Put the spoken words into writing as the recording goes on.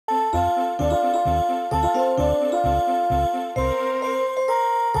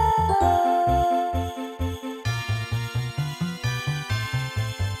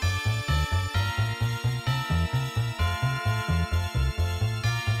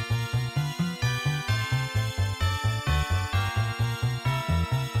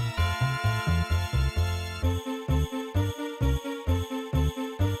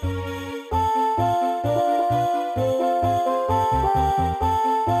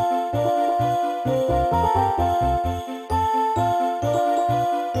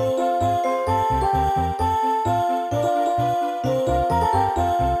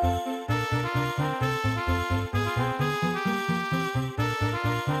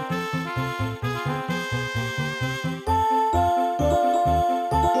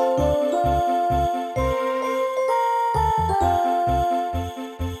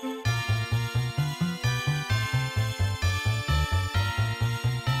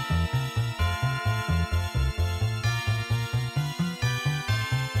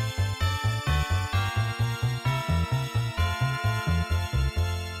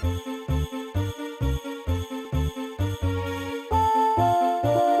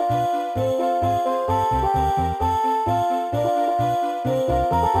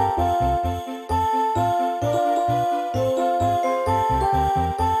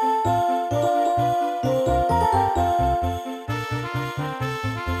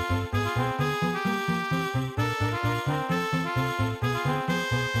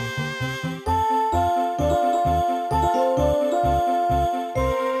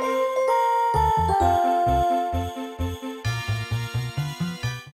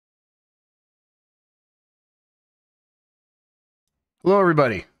Hello,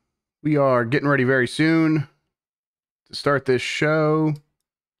 everybody. We are getting ready very soon to start this show.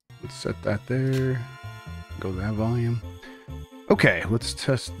 Let's set that there. Go that volume. Okay, let's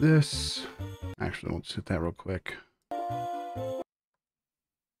test this. Actually, let's hit that real quick.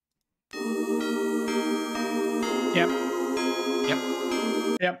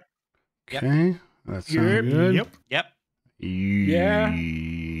 Yep. Okay, that sounds good. Yep. Yeah.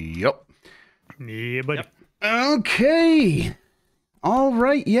 Yep. Yeah, buddy. Okay. All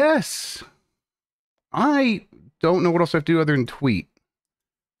right. Yes. I don't know what else I have to do other than tweet.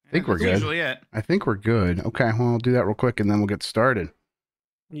 I think we're good. Usually it. I think we're good. Okay, well, I'll do that real quick and then we'll get started.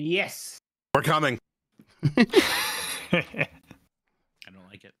 Yes. We're coming. I don't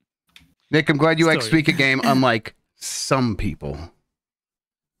like it. Nick, I'm glad you like Still- Speak a Game, unlike some people.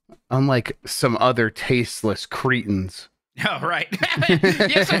 Unlike some other tasteless cretins. Oh, right. You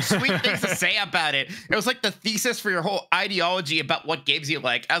have some sweet things to say about it. It was like the thesis for your whole ideology about what games you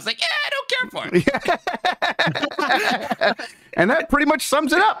like. I was like, yeah, I don't care for it. Yeah. And that pretty much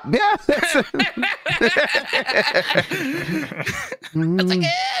sums it up. Yeah. It's like,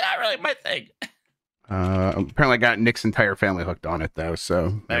 not really my thing. Apparently I got Nick's entire family hooked on it, though,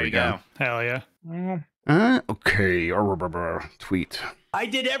 so There you go. Hell yeah. Okay. Tweet. I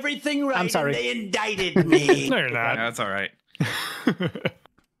did everything right. I'm sorry. And they indicted me. No, you're No, not. that's all right.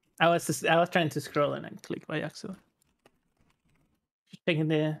 I was trying to scroll and I clicked by accident. Just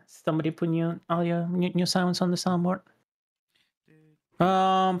checking somebody put all your new sounds on the soundboard.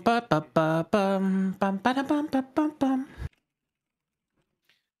 Bum, ba, ba, ba, bum, bum, ba, da, bum, ba, bum, bum.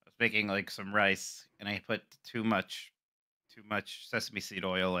 I was making like some rice and I put too much sesame seed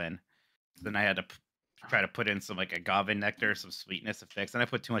oil in. So then I had to try to put in some like agave nectar, some sweetness to fix, and I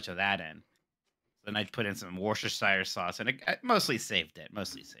put too much of that in. Then I'd put in some Worcestershire sauce, and it mostly saved it.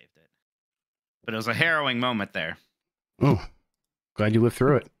 But it was a harrowing moment there. Oh, glad you lived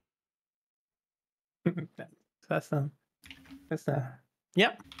through it. That's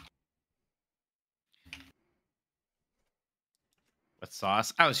yep. With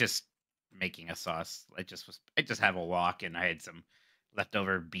sauce, I was just making a sauce. I just have a wok, and I had some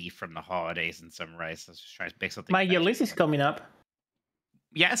leftover beef from the holidays and some rice. I was just trying to make something. Mike, your list is coming up.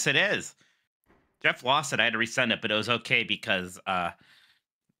 Yes, it is. Jeff lost it. I had to resend it, but it was okay because I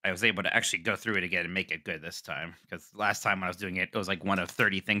was able to actually go through it again and make it good this time. Because last time when I was doing it, it was like one of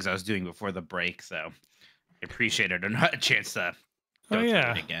 30 things I was doing before the break. So I appreciated a chance to go through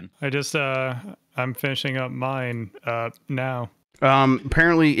it again. I just I'm finishing up mine now.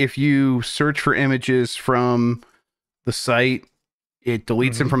 Apparently, if you search for images from the site, it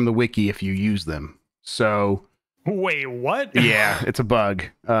deletes them from the wiki if you use them. So, Wait, what? yeah, it's a bug.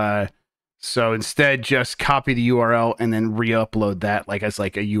 So instead, just copy the URL and then re-upload that as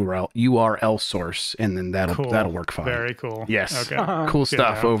like a URL source, and then that'll work fine. Very cool. Yes. Okay. Cool Good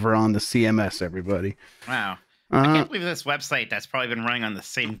stuff to know. over on the CMS, everybody. Wow. I can't believe this website that's probably been running on the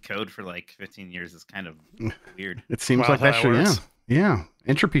same code for like 15 years is kind of weird. It seems Wow, like that how should, that yeah. works. Yeah.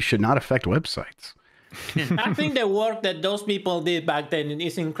 Entropy should not affect websites. I think the work that those people did back then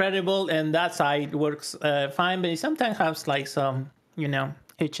is incredible, and that site works fine, but it sometimes has like some,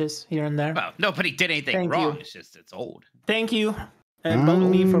 hitches here and there. Well, nobody did anything Thank wrong. you. It's just it's old. Thank you. And vote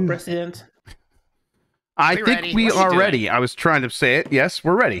me for president. I We think ready? we What are you are doing? ready. I was trying to say it. Yes,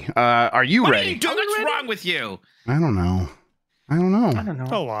 we're ready. Are you What are ready? you doing? What's wrong with you? I don't know. I don't know.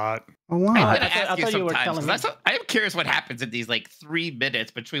 A lot. A I'm lot. gonna I ask thought you you were sometimes. telling me. I am curious what happens in these like 3 minutes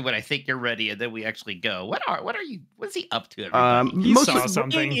between when I think you're ready and then we actually go. What are you? What's he up to? Everybody? You Most saw of-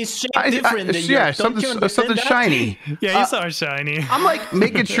 something. It's shaped different than yeah, yours. Don't you something understand that? shiny. Yeah, you saw shiny. I'm like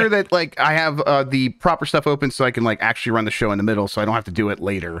making sure that like I have the proper stuff open so I can like actually run the show in the middle, so I don't have to do it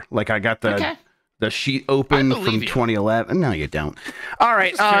later. Like I got the sheet open I from believe you. 2011. No, you don't. All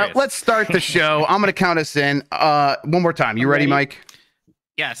right, just curious. let's start the show. I'm gonna count us in. One more time. You ready, ready. Mike?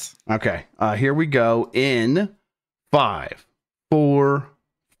 Yes. Okay. Here we go. In 5, 4,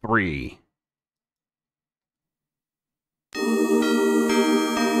 3.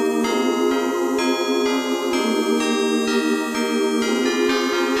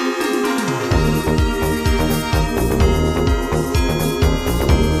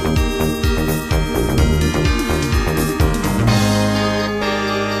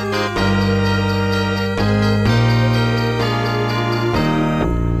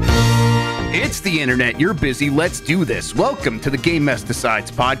 It's the internet. You're busy. Let's do this. Welcome to the Game Mess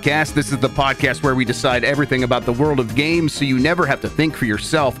Decides podcast. This is the podcast where we decide everything about the world of games so you never have to think for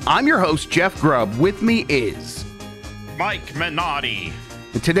yourself. I'm your host, Jeff Grubb. With me is Mike Minotti.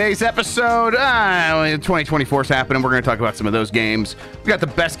 In today's episode, 2024 is happening. We're going to talk about some of those games. We got the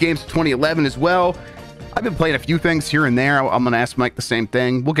best games of 2011 as well. I've been playing a few things here and there. I'm going to ask Mike the same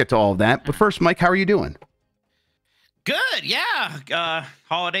thing. We'll get to all of that. But first, Mike, how are you doing? Good, yeah.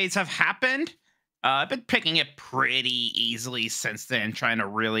 Holidays have happened. I've been picking it pretty easily since then, trying to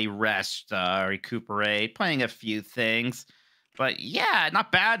really rest, recuperate, playing a few things. But yeah,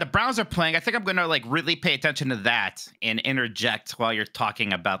 not bad. The Browns are playing. I think I'm going to like really pay attention to that and interject while you're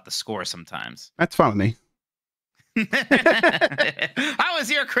talking about the score sometimes. That's fine with me. How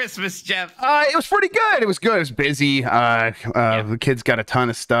was your Christmas, Jeff? It was pretty good. It was good. It was busy. The kids got a ton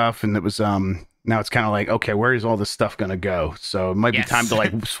of stuff, and it was now it's kind of like, okay, where is all this stuff gonna go? So it might be time to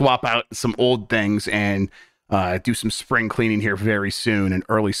like swap out some old things and do some spring cleaning here very soon, an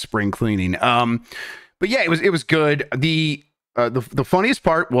early spring cleaning. But yeah, it was good. The funniest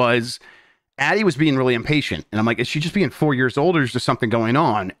part was Addie was being really impatient, and I'm like, is she just being 4 years older? Is there something going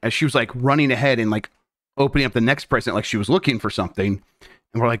on? As she was like running ahead and like opening up the next present like she was looking for something,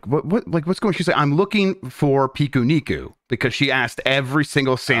 and we're like, what like what's going on? She's like, I'm looking for Piku Niku, because she asked every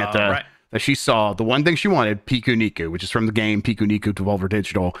single Santa that she saw the one thing she wanted, Piku Niku, which is from the game Piku Niku Devolver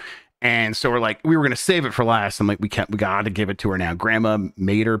Digital. And so we're like, we were gonna save it for last. I'm like, we gotta give it to her now. Grandma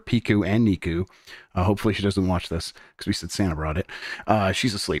made her Piku and Niku. Hopefully she doesn't watch this, because we said Santa brought it.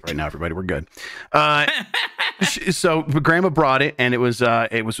 She's asleep right now, everybody. We're good. So Grandma brought it, and it was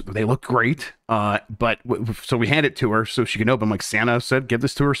they looked great. So we hand it to her so she can open. I'm like, Santa said, give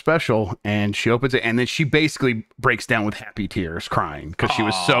this to her special, and she opens it, and then she basically breaks down with happy tears, crying because she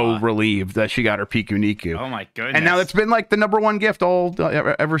was so relieved that she got her Piku Niku. Oh my goodness! And now it's been like the #1 gift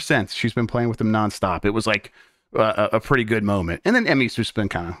ever since. She's been playing with them nonstop. It was like a pretty good moment. And then Emmy's just been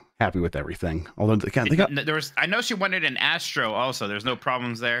kind of happy with everything. Although they got I know she wanted an Astro also. There's no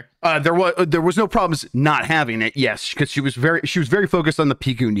problems there. There was no problems not having it. Yes, because she was very focused on the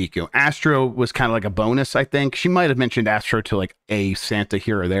Piku Niku. Astro was kind of like a bonus, I think. She might have mentioned Astro to like a Santa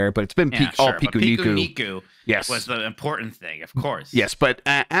here or there, but it's been all Piku Niku. Yes, was the important thing, of course. Yes, but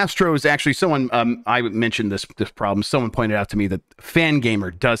Astro is actually someone. I mentioned this problem. Someone pointed out to me that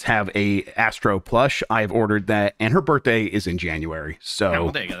Fangamer does have a Astro plush. I've ordered that, and her birthday is in January. So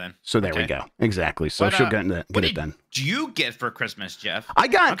well, there you go then. So there we go. Exactly. So she'll get it then. What did you get for Christmas, Jeff? I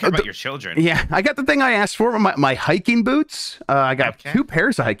don't care about your children. Yeah, I got the thing I asked for, my hiking boots. I got 2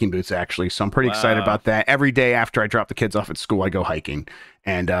 pairs of hiking boots, actually, so I'm pretty excited about that. Every day after I drop the kids off at school, I go hiking.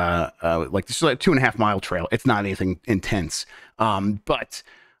 And like this is like a 2.5 mile trail. It's not anything intense. But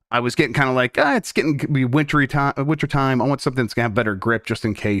I was getting kind of like, it's getting to be winter time. I want something that's gonna have better grip just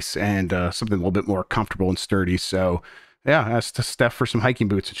in case, and something a little bit more comfortable and sturdy. So yeah, I asked Steph for some hiking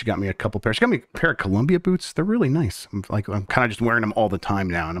boots, and she got me a couple pairs. She got me a pair of Columbia boots. They're really nice. I'm kind of just wearing them all the time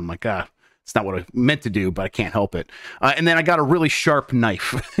now, and I'm like, it's not what I meant to do, but I can't help it. And then I got a really sharp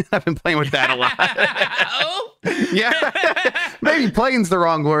knife. I've been playing with that a lot. Yeah, maybe playing's the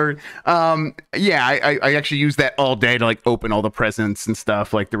wrong word. Yeah, I actually used that all day to like open all the presents and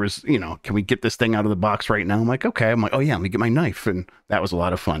stuff. Like there was, can we get this thing out of the box right now? I'm like, okay. I'm like, oh yeah, let me get my knife, and that was a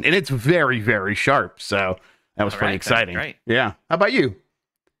lot of fun. And it's very, very sharp. So that was pretty exciting. Great. Yeah. How about you?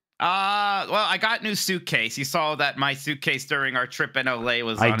 Well, I got new suitcase. You saw that my suitcase during our trip in LA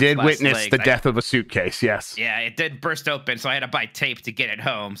was. I did witness the death of a suitcase. Yes. Yeah, it did burst open, so I had to buy tape to get it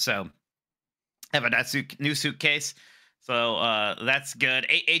home. So I have a new suitcase. So that's good.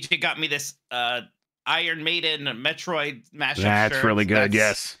 AJ got me this Iron Maiden Metroid mashup shirt. That's really good.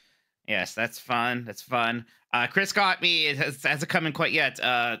 Yes. Yes, that's fun. That's fun. Chris got me. It hasn't come in quite yet.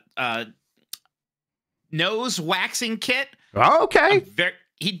 Nose waxing kit. Oh, okay.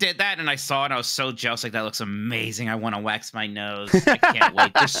 He did that, and I saw it, and I was so jealous. Like, that looks amazing. I want to wax my nose. I can't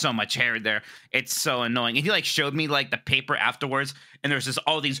wait. There's so much hair there. It's so annoying. And he, like, showed me, like, the paper afterwards, and there's just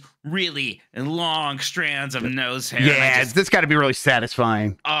all these really long strands of nose hair. Yeah, this got to be really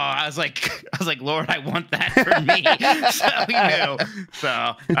satisfying. Oh, I was like, Lord, I want that for me. So he knew.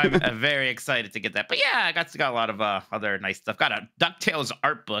 So I'm very excited to get that. But, yeah, I got a lot of other nice stuff. Got a DuckTales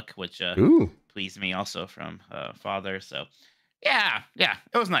art book, which pleased me also from Father, so... Yeah,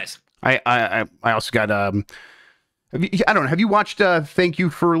 it was nice. I also got I don't know. Have you watched Thank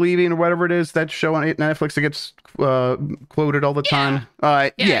You for Leaving or whatever it is, that show on Netflix that gets quoted all the time?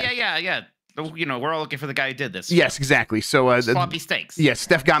 Yeah. We're all looking for the guy who did this. Yes, exactly. So Sloppy Steaks. Yes,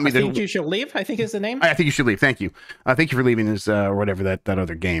 Steph got me I Think You Should Leave, I think is the name. I Think You Should Leave. Thank you. Thank You for Leaving is or whatever that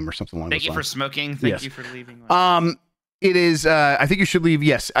other game or something like that. Thank you for smoking. Thank you for leaving. It is, I Think You Should Leave,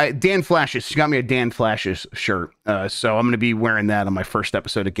 yes. Dan Flashes, she got me a Dan Flashes shirt, so I'm going to be wearing that on my first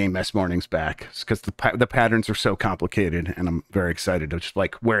episode of Game Mess Mornings back, because the patterns are so complicated, and I'm very excited to just,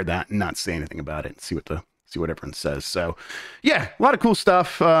 like, wear that and not say anything about it and see what everyone says. So, yeah, a lot of cool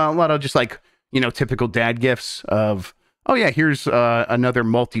stuff, a lot of just, like, typical dad gifts of oh yeah, here's another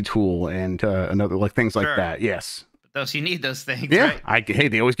multi-tool and another like things like Sure. that. Yes. Those you need those things, Yeah. right? Hey,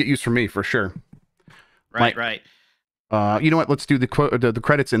 they always get used from me for sure. Right, Mike. right. You know what? Let's do the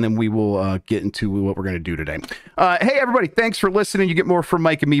credits, and then we will get into what we're going to do today. Hey, everybody. Thanks for listening. You get more from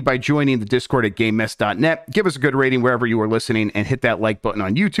Mike and me by joining the Discord at GameMess.net. Give us a good rating wherever you are listening, and hit that like button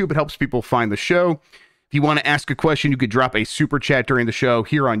on YouTube. It helps people find the show. If you want to ask a question, you could drop a super chat during the show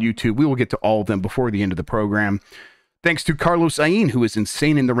here on YouTube. We will get to all of them before the end of the program. Thanks to Carlos Ain, who is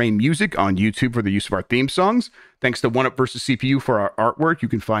Insane in the Rain Music on YouTube for the use of our theme songs. Thanks to 1UP versus CPU for our artwork. You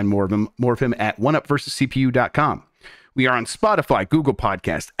can find more of him at 1UpVersusCPU.com. We are on Spotify, Google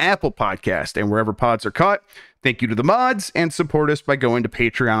Podcast, Apple Podcast, and wherever pods are caught. Thank you to the mods, and support us by going to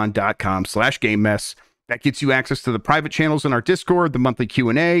patreon.com/GameMess. That gets you access to the private channels in our Discord, the monthly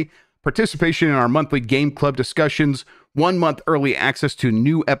Q&A, participation in our monthly Game Club discussions, 1 month early access to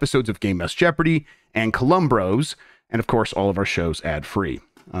new episodes of Game Mess Jeopardy, and Columbros, and of course, all of our shows ad-free.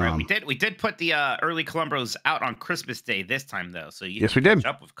 Right, we did put the early Columbros out on Christmas Day this time though, so you Yes, can we did.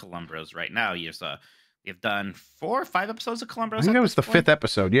 catch up with Columbros right now. You've done 4 or 5 episodes of Columbros. I think that was the 5th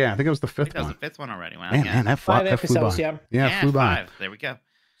episode. Yeah, I think it was the I think 5th that was one. the 5th one already. Wow, Man, yeah. man, that 5 flew episodes, by. yeah. It flew by. 5. There we go.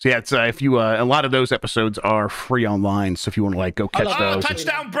 So yeah, it's if you a lot of those episodes are free online. So if you want to like go catch Oh, those,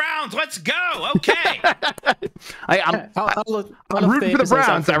 Touchdown Browns! Let's go. Okay. I'm rooting for the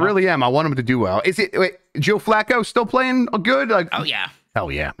Browns. I really am. I want them to do well. Is it Joe Flacco still playing good? Like, Oh yeah.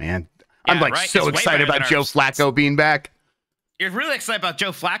 hell yeah, man! I'm Yeah, like right? so It's way excited better about than Joe our- Flacco being back. You're really excited about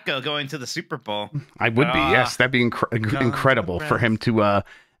Joe Flacco going to the Super Bowl. I would be. Yes, that'd be incredible for him to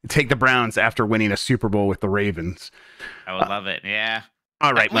take the Browns after winning a Super Bowl with the Ravens. I would love it. Yeah.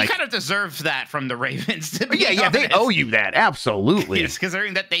 All right, we Mike. kind of deserve that from the Ravens. To be Yeah, they honest. owe you that. Absolutely. Yes,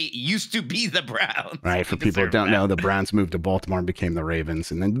 considering that they used to be the Browns. Right, for They people who deserve don't that. know, the Browns moved to Baltimore and became the Ravens,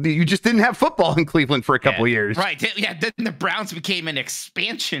 and then you just didn't have football in Cleveland for a couple Yeah, years. Right. Yeah. Then the Browns became an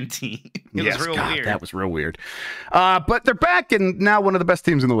expansion team. It Yes, was real God, weird. that was real weird. But they're back and now one of the best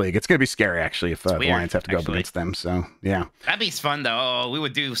teams in the league. It's going to be scary, actually, if the weird, Lions have to go up actually. against them. So, yeah. That'd be fun though. Oh, we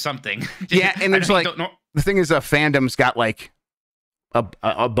would do something. Yeah, and there's I like, don't know. the thing is, fandom's got like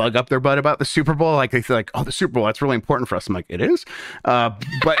a bug up their butt about the Super Bowl. Like, they feel like, oh, the Super Bowl, that's really important for us. I'm like, it is.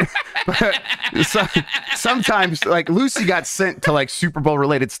 But sometimes, like, Lucy got sent to like Super Bowl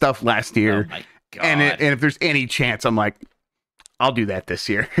related stuff last year. Oh my God. And if there's any chance, I'm like, I'll do that this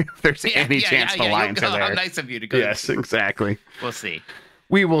year. If there's any chance the Lions you'll are go. there. How nice of you to go. Yes, exactly. We'll see.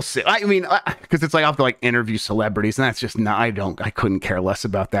 We will see. I mean, because it's like I have to like interview celebrities, and that's just not. I couldn't care less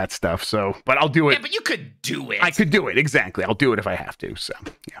about that stuff. So, but I'll do it. Yeah, but you could do it. I could do it exactly. I'll do it if I have to. So,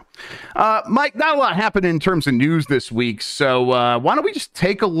 yeah. Mike, not a lot happened in terms of news this week. So, why don't we just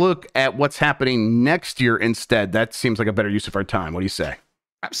take a look at what's happening next year instead? That seems like a better use of our time. What do you say?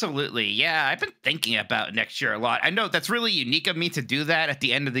 Absolutely. Yeah, I've been thinking about next year a lot. I know that's really unique of me to do that at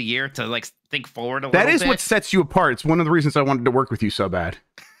the end of the year to like think forward a little bit. That is what sets you apart. It's one of the reasons I wanted to work with you so bad.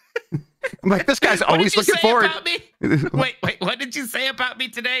 I'm like, this guy's What always did you looking say forward. about me? Wait, what did you say about me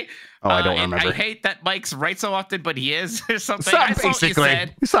today? Oh, I don't and remember. I hate that Mike's right so often, but he is or something. I saw what you Basically,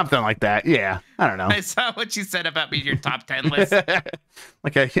 said. something like that. Yeah, I don't know. I saw what you said about me in your top 10 list.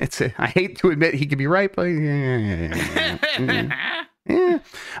 Like I hate to admit he could be right, but yeah.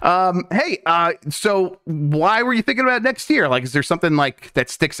 Hey, so why were you thinking about next year? Like, is there something like that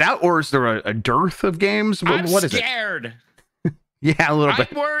sticks out, or is there a dearth of games? I'm What is it? scared. Yeah, a little bit.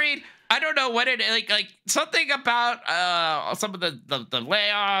 I'm worried. I don't know what it like something about some of the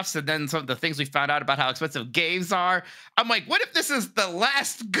layoffs and then some of the things we found out about how expensive games are. I'm like, what if this is the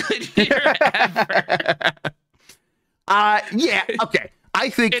last good year ever? Yeah, okay. I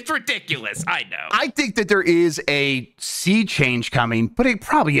think It's ridiculous. I know. I think that there is a sea change coming, but it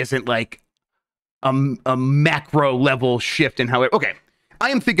probably isn't like a macro level shift in how it. Okay,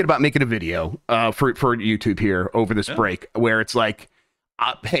 I am thinking about making a video for YouTube here over this break where it's like,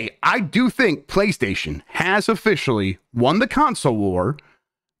 hey, I do think PlayStation has officially won the console war,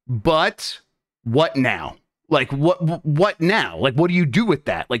 but what now? Like what now? Like what do you do with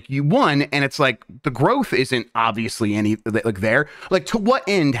that? Like you won, and it's like the growth isn't obviously any like there. Like to what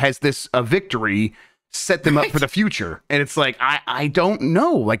end has this victory set them up for the future? And it's like I don't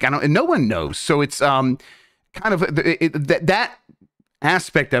know. Like I don't, and no one knows. So it's kind of that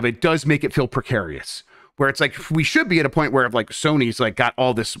aspect of it does make it feel precarious. Where it's like we should be at a point where like Sony's like got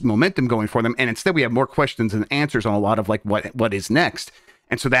all this momentum going for them, and instead we have more questions than answers on a lot of like what is next.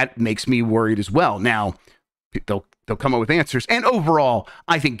 And so that makes me worried as well. Now they'll come up with answers, and overall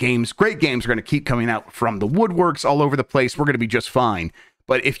I think great games are going to keep coming out from the woodworks all over the place. We're going to be just fine.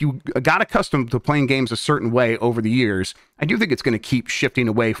 But if you got accustomed to playing games a certain way over the years, I do think it's going to keep shifting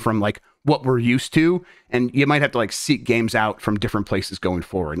away from like what we're used to, and you might have to like seek games out from different places going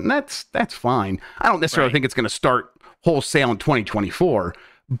forward, and that's fine. I don't necessarily think it's going to start wholesale in 2024,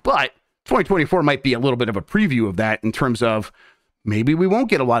 but 2024 might be a little bit of a preview of that in terms of maybe we won't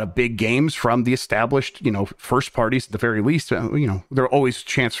get a lot of big games from the established, first parties at the very least. There's always a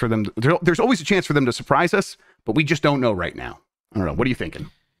chance for them. There's always a chance for them to surprise us, but we just don't know right now. I don't know. What are you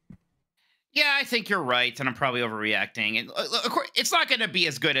thinking? Yeah, I think you're right, and I'm probably overreacting. And of course, it's not going to be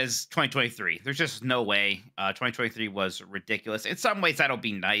as good as 2023. There's just no way. 2023 was ridiculous. In some ways, that'll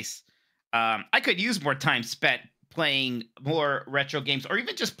be nice. I could use more time spent playing more retro games, or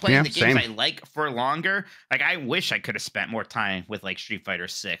even just playing the games I like for longer. Like, I wish I could have spent more time with like Street Fighter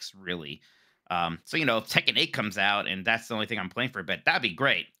 6, really. So if Tekken 8 comes out and that's the only thing I'm playing for a bit, that'd be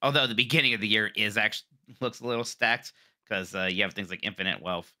great. Although the beginning of the year looks a little stacked because you have things like Infinite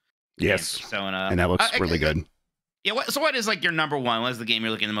Wealth. Yes, Persona. And that looks really good. Yeah. What is like your number one? What is the game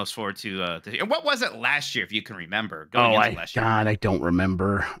you're looking the most forward to? And what was it last year, if you can remember? Last year? God, I don't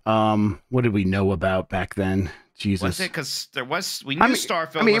remember. What did we know about back then? Jesus. Was it because we knew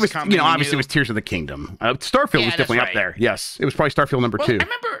Starfield? I mean, it was coming, obviously it was Tears of the Kingdom. Starfield was definitely up there. Yes, it was probably Starfield number 2. I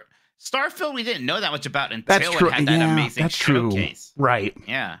remember Starfield. We didn't know that much about until it had that amazing showcase. Right.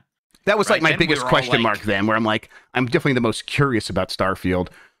 Yeah. That was like my biggest question mark then, where I'm like, I'm definitely the most curious about Starfield,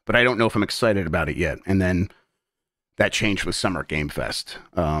 but I don't know if I'm excited about it yet. And then that changed with Summer Game Fest.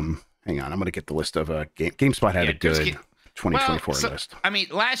 Hang on, I'm going to get the list of GameSpot had a good 2024 list. I mean,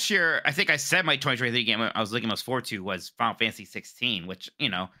 last year, I think I said my 2023 game I was looking most forward to was Final Fantasy 16, which,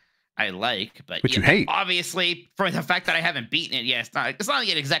 I like, but you hate. Obviously, for the fact that I haven't beaten it yet, it's not like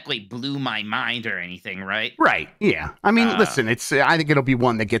it exactly blew my mind or anything, right? Right. Yeah. I mean, listen, I think it'll be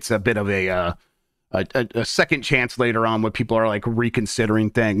one that gets a bit of a second chance later on when people are like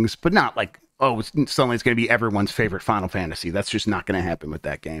reconsidering things, but not like, suddenly it's going to be everyone's favorite Final Fantasy. That's just not going to happen with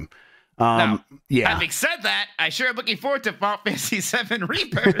that game. Now, having said that, I sure am looking forward to Final Fantasy VII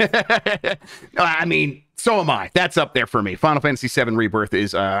Rebirth. I mean, so am I. That's up there for me. Final Fantasy VII Rebirth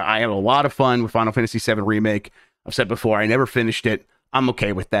is, I had a lot of fun with Final Fantasy VII Remake. I've said before, I never finished it. I'm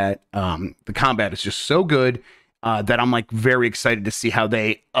okay with that. The combat is just so good that I'm like very excited to see how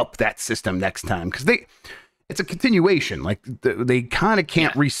they up that system next time. Because it's a continuation. Like they kind of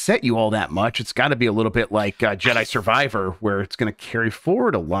can't reset you all that much. It's got to be a little bit like Jedi Survivor, where it's going to carry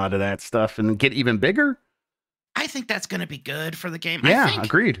forward a lot of that stuff and get even bigger. I think that's going to be good for the game. Yeah, I think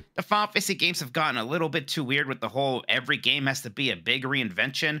agreed. The Final Fantasy games have gotten a little bit too weird with the whole every game has to be a big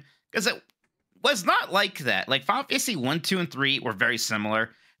reinvention, because it was not like that. Like Final Fantasy 1, 2, and 3 were very similar.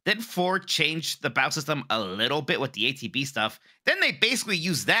 Then 4 changed the battle system a little bit with the ATB stuff. Then they basically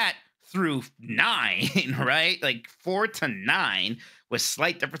used that through 9, right? Like 4 to 9 with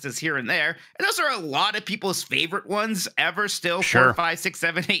slight differences here and there. And those are a lot of people's favorite ones ever still. Sure. 4, 5, 6,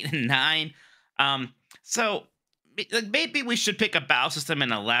 7, 8, and 9. So maybe we should pick a battle system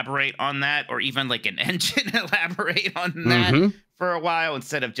and elaborate on that, or even like an engine elaborate on that for a while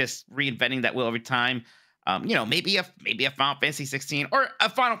instead of just reinventing that wheel every time. Maybe a Final Fantasy 16 or a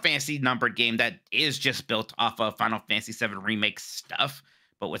Final Fantasy numbered game that is just built off of Final Fantasy 7 remake stuff,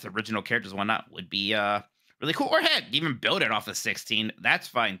 but with original characters and whatnot would be really cool. Or heck, even build it off of 16. That's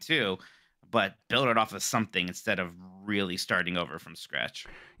fine too, but build it off of something instead of really starting over from scratch.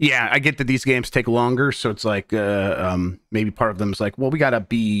 Yeah, I get that these games take longer, so it's like maybe part of them is like, well, we got to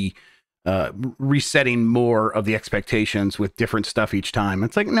be resetting more of the expectations with different stuff each time.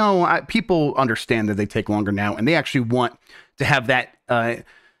 It's like, no, people understand that they take longer now, and they actually want to have that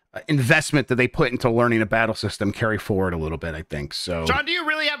investment that they put into learning a battle system carry forward a little bit, I think. So, John, do you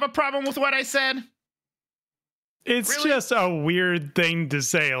really have a problem with what I said? It's just a weird thing to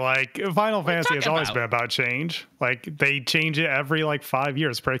say. Like, Final Fantasy has always been about change. Like, they change it every, 5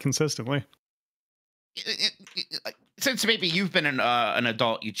 years pretty consistently. Since maybe you've been an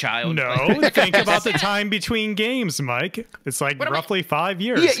adult, you child. No, think about the time between games, Mike. It's like roughly 5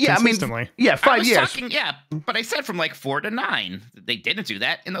 years. Yeah, consistently. I mean, 5 years. But I said from 4 to 9. They didn't do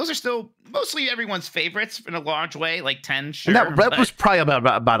that, and those are still mostly everyone's favorites in a large way, like 10. Sure, and that was probably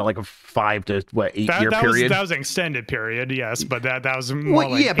about a 5 to 8 year period. That was an extended period, yes, but that was more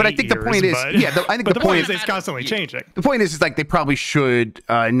but I think the point is, the point is it's constantly changing. The point is like they probably should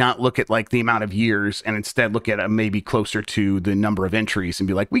not look at the amount of years and instead look at maybe closer to the number of entries and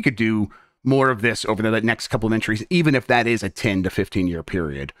be like, we could do more of this over the next couple of entries, even if that is a 10 to 15 year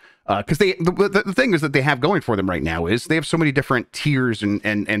period. Because the thing is that they have going for them right now is they have so many different tiers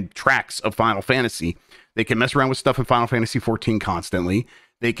and tracks of Final Fantasy. They can mess around with stuff in Final Fantasy 14 constantly.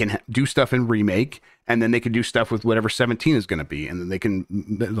 They can do stuff in Remake, and then they can do stuff with whatever 17 is going to be, and then they can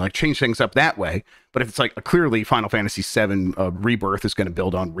like change things up that way. But if it's like clearly Final Fantasy VII Rebirth is going to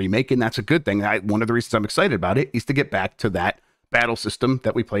build on Remake, and that's a good thing. One of the reasons I'm excited about it is to get back to that battle system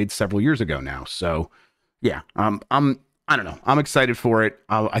that we played several years ago now. So yeah, I don't know. I'm excited for it.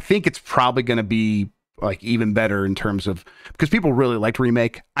 I think it's probably going to be like even better in terms of, because people really liked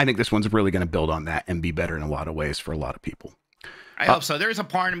Remake. I think this one's really going to build on that and be better in a lot of ways for a lot of people. I hope so. There's a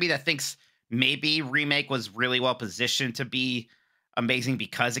part of me that thinks maybe Remake was really well positioned to be amazing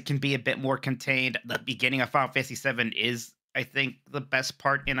because it can be a bit more contained. The beginning of Final Fantasy VII is, I think, the best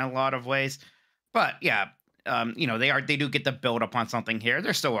part in a lot of ways. But yeah, you know, they do get to build upon something here.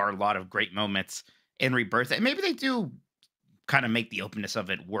 There still are a lot of great moments in Rebirth, and maybe they do kind of make the openness of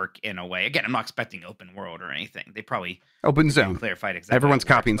it work in a way. Again, I'm not expecting open world or anything. They probably open zone clarified exactly. Everyone's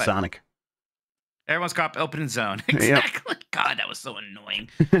copying Sonic. Everyone's copying open zone. Exactly. Yep. God, that was so annoying.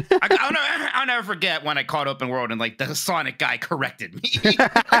 I'll never forget when I caught open world and like the Sonic guy corrected me.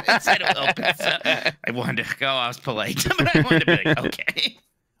 Instead of open zone. I wanted to go. I was polite, but I wanted to be like, okay.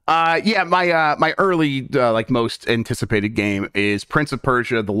 Yeah, my early like most anticipated game is Prince of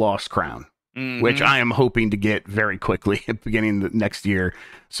Persia: The Lost Crown. Mm-hmm. Which I am hoping to get very quickly at the beginning of next year,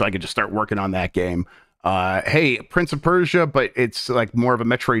 so I can just start working on that game. Hey, Prince of Persia, but it's like more of a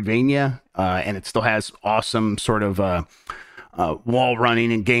Metroidvania, and it still has awesome sort of wall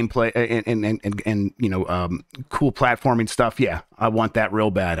running and gameplay and you know, cool platforming stuff. Yeah, I want that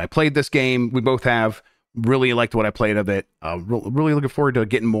real bad. I played this game. We both have. Really liked what I played of it. Really looking forward to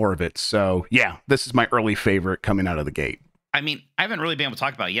getting more of it. So yeah, this is my early favorite coming out of the gate. I mean, I haven't really been able to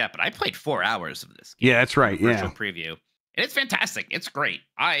talk about it yet, but I played 4 hours of this game. Yeah, that's right. Virtual preview. And it's fantastic. It's great.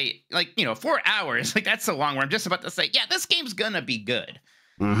 I like, you know, 4 hours, like that's so long where I'm just about to say, yeah, this game's gonna be good.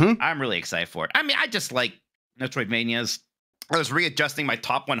 Mm-hmm. I'm really excited for it. I mean, I just like Metroidvanias. I was readjusting my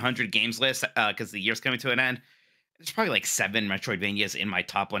top 100 games list because the year's coming to an end. There's probably like 7 Metroidvanias in my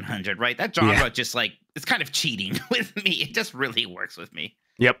top 100, right? That genre just like, it's kind of cheating with me. It just really works with me.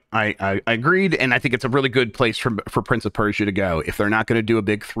 Yep, I agreed, and I think it's a really good place for Prince of Persia to go. If they're not going to do a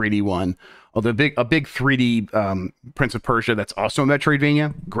big 3D one, although a big 3D Prince of Persia that's also a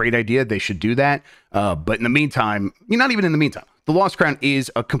Metroidvania, great idea. They should do that. But in the meantime, not even in the meantime, The Lost Crown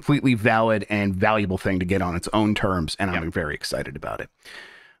is a completely valid and valuable thing to get on its own terms, and I'm very excited about it.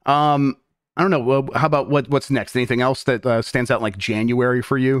 I don't know. Well, how about what's next? Anything else that stands out like January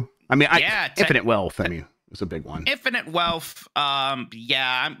for you? I mean, Infinite Wealth. I mean. It's a big one. Infinite Wealth,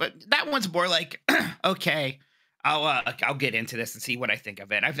 yeah, but that one's more like, okay, I'll get into this and see what I think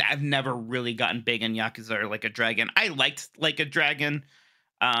of it. I've never really gotten big in Yakuza or Like a Dragon. I liked Like a Dragon,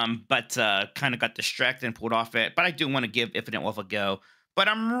 but kind of got distracted and pulled off it. But I do want to give Infinite Wealth a go. But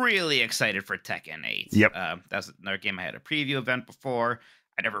I'm really excited for Tekken 8. Yep, that's another game I had a preview event before.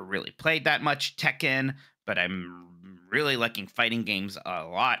 I never really played that much Tekken, but I'm really liking fighting games a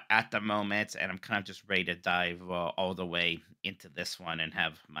lot at the moment, and I'm kind of just ready to dive all the way into this one and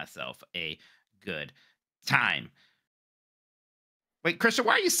have myself a good time. Wait, Christian,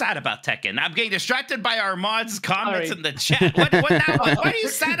 why are you sad about Tekken? I'm getting distracted by Armand's comments in the chat. What now? Why are you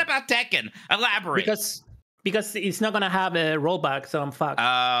sad about Tekken? Elaborate. Because it's not going to have a rollback, so I'm fucked.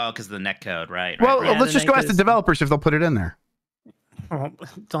 Oh, because of the netcode, right? Well, right. Let's just go ask the developers if they'll put it in there. Oh,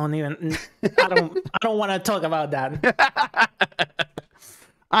 don't even. I don't want to talk about that.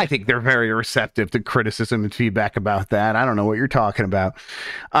 I think they're very receptive to criticism and feedback about that. I don't know what you're talking about.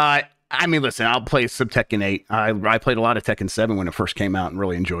 I mean, listen, I'll play some Tekken 8. I played a lot of Tekken 7 when it first came out and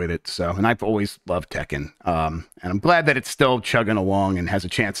really enjoyed it. So, and I've always loved Tekken. And I'm glad that it's still chugging along and has a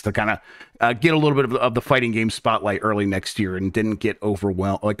chance to kind of get a little bit of the fighting game spotlight early next year and didn't get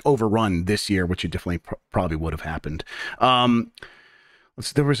overrun this year, which it definitely probably would have happened.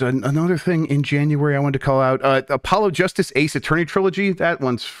 There was another thing in January I wanted to call out. Apollo Justice Ace Attorney Trilogy. That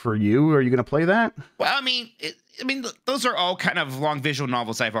one's for you. Are you going to play that? Well, I mean, those are all kind of long visual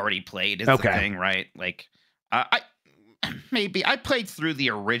novels I've already played. Is the thing, right? Like, I played through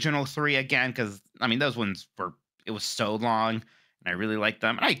the original 3 again because I mean those ones it was so long and I really liked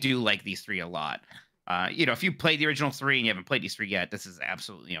them. And I do like these 3 a lot. You know, if you played the original 3 and you haven't played these 3 yet, this is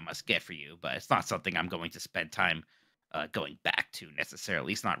absolutely a must get for you. But it's not something I'm going to spend time going back to necessarily, at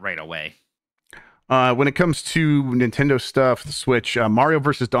least not right away. When it comes to Nintendo stuff, the Switch, Mario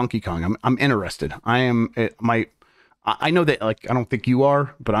versus Donkey Kong, I'm interested. I know that like I don't think you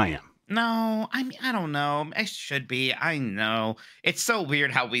are, but I am. No, I mean I don't know. I should be. I know it's so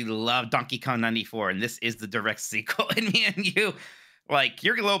weird how we love Donkey Kong 94, and this is the direct sequel. And me and you, like,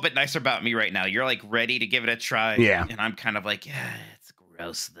 you're a little bit nicer about me right now. You're like ready to give it a try. Yeah, and I'm kind of like, yeah, it's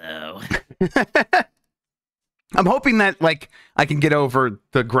gross though. I'm hoping that like I can get over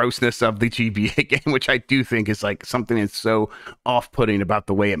the grossness of the GBA game, which I do think is like something that's so off-putting about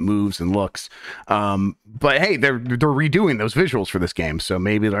the way it moves and looks. But hey, they're redoing those visuals for this game, so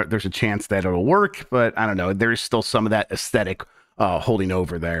maybe there's a chance that it'll work. But I don't know. There's still some of that aesthetic holding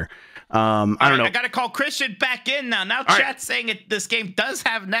over there. I don't know. I got to call Christian back in now. Now chat's saying this game does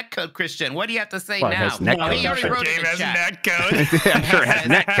have netcode, Christian. What do you have to say now? It has netcode. He already wrote it Game in has chat. netcode. Yeah, I'm sure it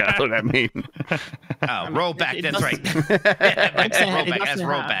has netcode. I mean, rollback. That's right. Rollback. That's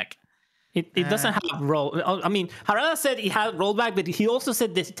rollback. It doesn't have roll. I mean, Harada said it had rollback, but he also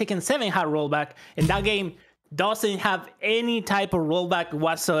said that Tekken 7 had rollback, and that game doesn't have any type of rollback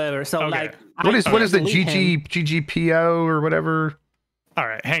whatsoever. So like, what is the GGPO or whatever? All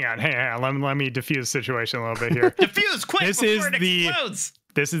right, hang on. Let me diffuse the situation a little bit here. Diffuse quick before it explodes.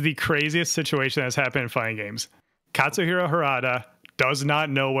 This is the craziest situation that's happened in fighting games. Katsuhiro Harada does not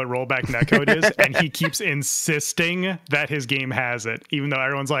know what rollback netcode is, and he keeps insisting that his game has it, even though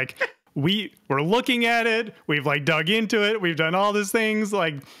everyone's like, we're looking at it, we've like dug into it, we've done all these things.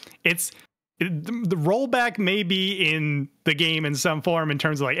 Like, the rollback may be in the game in some form in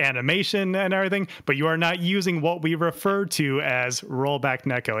terms of like animation and everything, but you are not using what we refer to as rollback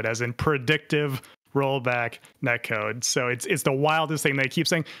netcode, as in predictive rollback netcode. So it's the wildest thing. They keep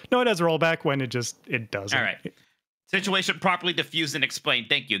saying, no, it has rollback, when it doesn't. All right. Situation properly diffused and explained.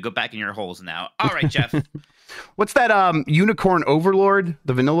 Thank you. Go back in your holes now. All right, Jeff. What's that Unicorn Overlord,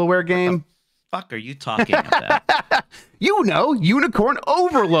 the Vanillaware game? Fuck are you talking about? You know, Unicorn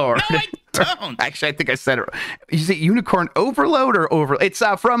Overlord. No, I don't. Actually, I think I said it. Is it Unicorn Overload or Over? It's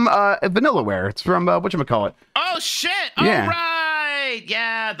from Vanillaware. It's from whatchamacallit. Oh shit! Yeah. All right,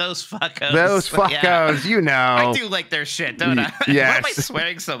 yeah, those fuckos. Those fuckos, yeah. you know. I do like their shit, don't I? Yes. Why am I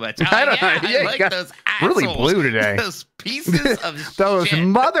swearing so much? I don't know. I like those assholes. Really blue today. Those pieces of those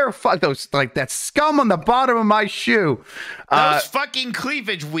shit. those like that scum on the bottom of my shoe. Those fucking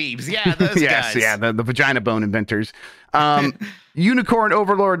cleavage weebs. Yeah, those yes, guys. yeah, the vagina bone inventors. Unicorn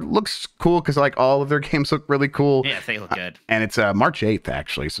Overlord looks cool because like all of their games look really cool. Yeah, they look good. And it's March 8th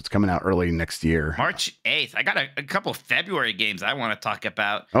actually, so it's coming out early next year. March 8th. I got a couple February games I want to talk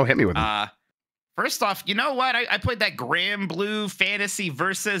about. Oh, hit me with them. First off, you know what? I played that Grand Blue Fantasy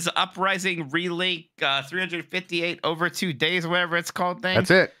versus Uprising Relink 358 over 2 days, whatever it's called thing.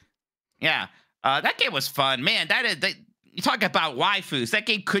 That's it. Yeah. That game was fun. Man, you talk about waifus. That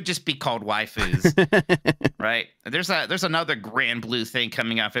game could just be called waifus. Right? There's another Grand Blue thing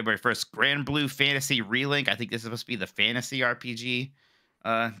coming out February 1st. Grand Blue Fantasy Relink. I think this is supposed to be the fantasy RPG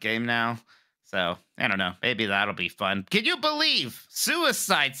game now. So, I don't know. Maybe that'll be fun. Can you believe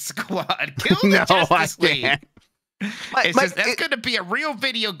Suicide Squad killed the Justice League? That's going to be a real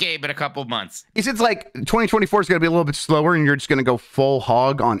video game in a couple months. It's like 2024 is going to be a little bit slower and you're just going to go full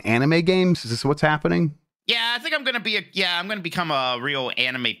hog on anime games? Is this what's happening? Yeah, I think I'm going to become a real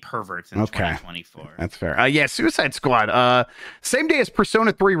anime pervert in 2024. That's fair. Yeah, Suicide Squad. Same day as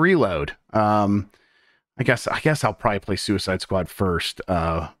Persona 3 Reload. I guess I'll probably play Suicide Squad first.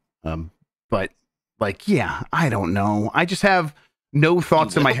 But like, yeah, I don't know. I just have no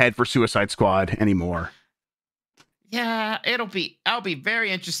thoughts in my head for Suicide Squad anymore. Yeah, I'll be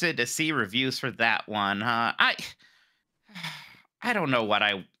very interested to see reviews for that one. I don't know what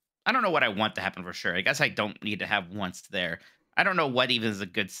I want to happen for sure. I guess I don't need to have once there. I don't know what even is a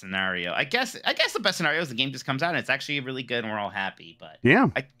good scenario. I guess the best scenario is the game just comes out and it's actually really good and we're all happy. But yeah,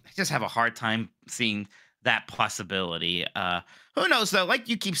 I just have a hard time seeing that possibility. Who knows though? Like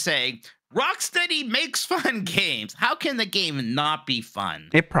you keep saying, Rocksteady makes fun games. How can the game not be fun?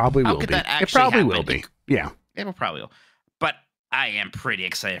 It probably will be. It probably will be. Yeah. It probably will. But I am pretty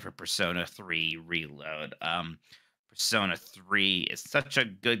excited for Persona 3 Reload. Persona 3 is such a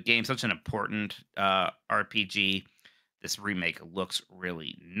good game, such an important RPG. This remake looks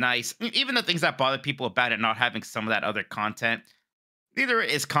really nice. Even the things that bother people about it not having some of that other content, neither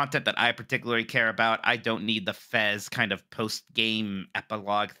is content that I particularly care about. I don't need the Fez kind of post-game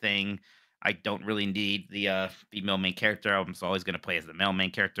epilogue thing. I don't really need the female main character. I'm always going to play as the male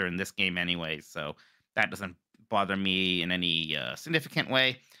main character in this game anyway, so that doesn't bother me in any significant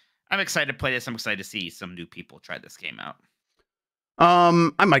way. I'm excited to play this. I'm excited to see some new people try this game out.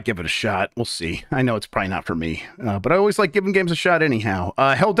 I might give it a shot. We'll see. I know it's probably not for me, but I always like giving games a shot anyhow.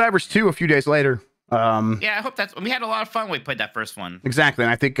 Helldivers 2 a few days later. Yeah, I hope we had a lot of fun when we played that first one. Exactly,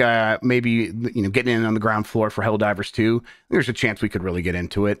 and I think maybe getting in on the ground floor for Helldivers 2, there's a chance we could really get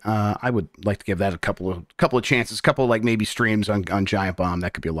into it. I would like to give that a couple of chances, like maybe streams on Giant Bomb.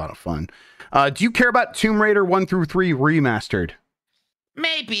 That could be a lot of fun. Do you care about Tomb Raider 1 through 3 remastered?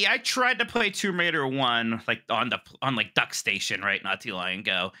 Maybe. I tried to play Tomb Raider 1 like on like Duck Station, right, not too long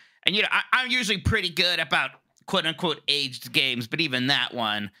ago. And I'm usually pretty good about quote unquote aged games, but even that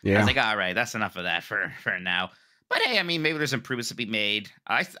one, I Yeah. was like, all right, that's enough of that for now. But hey, I mean, maybe there's improvements to be made.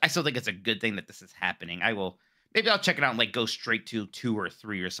 I still think it's a good thing that this is happening. Maybe I'll check it out and like go straight to 2 or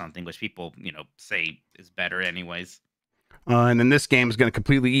 3 or something, which people, say is better anyways. And then this game is going to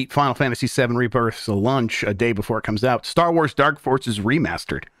completely eat Final Fantasy VII Rebirth's lunch a day before it comes out. Star Wars Dark Forces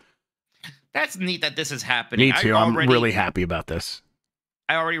Remastered. That's neat that this is happening. Me too. I'm really happy about this.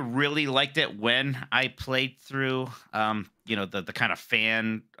 I already really liked it when I played through, the kind of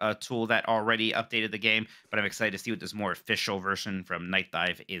fan tool that already updated the game. But I'm excited to see what this more official version from Night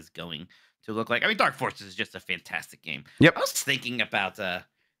Dive is going to look like. I mean, Dark Forces is just a fantastic game. Yep. I was thinking about the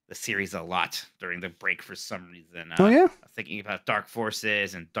series a lot during the break for some reason. Oh, yeah? I was thinking about Dark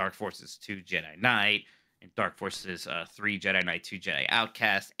Forces and Dark Forces 2 Jedi Knight and Dark Forces 3 Jedi Knight 2 Jedi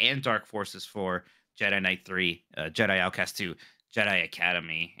Outcast and Dark Forces 4 Jedi Knight 3 Jedi Outcast 2 Jedi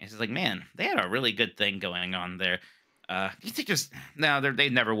Academy. And it's just like, man, they had a really good thing going on there. You think they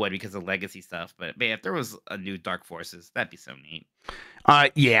never would because of legacy stuff, but man, if there was a new Dark Forces, that'd be so neat.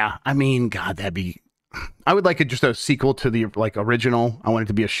 Yeah. I mean, God, I would like just a sequel to the original. I want it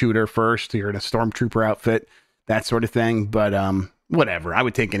to be a shooter first. You're in a stormtrooper outfit, that sort of thing. But whatever. I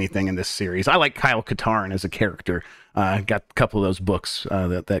would take anything in this series. I like Kyle Katarn as a character. Got a couple of those books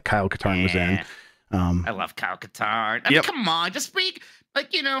that Kyle Katarn was in. I love Kyle Katarn. I mean, come on, just speak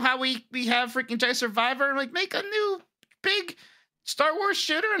how we have freaking Jedi Survivor, like make a new big Star Wars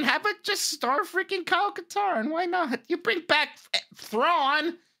shooter and have it just star freaking Kyle Katarn. Why not? You bring back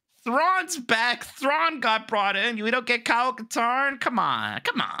Thrawn. Thrawn's back. Thrawn got brought in. We don't get Kyle Katarn. Come on.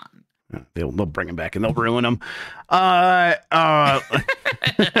 They'll bring him back and they'll ruin him. Yeah,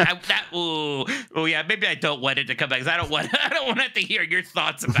 maybe I don't want it to come back because I don't want to hear your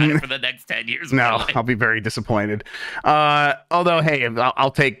thoughts about it for the next 10 years. No, I'll be very disappointed. Although, hey,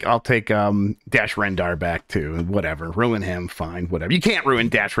 I'll take Dash Rendar back too. Whatever, ruin him, fine, whatever. You can't ruin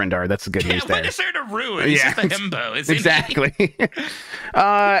Dash Rendar. That's the good news there. What is there to ruin? He's just a himbo, isn't exactly.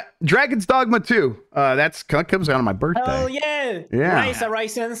 Dragon's Dogma 2. That comes out on my birthday. Oh yeah, yeah.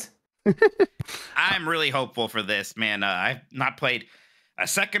 Horizons. I'm really hopeful for this, man. I've not played a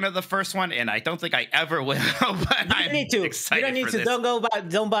second of the first one, and I don't think I ever will. But You don't need to. excited You don't need for to. this.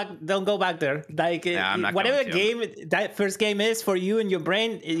 Don't go back there. Like I'm not whatever going to. game that first game is for you and your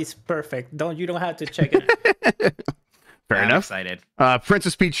brain is perfect. You don't have to check it. Fair I'm enough. excited.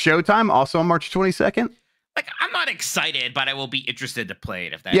 Princess Peach Showtime, also on March 22nd. Like, I'm not excited, but I will be interested to play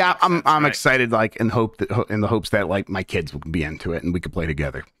it if that. Yeah, makes I'm sense, right? excited, in the hopes that like my kids will be into it and we could play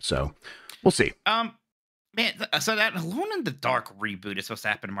together. So we'll see. Man, so that Alone in the Dark reboot is supposed to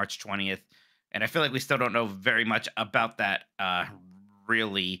happen March 20th, and I feel like we still don't know very much about that,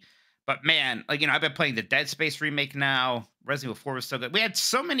 really. But man, I've been playing the Dead Space remake now. Resident Evil 4 was so good. We had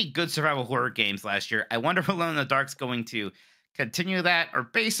so many good survival horror games last year. I wonder if Alone in the Dark's going to continue that, or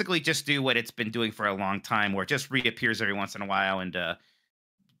basically just do what it's been doing for a long time, where it just reappears every once in a while, and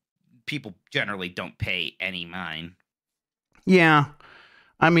people generally don't pay any mind. Yeah,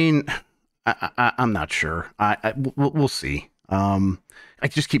 I mean, I'm not sure. We'll see. I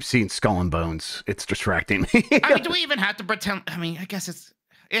just keep seeing Skull and Bones. It's distracting me. I mean, do we even have to pretend? I mean, I guess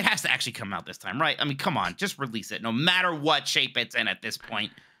it has to actually come out this time, right? I mean, come on, just release it, no matter what shape it's in at this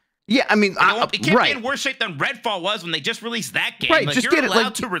point. Yeah, I mean, it can't be in worse shape than Redfall was when they just released that game. Right, like, just you're get it,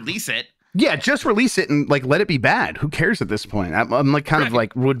 allowed to release it. Yeah, just release it and let it be bad. Who cares at this point? I'm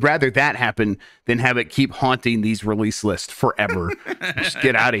would rather that happen than have it keep haunting these release lists forever. Just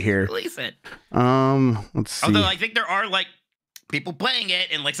get out of here. Release it. Let's see. Although I think there are people playing it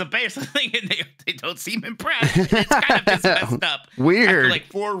and some players something and they don't seem impressed. It's kind of just messed up. Weird. After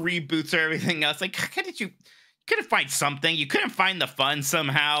 4 reboots or everything else. How did you couldn't find something? You couldn't find the fun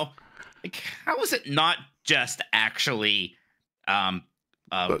somehow. How was it not just actually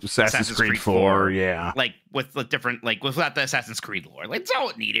Assassin's Creed 4, yeah. With the different without the Assassin's Creed lore. That's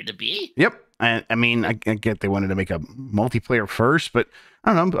all it needed to be. Yep. I mean, I get they wanted to make a multiplayer first, but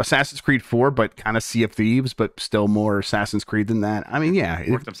I don't know, Assassin's Creed 4, but kind of Sea of Thieves, but still more Assassin's Creed than that. I mean, yeah.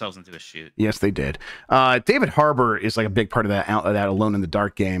 Worked themselves into a shoot. Yes, they did. David Harbour is a big part of that Alone in the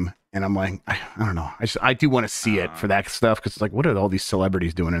Dark game. And I'm like, I don't know. I do want to see it for that stuff because what are all these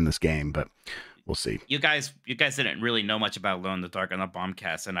celebrities doing in this game? But we'll see. You guys didn't really know much about Alone in the Dark on the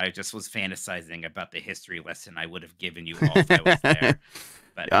Bombcast, and I just was fantasizing about the history lesson I would have given you all if I was there.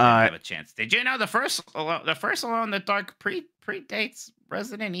 But I didn't have a chance. Did you know the first Alone in the Dark predates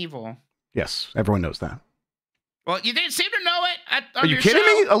Resident Evil? Yes, everyone knows that. Well, you didn't seem to know it. Are you kidding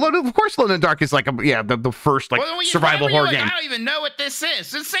me? Of course, Alone in the Dark is the first survival horror game. I don't even know what this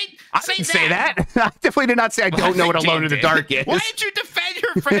is. Just I didn't say that. I definitely did not say I don't know what Alone in the Dark is. Why didn't you defend your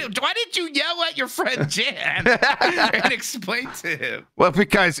your friend? Why did you yell at your friend Jan and explain to him? Well,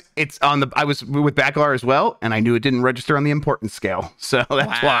 because it's on the. I was with Bacalar as well, and I knew it didn't register on the importance scale, so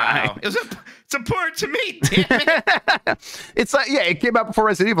that's why. It's important to me. Damn it. It's like, yeah, it came out before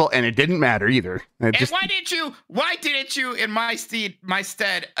Resident Evil, and it didn't matter either. And why didn't you in my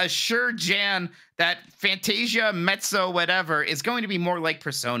stead assure Jan that Fantasia, Mezzo, whatever is going to be more like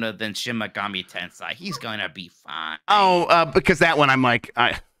Persona than Shin Megami Tensei? He's going to be fine. Oh, because that one I'm like,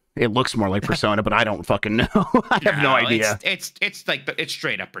 it looks more like Persona, but I don't fucking know. I have no idea. It's like it's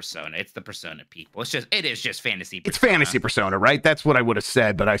straight up Persona. It's the Persona people. It is just fantasy. Persona. It's fantasy Persona, right? That's what I would have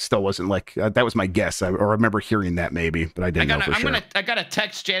said, but I still wasn't like that was my guess. I remember hearing that maybe, but I didn't know for sure. I gotta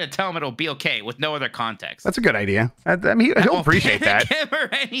text Jan and tell him it'll be okay with no other context. That's a good idea. I mean, he'll appreciate that. Give her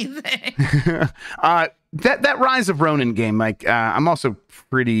anything. That Rise of Ronin game, like I'm also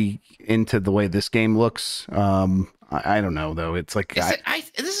pretty into the way this game looks. I don't know though. It's like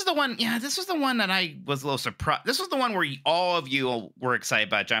this is the one. Yeah, this was the one that I was a little surprised. This was the one where all of you were excited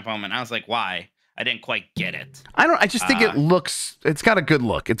about Giant Bomb, and I was like, why? I didn't quite get it. I just think it looks. It's got a good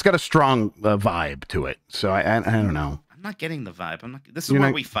look. It's got a strong vibe to it. So I don't know. I'm not getting the vibe. This is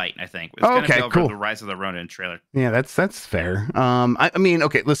where we fight. I think. It's gonna be over cool. The Rise of the Ronin trailer. Yeah, that's fair. I mean,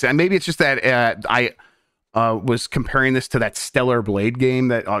 okay, listen. Maybe it's just that I was comparing this to that Stellar Blade game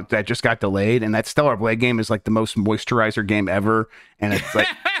that just got delayed, and that Stellar Blade game is like the most moisturizer game ever, and it's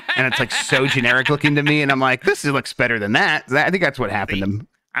like so generic looking to me, and I'm like, this looks better than that. I think that's what happened to me.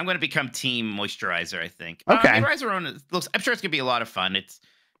 I'm going to become Team Moisturizer. I think. Okay. Rise of Ronin looks. I'm sure it's going to be a lot of fun.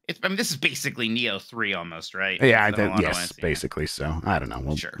 I mean, this is basically Neo 3 almost, right? Yeah, yes, basically. So I don't know.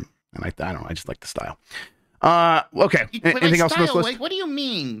 Well, sure. And I don't know. I just like the style. Okay. Anything else on this list? What do you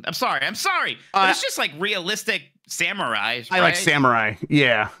mean? I'm sorry. But it's just like realistic samurai. Right? I like samurai.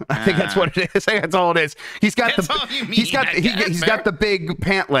 Yeah, I think that's what it is. That's all it is. He's got he's got the big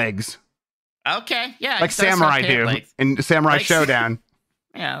pant legs. Okay. Yeah. Like samurai do in Samurai Showdown.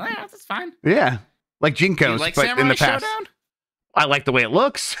 Yeah, that's fine. Yeah, like Jinko's, like but in the past. Showdown? I like the way it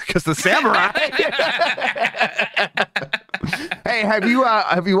looks because the samurai. Hey, have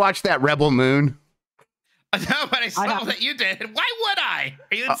you watched that Rebel Moon? No, but I saw that you did. Why would I?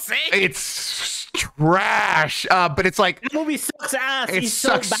 Are you insane? It's trash. But it's like that movie sucks ass. It He's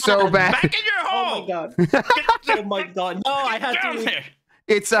sucks so bad. Back in your hole. Oh my god. Oh my god. No, I had to. There.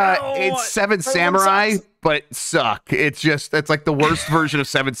 It's Seven Samurai, but suck. It's like the worst version of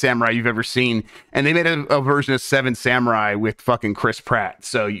Seven Samurai you've ever seen, and they made a version of Seven Samurai with fucking Chris Pratt.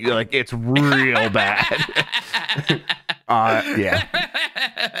 So it's real bad. Yeah.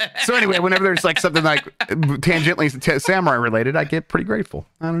 So anyway, whenever there's like something like tangentially samurai related, I get pretty grateful.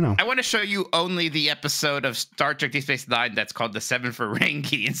 I don't know. I want to show you only the episode of Star Trek: Deep Space Nine that's called the Seven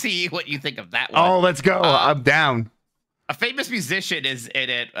Ferengi and see what you think of that one. Oh, let's go. I'm down. A famous musician is in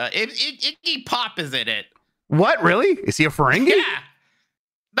it. Iggy Pop is in it. What? Really? Is he a Ferengi? Yeah.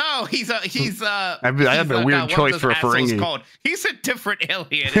 No, he's I have a weird choice for a Ferengi. He's a different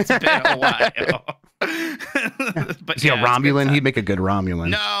alien. It's been a while. But is he a Romulan? He'd make a good Romulan.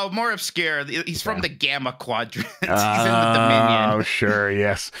 No, more obscure. He's from the Gamma Quadrant. He's in the Dominion. Oh, sure,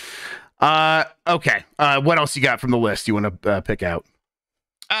 yes. Okay. What else you got from the list you want to pick out?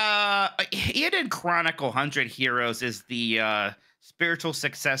 Eden Chronicle 100 Heroes is the spiritual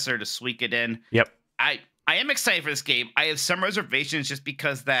successor to Suikoden. Yep. I am excited for this game. I have some reservations just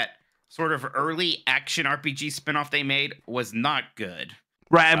because that sort of early action RPG spinoff they made was not good.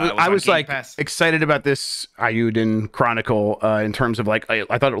 Right. I was like excited about this Ayuden Chronicle in terms of like,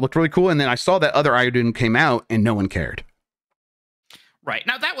 I thought it looked really cool. And then I saw that other Ayuden came out and no one cared. Right.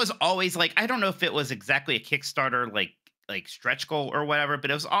 Now that was always like, I don't know if it was exactly a Kickstarter, like stretch goal or whatever, but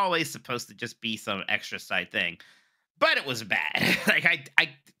it was always supposed to just be some extra side thing, but it was bad. Like I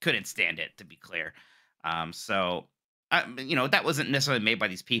couldn't stand it, to be clear. So that wasn't necessarily made by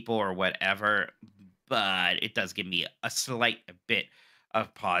these people or whatever, but it does give me a slight bit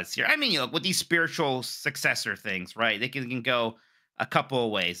of pause here. I mean, with these spiritual successor things, right? They can go a couple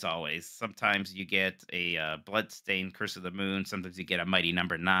of ways always. Sometimes you get a Bloodstained Curse of the Moon. Sometimes you get a Mighty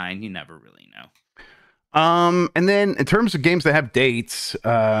Number 9. You never really know. And then in terms of games that have dates,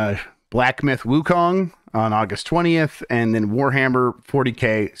 Black Myth Wukong on August 20th, and then Warhammer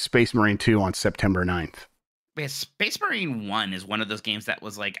 40K Space Marine 2 on September 9th. Yeah, Space Marine 1 is one of those games that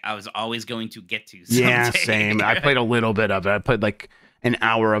was like I was always going to get to someday. Yeah, same. I played a little bit of it. I played like an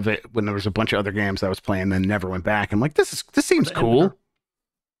hour of it when there was a bunch of other games I was playing, then never went back. I'm like, this seems cool.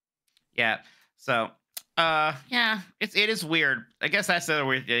 Yeah. So it is weird. I guess that's the other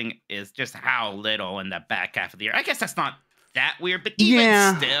weird thing is just how little in the back half of the year. I guess that's not that weird, but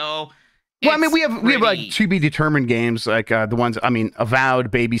even still, Well, I mean, It's we have like pretty- to be determined games, like the ones. I mean,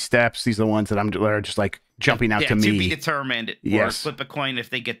 Avowed, Baby Steps. These are the ones that are just like jumping out to me. to be determined. Yes. Or flip a coin if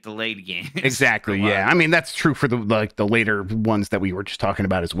they get delayed games. Exactly. For a lot Yeah. of I mean, that's true for the later ones that we were just talking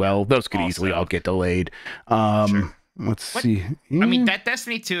about as well. Those could easily Also. all get delayed. Sure. Let's What- see. I mean, that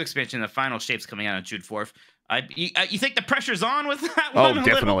Destiny 2 expansion, the final shape's coming out on June 4th. You think the pressure's on with that one? Oh, a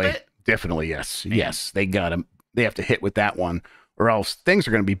definitely. little bit? Definitely. Yes. Man. Yes. They got them. They have to hit with that one, or else things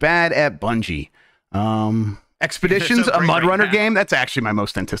are going to be bad at Bungie. Expeditions, so a great Mud right Runner now. game. That's actually my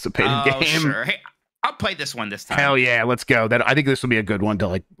most anticipated Oh, game. sure. Hey, I'll play this one this time. Hell yeah, let's go. I think this will be a good one to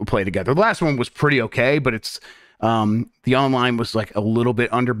like play together. The last one was pretty okay, but it's the online was like a little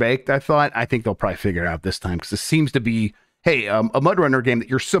bit underbaked. I think they'll probably figure it out this time because it seems to be a Mud Runner game that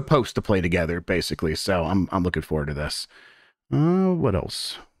you're supposed to play together, basically. So I'm looking forward to this. What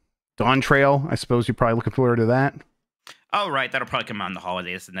else? Dawn Trail. I suppose you're probably looking forward to that. Oh, right. That'll probably come out in the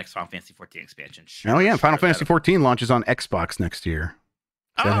holidays. The next Final Fantasy 14 expansion. Oh yeah, Sure, Final Fantasy that'll- 14 launches on Xbox next year.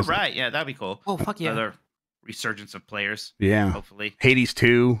 That Oh, has- right. Yeah, that'd be cool. Oh fuck yeah! Another resurgence of players, Yeah. hopefully. Hades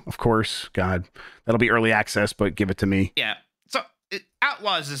 2, of course. God, that'll be early access, but give it to me. Yeah. So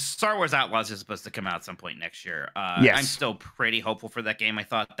Star Wars Outlaws is supposed to come out at some point next year. Yes. I'm still pretty hopeful for that game. I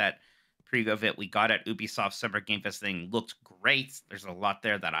thought that preview of it we got at Ubisoft Summer Game Fest thing looked great. There's a lot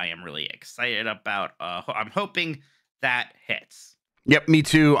there that I am really excited about. I'm hoping that hits. Yep, me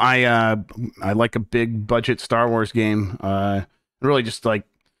too. I like a big budget Star Wars game. Really just like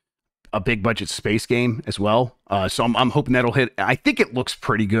a big budget space game as well. So I'm hoping that'll hit. I think it looks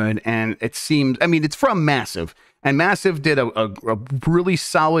pretty good, and it seems. I mean, it's from Massive, and Massive did a really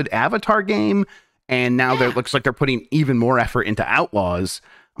solid Avatar game, and now it looks like they're putting even more effort into Outlaws.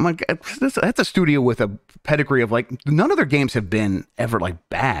 I'm like, that's a studio with a pedigree of like none of their games have been ever like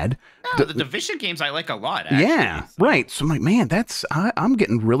bad. No, the Division games I like a lot. Actually. Yeah, right. So I'm like, man, I'm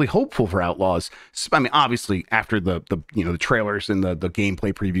getting really hopeful for Outlaws. I mean, obviously after the trailers and the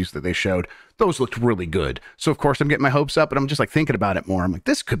gameplay previews that they showed, those looked really good. So of course I'm getting my hopes up, and I'm just like thinking about it more. I'm like,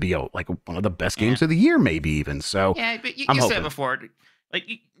 this could be like one of the best games of the year, maybe even. So Yeah, but you I'm said hoping. before, like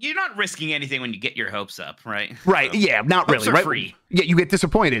you're not risking anything when you get your hopes up, right? Right. So, Yeah. Not hopes really. are Right. free. Yeah. You get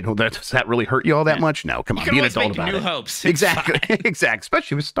disappointed. Well, does that really hurt you all that much? No. Come You on. can Be an always adult make about new it. hopes. It's Exactly. fine. Exactly.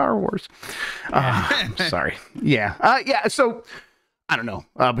 Especially with Star Wars. Sorry. Yeah. Yeah. So I don't know.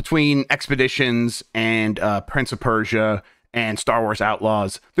 Between Expeditions and Prince of Persia and Star Wars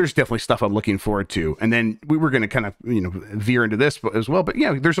Outlaws, there's definitely stuff I'm looking forward to. And then we were going to kind of veer into this as well. But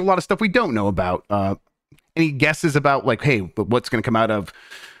yeah, there's a lot of stuff we don't know about. Any guesses about like, hey, what's going to come out of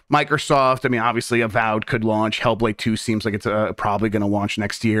Microsoft? I mean, obviously, Avowed could launch. Hellblade 2 seems like it's probably going to launch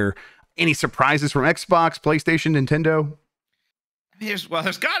next year. Any surprises from Xbox, PlayStation, Nintendo? There's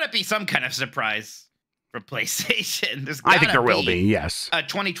got to be some kind of surprise for PlayStation. I think there will be. Yes. A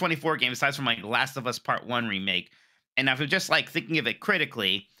 2024 game aside from like Last of Us Part 1 remake. And if you're just like thinking of it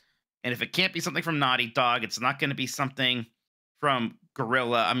critically, and if it can't be something from Naughty Dog, it's not going to be something from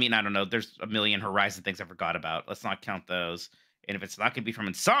Guerrilla. I mean, I don't know. There's a million Horizon things I forgot about. Let's not count those. And if it's not going to be from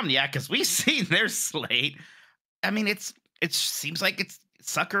Insomniac, because we've seen their slate, I mean, it seems like it's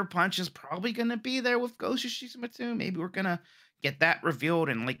Sucker Punch is probably going to be there with Ghost of Tsushima 2. Maybe we're going to get that revealed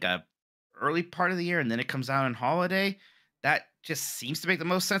in like a early part of the year, and then it comes out on holiday. That just seems to make the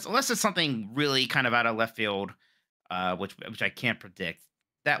most sense, unless it's something really kind of out of left field, which I can't predict.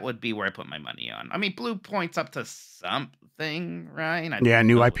 That would be where I put my money on. I mean, Blue points up to something, right? Yeah,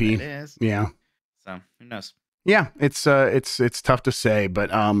 new IP. It is. Yeah. So who knows? Yeah, it's tough to say,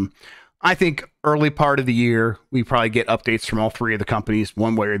 but I think early part of the year we probably get updates from all three of the companies,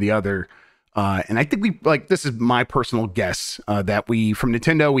 one way or the other. And I think this is my personal guess that from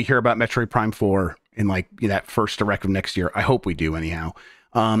Nintendo we hear about Metroid Prime 4 in like that first direct of next year. I hope we do anyhow.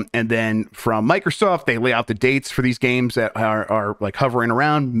 And then from Microsoft, they lay out the dates for these games that are like hovering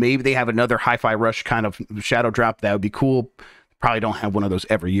around. Maybe they have another Hi-Fi Rush kind of shadow drop. That would be cool. Probably don't have one of those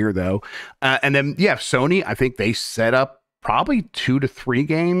every year though. And then Sony, I think they set up probably 2 to 3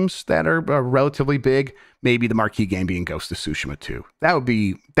 games that are relatively big. Maybe the marquee game being Ghost of Tsushima 2. That would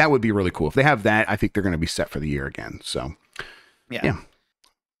be really cool. If they have that, I think they're going to be set for the year again. So yeah.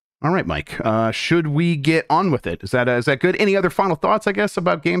 All right, Mike. Should we get on with it? Is that good? Any other final thoughts, I guess,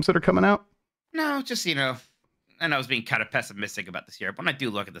 about games that are coming out? No, just and I was being kind of pessimistic about this year, but when I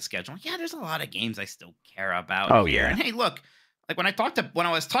do look at the schedule, there's a lot of games I still care about. Oh, here. yeah. And hey, look, like when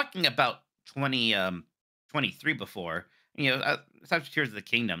I was talking about 2023 before, besides Tears of the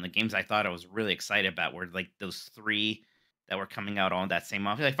Kingdom, the games I thought I was really excited about were like those 3 that were coming out on that same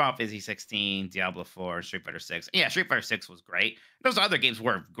month, like Final Fantasy 16, Diablo 4, Street Fighter 6. Yeah, Street Fighter 6 was great. Those other games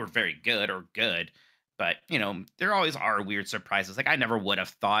were very good, but there always are weird surprises. Like I never would have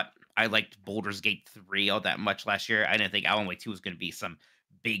thought I liked Baldur's Gate 3 all that much last year. I didn't think Alan Wake 2 was going to be some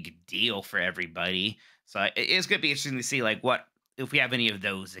big deal for everybody. So it's going to be interesting to see like what if we have any of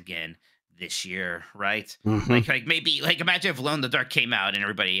those again this year, right? Mhm. Like maybe like imagine if Alone in the Dark came out and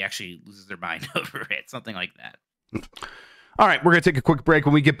everybody actually loses their mind over it, something like that. All right, we're going to take a quick break.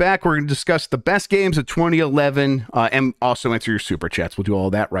 When we get back, we're going to discuss the best games of 2011 and also answer your super chats. We'll do all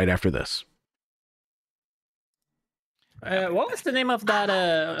that right after this. What was the name of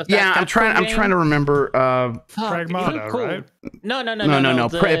that? Yeah, I'm trying to remember. Pragmata, right? No.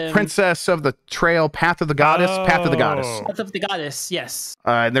 Princess of the Trail, Path of the Goddess, Path of the Goddess. Path of the Goddess, yes.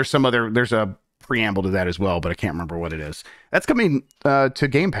 There's a preamble to that as well, but I can't remember what it is. That's coming to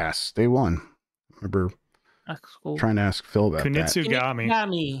Game Pass day one. Remember That's cool. trying to ask Phil about that.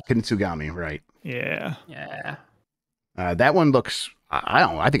 Kunitsugami, right? Yeah. Yeah. That one looks.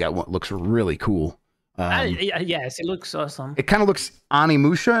 I think that one looks really cool. Yes, it looks awesome. It kind of looks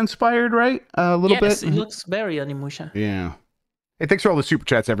Onimusha inspired, right? A little bit. Yes, it looks very Onimusha. Yeah. Hey, thanks for all the super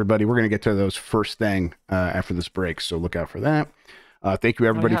chats, everybody. We're going to get to those first thing after this break, so look out for that. Thank you,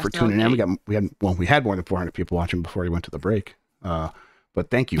 everybody, for tuning in. We had more than 400 people watching before we went to the break. But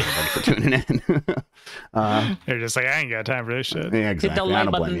thank you, everybody, for tuning in. They're just like, I ain't got time for this shit. Yeah, exactly. Hit the like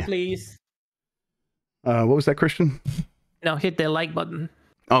button, please. What was that, Christian? No, hit the like button.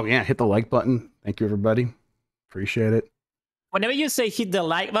 Oh, yeah, hit the like button. Thank you, everybody. Appreciate it. Whenever you say hit the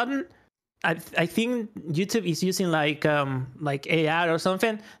like button, I think YouTube is using like AI or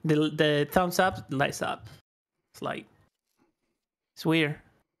something. The thumbs up lights up. It's weird.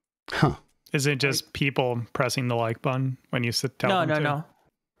 Huh. Is it just people pressing the like button when you tell them to?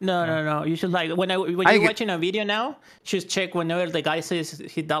 No. You should like when you're watching a video now, just check whenever the guy says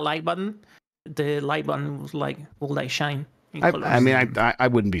hit that like button, the like button will shine. I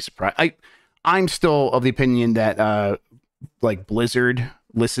wouldn't be surprised. I'm still of the opinion that like Blizzard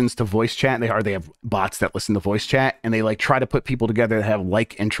listens to voice chat. They have bots that listen to voice chat, and they like try to put people together that have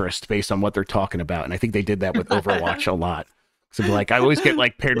like interest based on what they're talking about. And I think they did that with Overwatch a lot. So like I always get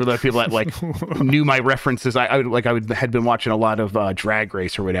like paired with other people that like knew my references. I had been watching a lot of Drag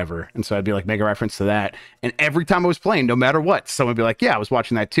Race or whatever, and so I'd be like make a reference to that. And every time I was playing, no matter what, someone would be like, "Yeah, I was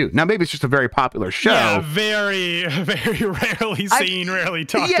watching that too." Now maybe it's just a very popular show. Yeah, very very rarely seen, rarely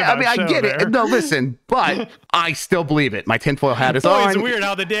talked about. Yeah, I mean I get it. No, listen, but I still believe it. My tinfoil hat is on. It's weird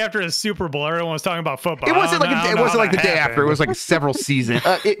how the day after the Super Bowl, everyone was talking about football. It wasn't like the day after. It was like several seasons.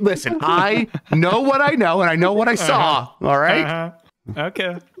 Listen, I know what I know, and I know what I saw. All right.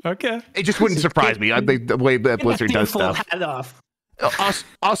 Okay. It just wouldn't surprise me. The way that Blizzard does stuff.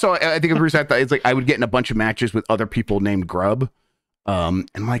 Also, I think the reason I thought it's like I would get in a bunch of matches with other people named Grubb.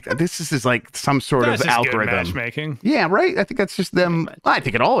 And like this is like some sort of algorithm. Matchmaking. Yeah, right. I think that's just them. I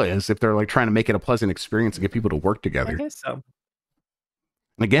think it all is if they're like trying to make it a pleasant experience and get people to work together. I guess so.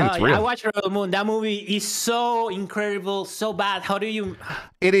 And again, it's real. I watched Rebel Moon. That movie is so incredible, so bad. How do you?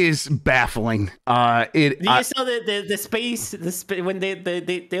 It is baffling. Do you saw the space? When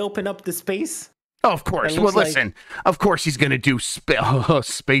they open up the space. Oh, of course. Well, listen. Of course, he's gonna do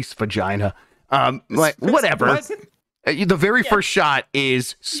space vagina. Like whatever. The very first shot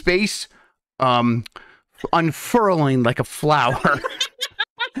is space, unfurling like a flower,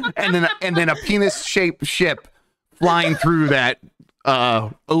 and then a penis-shaped ship flying through that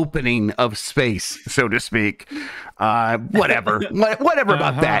opening of space, so to speak. Whatever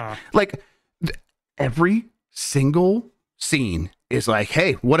about that. Like every single scene is like,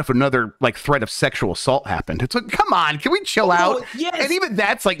 hey, what if another like threat of sexual assault happened? It's like, come on, can we chill out? Yes. And even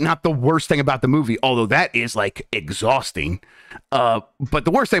that's like not the worst thing about the movie, although that is like exhausting. But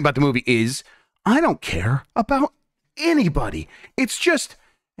the worst thing about the movie is I don't care about anybody. It's just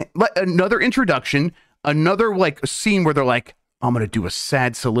like another introduction, another like scene where they're like, I'm gonna do a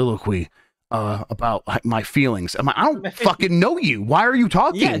sad soliloquy about my feelings. I'm like, I don't fucking know you. Why are you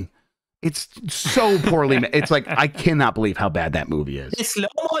talking? Yeah. It's so poorly. It's like I cannot believe how bad that movie is. The slow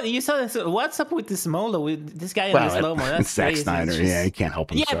mo. You saw this. What's up with the slow mo? With this guy in the slow mo. That's Zack Snyder. Yeah, he can't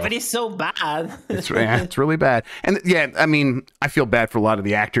help himself. Yeah, but it's so bad. It's really bad. And yeah, I mean, I feel bad for a lot of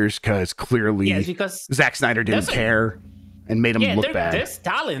the actors because clearly because Zack Snyder didn't care and made them look bad. There's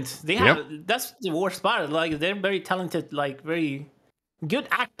talent. They have. That's the worst part. Like they're very talented, like very good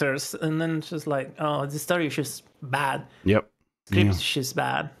actors, and then it's just like, oh, the story is just bad. Yep. Script is just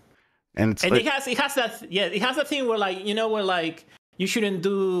bad. And it has that thing where like where like you shouldn't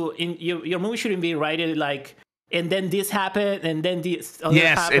do in your movie shouldn't be rated like and then this happened and then this other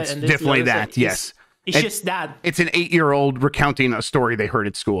happened. It's definitely that. Yes. It's just that. It's an 8-year-old recounting a story they heard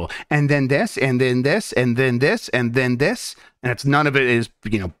at school. And then this, and then this, and then this, and then this. And it's none of it is,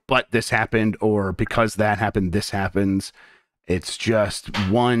 but this happened or because that happened, this happens. It's just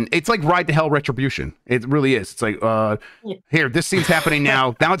one. It's like Ride to Hell Retribution. It really is. It's like, here, this scene's happening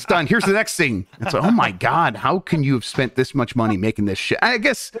now. Now it's done. Here's the next scene. It's like, oh my God, how can you have spent this much money making this shit? I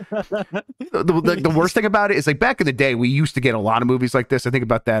guess the worst thing about it is like back in the day, we used to get a lot of movies like this. I think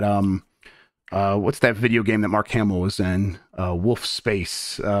about that. What's that video game that Mark Hamill was in? Wolf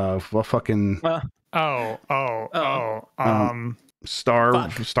Space. Fucking.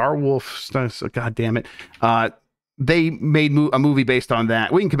 Star Wolf. God damn it. They made a movie based on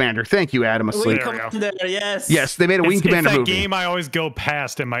that. Wing Commander. Thank you, Adam. Asleep. Wing Commander, yes. Yes, they made a Wing Commander it's that movie. game I always go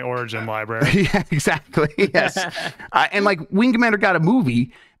past in my Origin library. Yeah, exactly. Yes. And like Wing Commander got a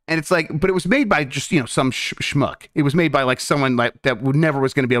movie, and it's like, but it was made by just, some schmuck. It was made by like someone like that would never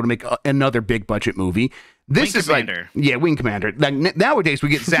was going to be able to make another big budget movie. This Wing is Commander. Like, yeah, Wing Commander. Like nowadays we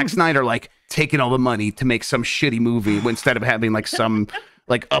get Zack Snyder like taking all the money to make some shitty movie instead of having like some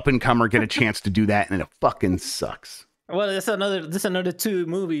like up and comer get a chance to do that, and it fucking sucks. Well, there's another 2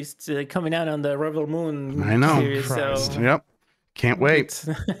 movies coming out on the Rebel Moon I know. series. So Yep. Can't wait.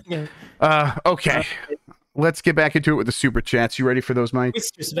 yeah. Okay. Let's get back into it with the super chats. You ready for those, Mike?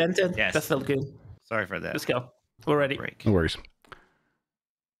 It's just vented. Yes. That felt good. Sorry for that. Let's go. We're ready. Break. No worries.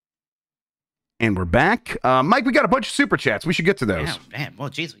 And we're back. Mike, we got a bunch of super chats. We should get to those. Yeah, man. Well,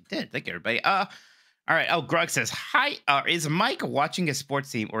 geez, we did. Thank you, everybody. All right. Oh, Grug says, hi. Is Mike watching a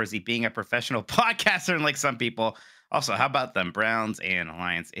sports team, or is he being a professional podcaster like some people? Also, how about them Browns and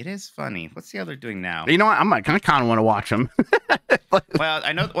Lions? It is funny. Let's see how they're doing now. You know what? I kind of want to watch them. Well,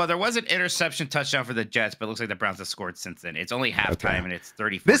 I know. Well, there was an interception touchdown for the Jets, but it looks like the Browns have scored since then. It's only halftime, and it's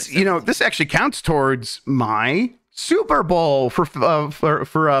 34. This actually counts towards my Super Bowl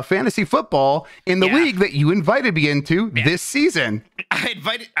for fantasy football in the league that you invited me into this season. I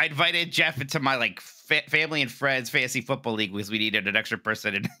invited Jeff into my family and friends fantasy football league because we needed an extra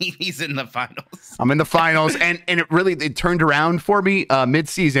person, and he's in the finals. I'm in the finals, and it turned around for me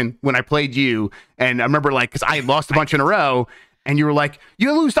mid-season when I played you, and I remember because I lost a bunch in a row. And you were like,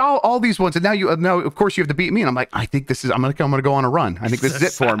 you lose all these ones, and now of course you have to beat me. And I'm like, I think this is I'm gonna go on a run. I think this is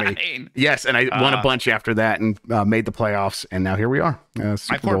it for me. Yes, and I won a bunch after that and made the playoffs, and now here we are.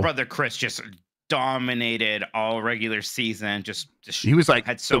 My poor brother Chris just dominated all regular season. Just he was like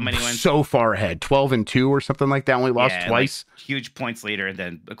had so many wins, so far ahead, 12-2 or something like that. Only lost twice. Huge points leader, and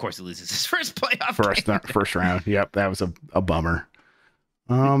then of course he loses his first playoff first round. Yep, that was a bummer.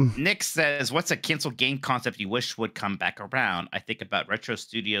 Nick says, what's a canceled game concept you wish would come back around? I think about Retro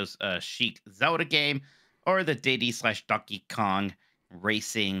Studios' Chic Zelda game, or the Diddy/Donkey Kong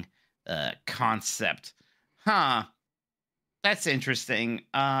racing concept. That's interesting.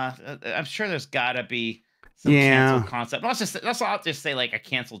 I'm sure there's gotta be some canceled concept. I'll just say like a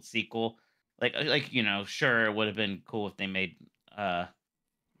canceled sequel. Sure, it would have been cool if they made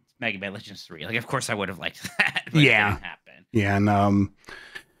Mega Man Legends 3. Of course I would have liked that. But it didn't happen. Yeah, and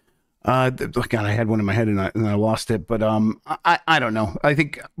God, I had one in my head and I lost it. But I don't know. I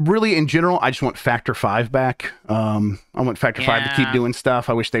think really in general, I just want Factor 5 back. I want Factor 5 to keep doing stuff.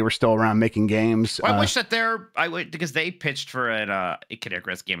 I wish they were still around making games. Well, I wish that because they pitched for a Kid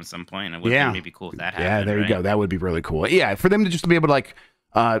Icarus game at some point. And it would be maybe cool if that happened. Yeah, there you go. That would be really cool. Yeah, for them to just be able to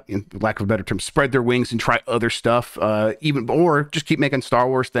in lack of a better term, spread their wings and try other stuff. Or just keep making Star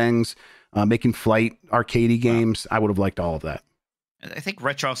Wars things, making flight arcadey games. I would have liked all of that. I think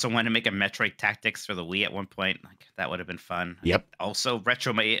Retro also wanted to make a Metroid Tactics for the Wii at one point. That would have been fun. Yep. Also,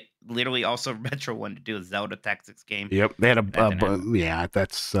 Retro wanted to do a Zelda Tactics game. Yep. They had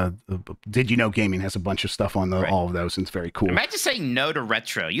that's Did You Know Gaming has a bunch of stuff on all of those, and it's very cool. Imagine saying no to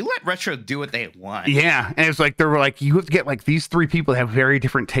Retro. You let Retro do what they want. Yeah, and it's like they were like, you have to get these 3 people that have very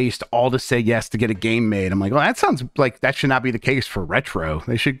different taste all to say yes to get a game made. I'm like, well, that sounds like that should not be the case for Retro.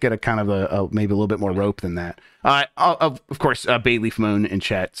 They should get a kind of maybe a little bit more rope than that. Of course, Bayleaf Moon in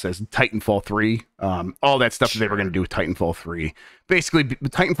chat says Titanfall 3. All that stuff that they were going to do with Titanfall 3. Basically,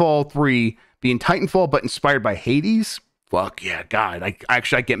 Titanfall 3 being Titanfall, but inspired by Hades. Fuck yeah, God. I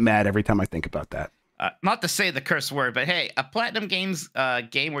get mad every time I think about that. Not to say the curse word, but hey, a Platinum Games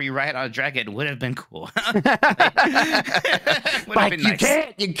game where you ride on a dragon would have been cool. Would have been nice.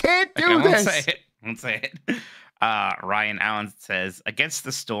 You can't do this. Won't say it. Ryan Allen says, Against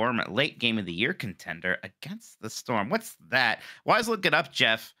the Storm, late game of the year contender. Against the Storm. What's that? Why is look it up,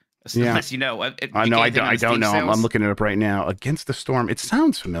 Jeff? Unless you know. I don't know. I'm looking it up right now. Against the Storm. It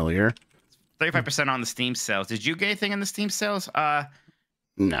sounds familiar. 35% on the Steam sales. Did you get anything in the Steam sales?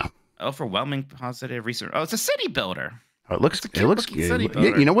 No. Overwhelming positive research. Oh, it's a city builder. Oh, it looks good.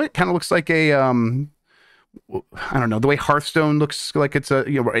 You know what? It kind of looks like a I don't know, the way Hearthstone looks like it's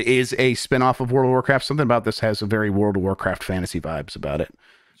is a spin-off of World of Warcraft. Something about this has a very World of Warcraft fantasy vibes about it.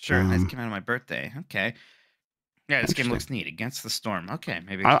 Sure, this came out on my birthday. Okay. Yeah, this game Interesting. looks neat. Against the Storm. Okay,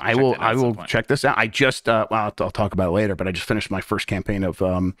 maybe I will check this out. I just well, I'll talk about it later, but I just finished my first campaign of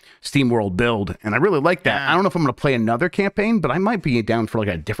Steam World Build, and I really like that. Yeah. I don't know if I'm going to play another campaign, but I might be down for like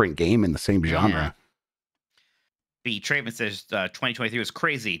a different game in the same genre. The Traven says 2023 was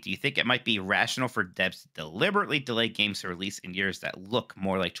crazy. Do you think it might be rational for devs to deliberately delay games to release in years that look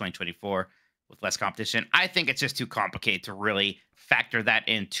more like 2024 with less competition? I think it's just too complicated to really factor that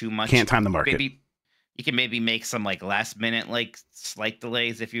in too much. Can't time the market. Maybe you can maybe make some like last minute like slight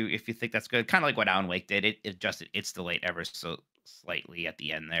delays if you think that's good. Kind of like what Alan Wake did. It adjusted its delayed ever so slightly at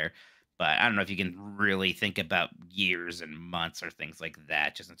the end there. But I don't know if you can really think about years and months or things like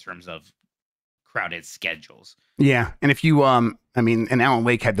that, just in terms of crowded schedules. Yeah, and if you I mean, and Alan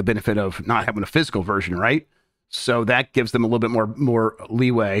Wake had the benefit of not having a physical version, right? So that gives them a little bit more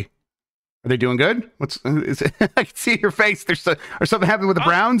leeway. Are they doing good? Is it? I can see your face. Or something happening with the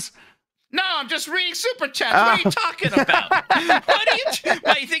Browns? No, I'm just reading super chats. What are you talking about?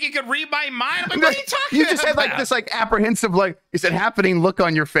 What, you think you could read my mind? I'm like, what are you talking about? You just had like this like apprehensive, like, is it happening? Look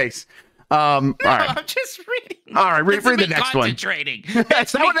on your face. All right. I'm just reading. All right, read the next one. Concentrating.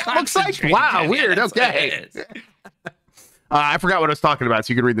 That's not what that looks like? Wow, weird. Okay. I forgot what I was talking about,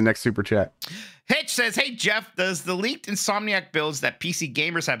 so you can read the next super chat. Hitch says, hey, Jeff, does the leaked Insomniac builds that PC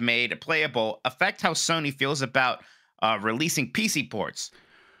gamers have made playable affect how Sony feels about releasing PC ports?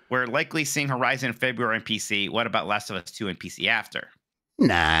 We're likely seeing Horizon in February on PC. What about Last of Us 2 and PC after?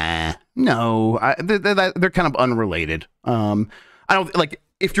 Nah, no. They're kind of unrelated. I don't like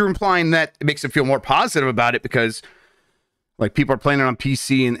if you're implying that it makes it feel more positive about it because like people are playing it on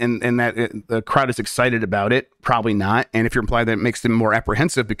PC and that the crowd is excited about it, probably not. And if you're implying that it makes them more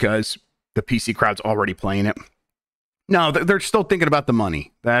apprehensive because the PC crowd's already playing it. No, they're still thinking about the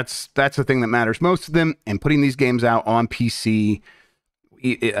money. That's the thing that matters most to them. And putting these games out on PC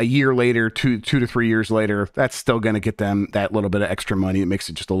a year later, two to 3 years later, that's still going to get them that little bit of extra money. It makes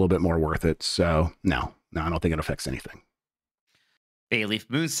it just a little bit more worth it. So no, I don't think it affects anything. Bayleaf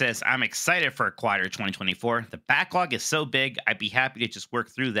Moon says, I'm excited for a quieter 2024. The backlog is so big, I'd be happy to just work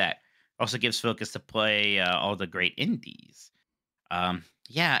through that. Also gives focus to play all the great indies.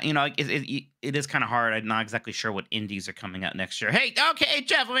 Yeah, you know, it is kind of hard. I'm not exactly sure what indies are coming out next year. Hey,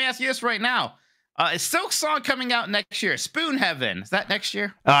 Jeff, let me ask you this right now. Is Silk Song coming out next year? Spoon Heaven, is that next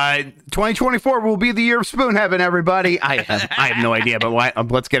year? 2024 will be the year of Spoon Heaven, everybody. I have no idea, but why?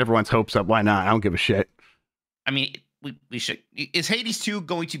 Let's get everyone's hopes up. Why not? I don't give a shit. I mean, we should. Is Hades 2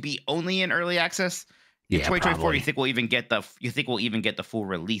 going to be only in early access in Yeah, 2024? probably. You think we'll even get the full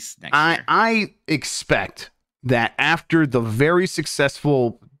release next year? I expect that after the very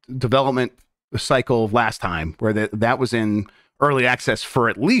successful development cycle of last time, where that was in early access for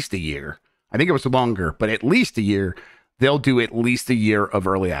at least a year. I think it was longer, but at least a year. They'll do at least a year of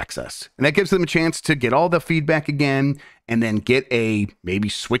early access. And that gives them a chance to get all the feedback again and then get a maybe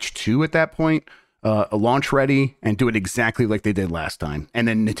Switch 2 at that point, a launch ready, and do it exactly like they did last time. And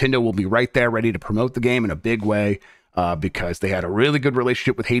then Nintendo will be right there ready to promote the game in a big way because they had a really good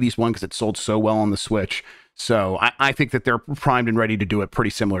relationship with Hades 1 because it sold so well on the Switch. So I think that they're primed and ready to do it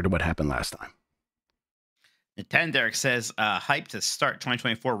pretty similar to what happened last time. Nintendo says, hyped to start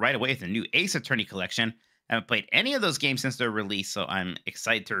 2024 right away with the new Ace Attorney collection. I haven't played any of those games since their release, so I'm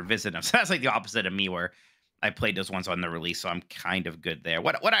excited to revisit them. So that's like the opposite of me, where I played those ones on the release, so I'm kind of good there.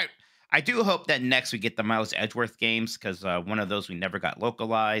 What I do hope that next we get the Miles Edgeworth games, because one of those we never got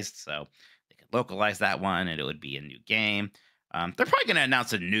localized, so they could localize that one, and it would be a new game. They're probably going to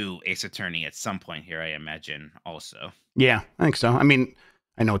announce a new Ace Attorney at some point here, I imagine, also. Yeah, I think so. I mean,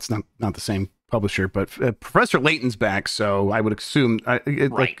 I know it's not the same publisher, but Professor Layton's back, so I would assume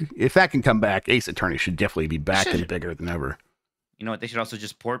like if that can come back, Ace Attorney should definitely be back and bigger than ever. You know what? They should also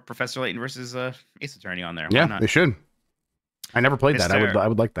just port Professor Layton versus Ace Attorney on there. Why Yeah, not? they should. I never played that. I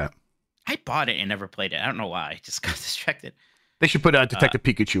would like that. I bought it and never played it. I don't know why. I just got distracted. They should put Detective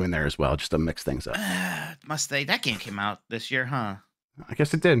Pikachu in there as well, just to mix things up. Must they? That game came out this year, huh? I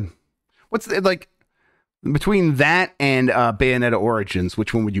guess it did. What's like between that and Bayonetta Origins?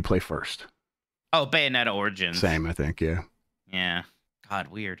 Which one would you play first? Oh, Bayonetta Origins. Same, I think. Yeah. Yeah. God,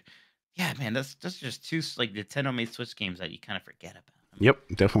 weird. Yeah, man, that's just two like Nintendo made Switch games that you kind of forget about. Yep,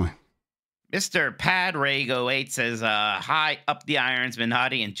 definitely. Mr. Padrago8 says, hi, up the irons,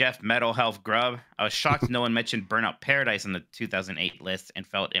 Minati and Jeff Metal Health Grubb. I was shocked no one mentioned Burnout Paradise on the 2008 list and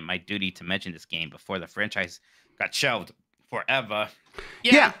felt it my duty to mention this game before the franchise got shelved forever.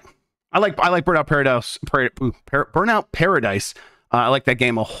 Yeah. I like Burnout Paradise. Burnout Paradise. I like that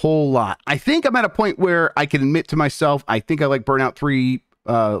game a whole lot. I think I'm at a point where I can admit to myself, I think I like Burnout 3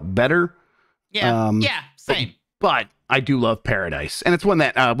 better. Yeah, same. But I do love Paradise. And it's one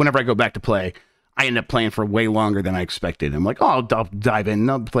that whenever I go back to play, I ended up playing for way longer than I expected. I'm like, oh, I'll dive in.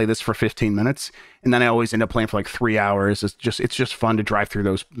 I'll play this for 15 minutes. And then I always end up playing for like 3 hours. It's just fun to drive through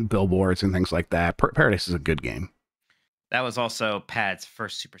those billboards and things like that. Paradise is a good game. That was also Pad's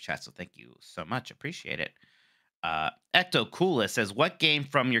first super chat, so thank you so much. Appreciate it. Ecto Coolest says, what game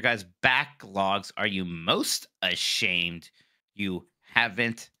from your guys' backlogs are you most ashamed you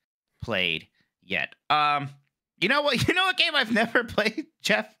haven't played yet? You know what game I've never played,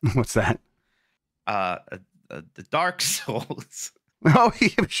 Jeff? What's that? The Dark Souls. Oh,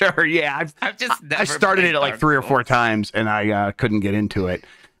 yeah, sure. Yeah. I've just never I started it like Dark 3 or 4 Souls. times and I couldn't get into it.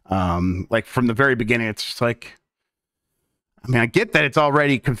 Like from the very beginning, it's just like, I mean, I get that it's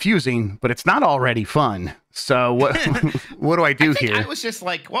already confusing, but it's not already fun. So what what do I do here? I was just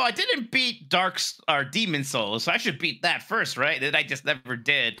like, well, I didn't beat Demon Souls, so I should beat that first, right? And I just never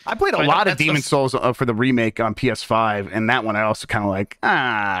did. I played a lot of Demon Souls for the remake on PS5, and that one I also kind of like,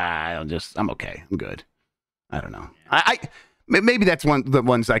 I'm okay. I'm good. I don't know. I maybe that's one of the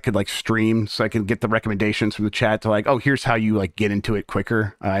ones I could like stream so I can get the recommendations from the chat to like, oh, here's how you like get into it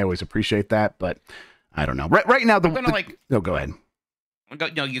quicker. I always appreciate that, but I don't know. Right now, go ahead.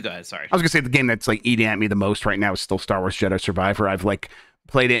 No, you guys. Sorry. I was gonna say the game that's like eating at me the most right now is still Star Wars Jedi Survivor. I've like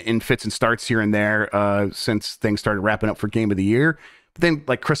played it in fits and starts here and there since things started wrapping up for Game of the Year. But then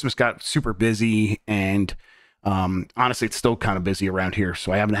like Christmas got super busy, and honestly, it's still kind of busy around here,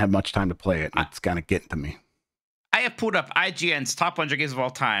 so I haven't had much time to play it. It's kind of getting to me. I have pulled up IGN's top 100 games of all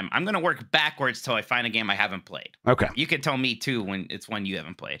time. I'm gonna work backwards till I find a game I haven't played. Okay. You can tell me too when it's one you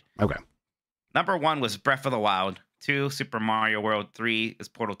haven't played. Okay. Number 1 was Breath of the Wild. 2, Super Mario World. 3 is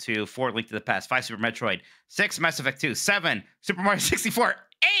Portal 2. 4, Link to the Past. 5, Super Metroid. 6, Mass Effect 2. 7, Super Mario 64.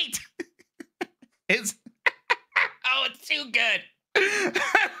 8 is oh, it's too good. 8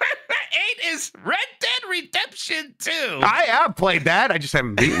 is Red Dead Redemption 2. I have played that. I just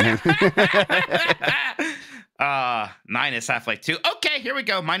haven't beaten it. 9 is Half-Life 2. Okay, here we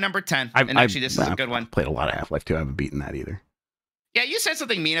go. My number 10. Actually, this is a good one. Played a lot of Half-Life 2. I haven't beaten that either. Yeah, you said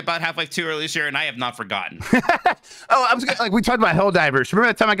something mean about Half-Life 2 earlier this year, and I have not forgotten. I was like, we talked about Helldivers. Remember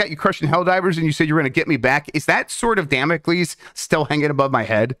that time I got you crushing Helldivers and you said you were going to get me back? Is that sort of Damocles still hanging above my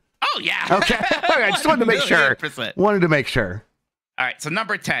head? Oh, yeah. Okay. Okay, I just wanted to make sure. 1,000,000%. Wanted to make sure. All right, so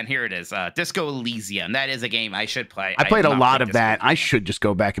number 10, here it is. Disco Elysium. That is a game I should play. I played a lot of that. Disco I should just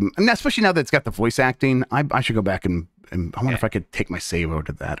go back and especially now that it's got the voice acting, I should go back and I wonder if I could take my save over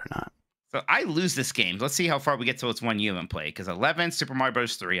to that or not. So I lose this game. Let's see how far we get till it's one you haven't played. Because 11, Super Mario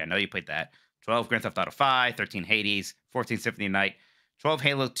Bros. 3. I know you played that. 12, Grand Theft Auto 5. 13, Hades. 14, Symphony of the Night. 12,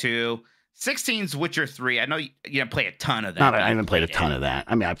 Halo 2. 16's Witcher 3. I know you didn't play a ton of that. I haven't played a ton of that.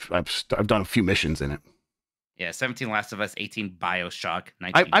 I mean, I've done a few missions in it. Yeah, 17, Last of Us. 18, BioShock.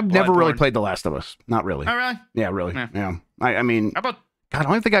 19, I've never really Bloodborne. played The Last of Us. Not really. Oh, really? Yeah, really. Yeah. Yeah. I mean, How about... God,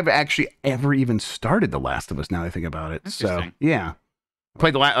 I don't think I've actually ever even started The Last of Us now that I think about it. So, Interesting. yeah.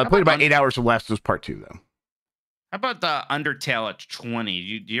 Played about 8 hours of Last of Us Part 2, though. How about the Undertale at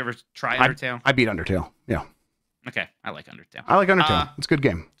 20? Do you ever try Undertale? I beat Undertale. Yeah. Okay, I like Undertale. I like Undertale. It's a good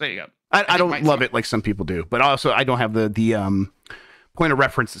game. There you go. I don't love it like some people do, but also I don't have the point of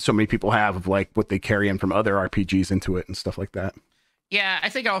reference that so many people have of like what they carry in from other RPGs into it and stuff like that. Yeah, I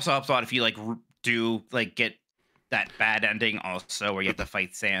think it also helps a lot if you like do like get that bad ending also where you have to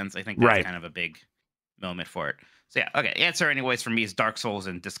fight Sans. I think that's kind of a big moment for it. So yeah, okay. Answer anyways for me is Dark Souls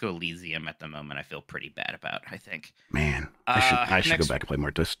and Disco Elysium at the moment. I feel pretty bad about, I think. Man, I should go back and play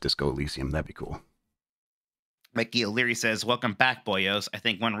more Disco Elysium. That'd be cool. Mikey O'Leary says, welcome back, boyos. I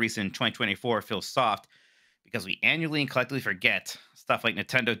think one reason 2024 feels soft because we annually and collectively forget stuff like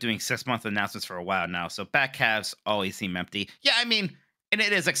Nintendo doing 6-month announcements for a while now. So back halves always seem empty. Yeah, I mean, and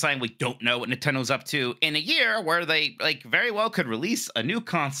it is exciting. We don't know what Nintendo's up to in a year where they like very well could release a new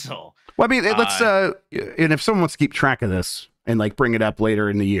console. Well, I mean, let's and if someone wants to keep track of this and like bring it up later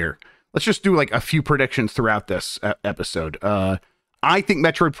in the year, let's just do like a few predictions throughout this episode. I think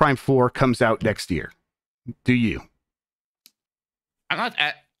Metroid Prime 4 comes out next year. Do you?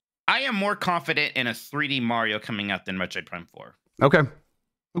 I am more confident in a 3D Mario coming out than Metroid Prime 4. Okay.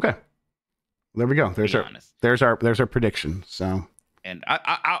 There we go. There's our prediction. So. And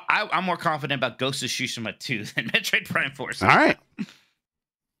I'm more confident about Ghost of Tsushima 2 than Metroid Prime 4. So. All right.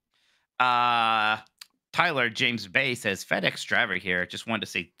 Tyler James Bay says, FedEx driver here. Just wanted to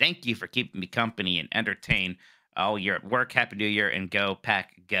say thank you for keeping me company and entertained all year at work. Happy New Year and go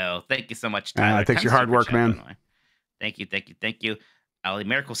pack go. Thank you so much, Tyler. Thanks for your hard work, man. Thank you. Ali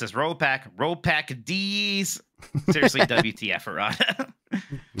Miracle says, roll pack D's. Seriously, WTF, Harada.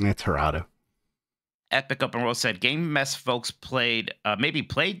 It's Harada. Epic Open World said, Game Mess folks maybe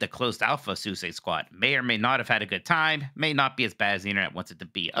played the closed alpha Suicide Squad. May or may not have had a good time. May not be as bad as the internet wants it to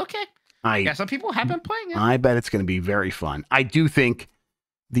be. Okay. Yeah, some people have been playing it. I bet it's going to be very fun. I do think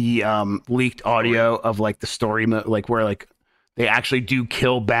the leaked audio of like the story, like where like they actually do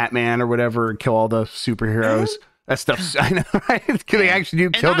kill Batman or whatever, and kill all the superheroes. That stuff's, I know, right? They actually do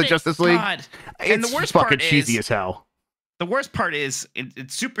kill the Justice League. God. It's And the worst fucking part cheesy is, as hell. the worst part is in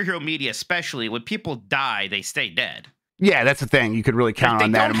superhero media, especially when people die, they stay dead. Yeah, that's the thing. You could really count Like,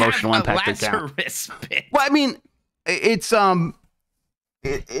 on they that don't emotional have a impact. To count. Lazarus pit. Well, I mean, it's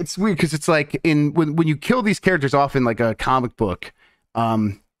it's weird because it's like when you kill these characters off in like a comic book,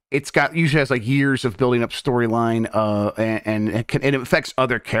 it's got usually has like years of building up storyline, and it affects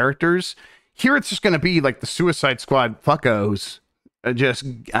other characters. Here, it's just going to be like the Suicide Squad fuckos. Just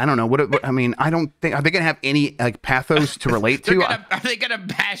I don't know what I mean. I don't think are they going to have any like pathos to relate to? Are they gonna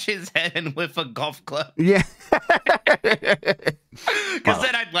bash his head in with a golf club? Yeah, Because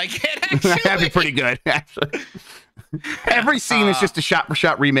then I'd like it. Actually, that'd be pretty good. Actually, every scene is just a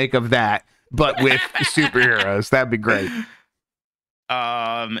shot-for-shot remake of that, but with superheroes. That'd be great.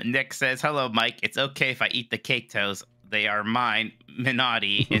 Nick says, "Hello, Mike. It's okay if I eat the cake toes. They are mine.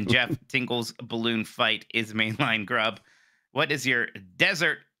 Minotti and Jeff Tingle's balloon fight is mainline Grubb. What is your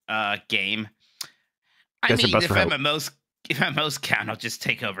desert game? Desert mean, Bus if for I'm Hope. a most count, I'll just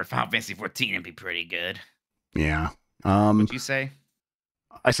take over Final Fantasy 14 and be pretty good. Yeah. What'd you say?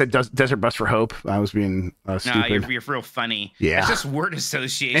 I said Desert Bus for Hope. I was being No, stupid. you're real funny. Yeah. It's just word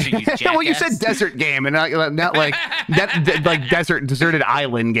association, you jackass. Well, you said desert game and not like like deserted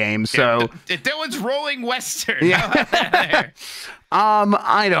island game. So Dylan's rolling western. yeah.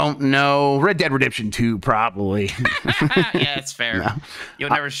 I don't know. Red Dead Redemption 2 probably. Yeah, it's fair. No. You'll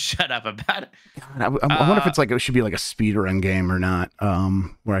never shut up about it. God, I wonder if it's like it should be like a speedrun game or not,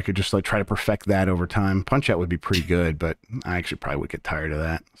 where I could just like try to perfect that over time. Punch Out would be pretty good, but I actually probably would get tired of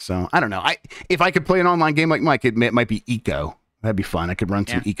that. So I don't know. If I could play an online game like Mike, it might be Eco. That'd be fun. I could run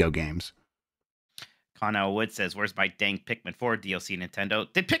some Eco games. Connell Wood says, "Where's my dang Pikmin 4 DLC,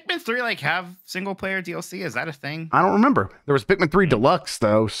 Nintendo? Did Pikmin 3 like have single player DLC? Is that a thing?" I don't remember. There was Pikmin 3 Deluxe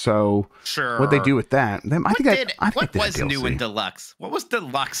though, so Sure. what'd they do with that? I think What they was did new DLC. in Deluxe? What was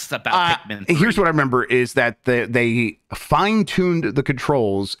Deluxe about Pikmin 3? Here's what I remember is that they fine-tuned the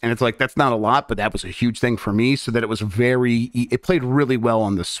controls, and it's like that's not a lot, but that was a huge thing for me, so that it was it played really well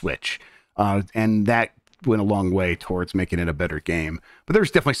on the Switch, and that went a long way towards making it a better game. But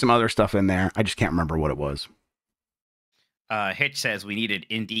there's definitely some other stuff in there. I just can't remember what it was. Hitch says we needed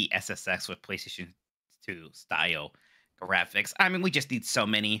indie SSX with PlayStation 2 style graphics. I mean, we just need so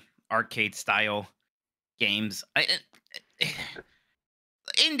many arcade style games.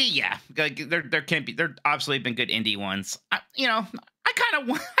 Indie, yeah, there can't be. There obviously been good indie ones. I kind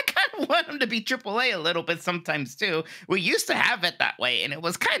of want them to be AAA a little bit sometimes too. We used to have it that way, and it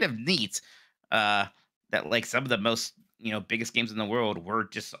was kind of neat. That like some of the most biggest games in the world were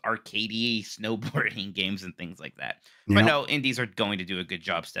just arcadey snowboarding games and things like that. Yeah. But no, indies are going to do a good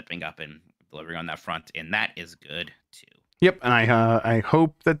job stepping up and delivering on that front, and that is good too. Yep, and I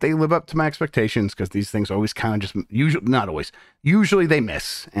hope that they live up to my expectations, because these things always kind of just usually they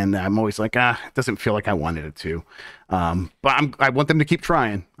miss, and I'm always like, it doesn't feel like I wanted it to. But I want them to keep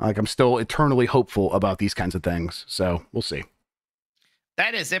trying. Like I'm still eternally hopeful about these kinds of things. So we'll see.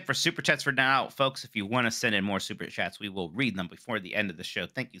 That is it for Super Chats for now, folks. If you want to send in more Super Chats, we will read them before the end of the show.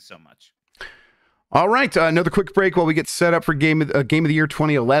 Thank you so much. All right, another quick break while we get set up for Game of the Year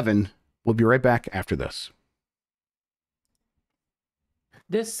 2011. We'll be right back after this.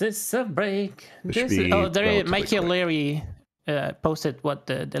 This is a break. This should be relatively Mikey quick. O'Leary posted what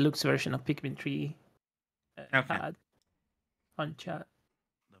the deluxe version of Pikmin 3 had on chat.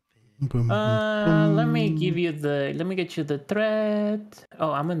 Let me get you the thread.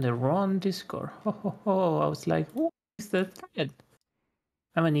 Oh, I'm in the wrong Discord. I was like, what is the thread?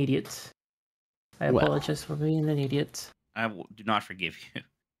 I'm an idiot. I apologize for being an idiot. I do not forgive you.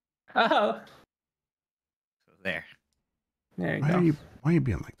 Oh, So there. there you go. Why are you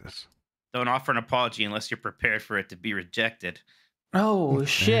being like this? Don't offer an apology unless you're prepared for it to be rejected. Oh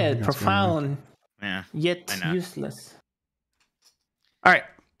shit! that's Profound Yeah. yet I know. useless. All right,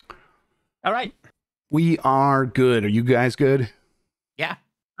 All right. we are good. Are you guys good? Yeah.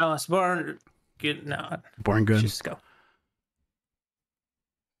 I was born good. No, Born good. just go.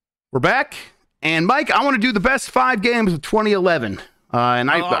 We're back, and Mike, I want to do the best 5 games of 2011.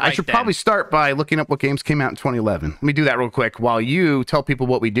 And I right should then. probably start by looking up what games came out in 2011. Let me do that real quick while you tell people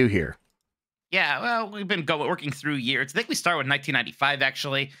what we do here. Yeah, well, we've been working through years. I think we started with 1995,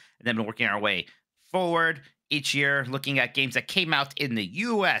 actually, and then been working our way forward each year, looking at games that came out in the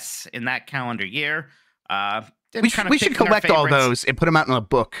U.S. in that calendar year. We should collect all those and put them out in a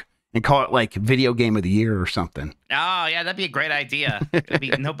book and call it like video game of the year or something. Oh yeah, that'd be a great idea.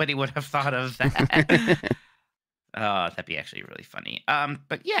 Nobody would have thought of that. Oh, that'd be actually really funny.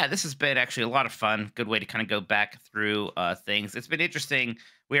 But yeah, this has been actually a lot of fun. Good way to kind of go back through things. It's been interesting.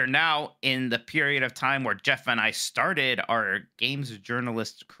 We are now in the period of time where Jeff and I started our games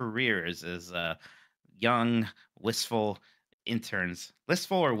journalist careers as young, wistful interns.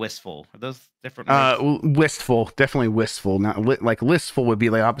 Listful or wistful? Are those different words? Wistful, definitely wistful. Not like listful would be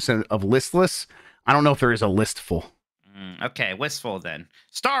the opposite of listless. I don't know if there is a listful. Okay, wistful then.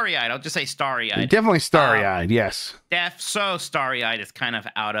 Starry-eyed. I'll just say starry-eyed. Definitely starry-eyed. Yes. So starry-eyed is kind of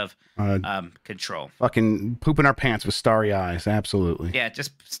out of control. Fucking pooping our pants with starry eyes. Absolutely. Yeah,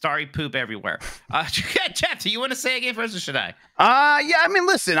 just starry poop everywhere. Jeff, do you want to say a game first, or should I? Yeah. I mean,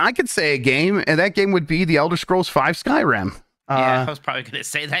 listen, I could say a game, and that game would be The Elder Scrolls V Skyrim. Yeah, I was probably going to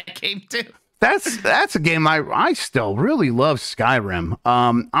say that game too. That's a game I still really love. Skyrim.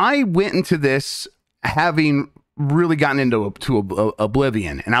 I went into this having really gotten into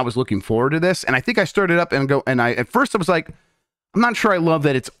Oblivion, and I was looking forward to this, and I think I started up and I at first I was like, I'm not sure I love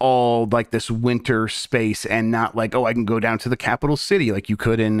that it's all like this winter space and not like, oh, I can go down to the capital city like you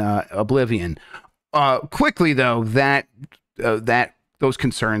could in Oblivion. Quickly though, that those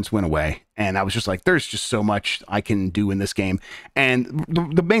concerns went away, and I was just like, there's just so much I can do in this game, and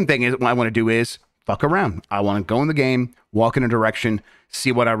the main thing is what I want to do is fuck around. I want to go in the game, walk in a direction,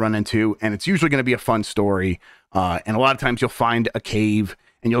 see what I run into, and it's usually going to be a fun story. And a lot of times you'll find a cave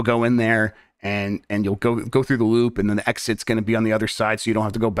and you'll go in there and you'll go through the loop, and then the exit's going to be on the other side, so you don't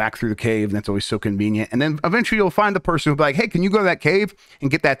have to go back through the cave, and that's always so convenient. And then eventually you'll find the person who'll be like, hey, can you go to that cave and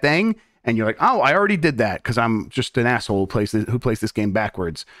get that thing? And you're like, oh, I already did that because I'm just an asshole who plays this game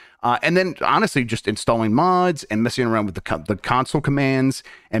backwards. And then honestly, just installing mods and messing around with the console commands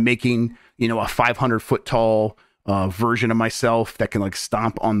and making, a 500-foot tall version of myself that can like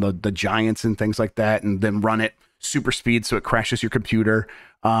stomp on the giants and things like that, and then run it super speed so it crashes your computer.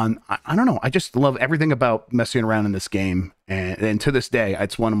 I don't know. I just love everything about messing around in this game. And to this day,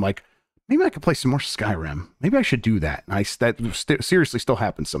 it's one I'm like, maybe I could play some more Skyrim. Maybe I should do that. Seriously still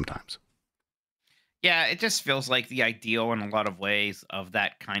happens sometimes. Yeah, it just feels like the ideal in a lot of ways of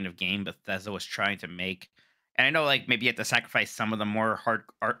that kind of game Bethesda was trying to make. And I know, like, maybe you have to sacrifice some of the more hardcore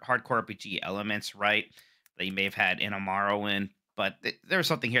RPG elements, right, that you may have had in a Morrowind. But there was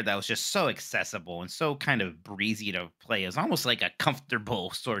something here that was just so accessible and so kind of breezy to play. It was almost like a comfortable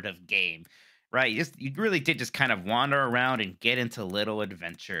sort of game, right? You really did just kind of wander around and get into little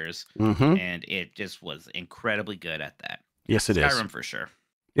adventures. Mm-hmm. And it just was incredibly good at that. Yes, it is. Skyrim for sure.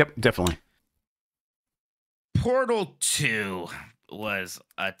 Yep, definitely. Portal 2 was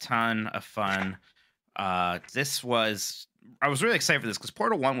a ton of fun. I was really excited for this because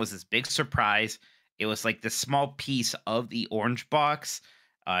Portal 1 was this big surprise. It was like this small piece of the orange box.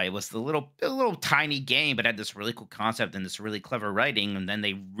 It was a little tiny game, but had this really cool concept and this really clever writing. And then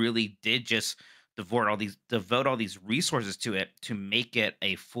they really did just devote all these resources to it to make it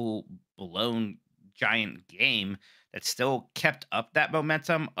a full-blown giant game that still kept up that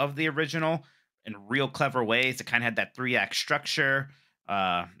momentum of the original in real clever ways. It kind of had that 3-act structure.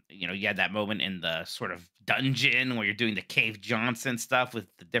 You had that moment in the sort of dungeon where you're doing the Cave Johnson stuff with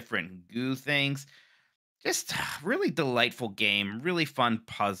the different goo things. Just really delightful game, really fun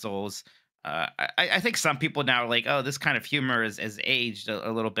puzzles. I think some people now are like, oh, this kind of humor is aged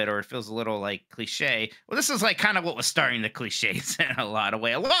a little bit, or it feels a little like cliche. Well, this is like kind of what was starting the cliches in a lot of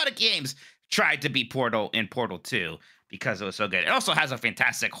ways. A lot of games tried to be Portal in Portal 2 because it was so good. It also has a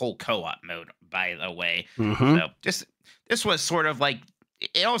fantastic whole co-op mode, by the way. Mm-hmm. So this was sort of like,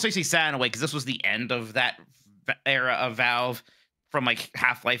 it almost makes me sad in a way because this was the end of that era of Valve from like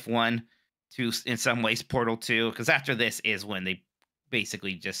Half-Life 1 to, in some ways, Portal 2. Because after this is when they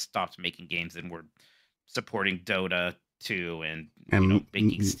basically just stopped making games and were supporting Dota 2 and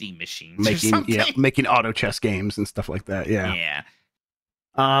making Steam machines, making auto chess games and stuff like that. Yeah.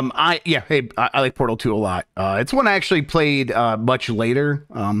 I like Portal 2 a lot. It's one I actually played much later.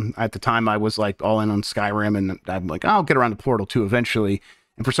 At the time I was like all in on Skyrim, and I'm like, I'll get around to Portal 2 eventually.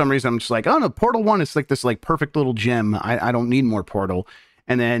 And for some reason I'm just like, oh no, Portal 1 is like this like perfect little gem. I don't need more Portal.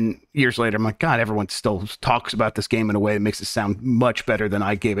 And then years later, I'm like, God, everyone still talks about this game in a way that makes it sound much better than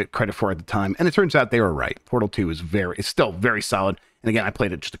I gave it credit for at the time. And it turns out they were right. Portal 2 is it's still very solid. And again, I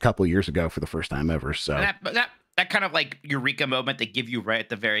played it just a couple of years ago for the first time ever. So that kind of like eureka moment they give you right at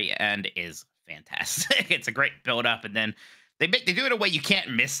the very end is fantastic. It's a great build up, and then they do it in a way you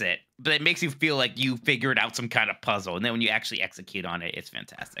can't miss it, but it makes you feel like you figured out some kind of puzzle. And then when you actually execute on it, it's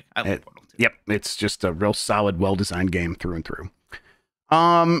fantastic. I love Portal 2. Yep, it's just a real solid, well designed game through and through.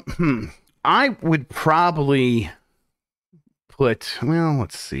 I would probably put, well,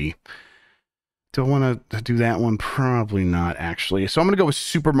 let's see. Do I want to do that one? Probably not, actually. So I'm going to go with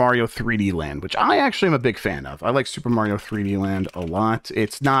Super Mario 3D Land, which I actually am a big fan of. I like Super Mario 3D Land a lot.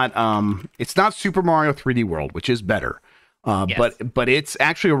 It's not Super Mario 3D World, which is better. Yes. But it's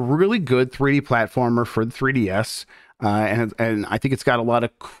actually a really good 3D platformer for the 3DS. And I think it's got a lot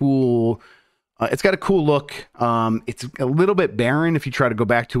of cool... it's got a cool look. It's a little bit barren if you try to go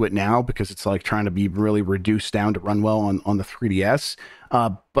back to it now because it's like trying to be really reduced down to run well on the 3DS.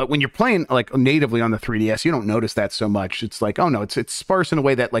 But when you're playing like natively on the 3DS, you don't notice that so much. It's like, oh no, it's sparse in a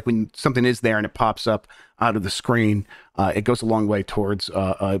way that like when something is there and it pops up out of the screen, it goes a long way towards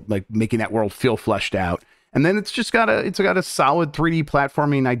like making that world feel fleshed out. And then it's got a solid 3D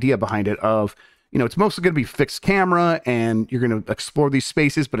platforming idea behind it of, you know, it's mostly going to be fixed camera and you're going to explore these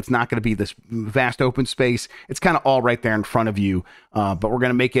spaces, but it's not going to be this vast open space. It's kind of all right there in front of you. But we're going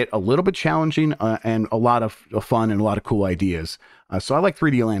to make it a little bit challenging and a lot of fun and a lot of cool ideas. So I like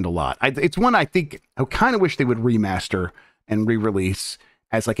 3D Land a lot. It's one I think I kind of wish they would remaster and re-release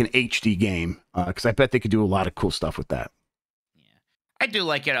as like an HD game because I bet they could do a lot of cool stuff with that. I do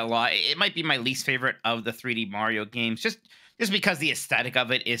like it a lot. It might be my least favorite of the 3D Mario games, just because the aesthetic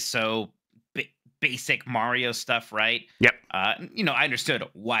of it is so basic Mario stuff, right? Yep. You know, I understood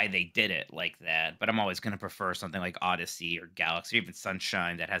why they did it like that, but I'm always going to prefer something like Odyssey or Galaxy, or even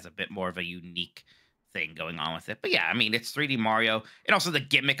Sunshine that has a bit more of a unique thing going on with it. But yeah, I mean, it's 3D Mario, and also the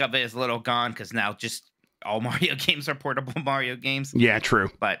gimmick of it is a little gone because now just all Mario games are portable Mario games. Yeah, true.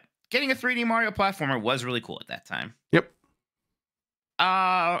 But getting a 3D Mario platformer was really cool at that time. Yep.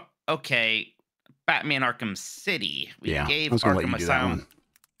 Okay. Batman Arkham City. We gave I was gonna let Arkham you do that Asylum one.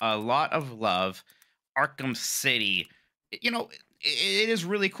 a lot of love. Arkham City, you know, it is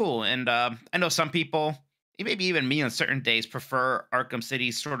really cool. And I know some people, maybe even me on certain days, prefer Arkham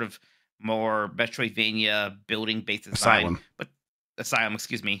City's sort of more Metroidvania building-based design. Asylum,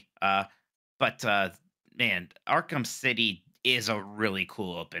 excuse me. But man, Arkham City is a really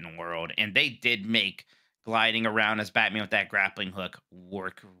cool open world. And they did make gliding around as Batman with that grappling hook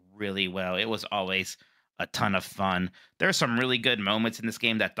work really well. It was always a ton of fun. There are some really good moments in this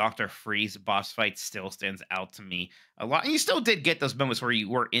game. That Dr. Freeze boss fight still stands out to me a lot. And you still did get those moments where you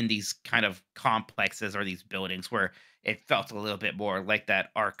were in these kind of complexes or these buildings where it felt a little bit more like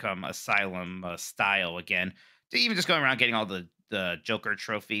that Arkham Asylum style again. Even just going around getting all the Joker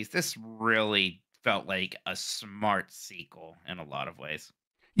trophies. This really felt like a smart sequel in a lot of ways.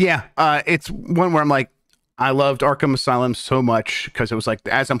 Yeah, it's one where I'm like, I loved Arkham Asylum so much because it was like,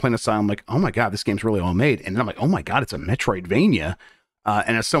 as I'm playing Asylum, I'm like, oh my God, this game's really all made. And then I'm like, oh my God, it's a Metroidvania.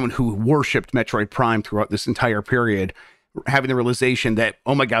 And as someone who worshipped Metroid Prime throughout this entire period, having the realization that,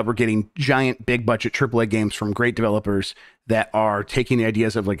 oh my God, we're getting giant, big budget AAA games from great developers that are taking the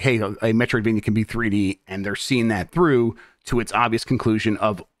ideas of like, hey, a Metroidvania can be 3D, and they're seeing that through to its obvious conclusion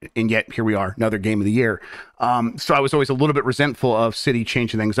of, and yet here we are, another game of the year. So I was always a little bit resentful of City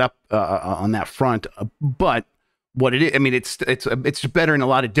changing things up on that front, but what it is, I mean, it's better in a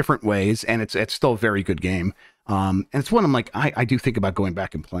lot of different ways, and it's still a very good game. And it's one I'm like, I do think about going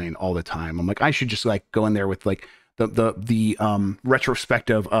back and playing all the time. I'm like, I should just like go in there with like the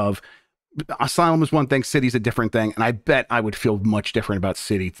retrospective of Asylum is one thing, City's a different thing, and I bet I would feel much different about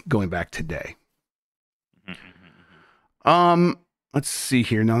City going back today. Let's see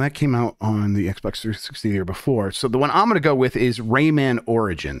here. Now that came out on the Xbox 360 the year before. So the one I'm going to go with is Rayman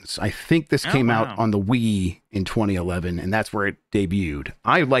Origins. I think this came out on the Wii in 2011, and that's where it debuted.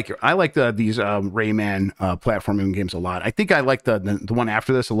 I like these Rayman platforming games a lot. I think I like the one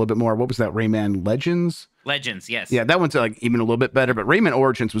after this a little bit more. What was that? Rayman Legends? Legends, yes. Yeah, that one's like even a little bit better, but Rayman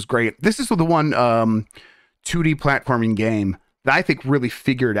Origins was great. This is the one 2D platforming game that I think really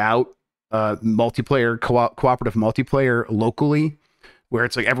figured out multiplayer, cooperative multiplayer locally, where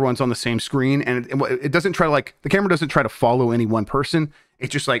it's like everyone's on the same screen, and it doesn't try to like, the camera doesn't try to follow any one person.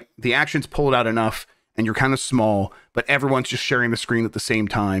 It's just like the action's pulled out enough and you're kind of small, but everyone's just sharing the screen at the same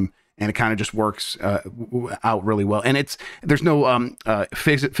time, and it kind of just works out really well. And there's no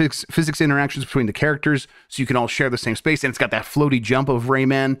physics interactions between the characters, so you can all share the same space, and it's got that floaty jump of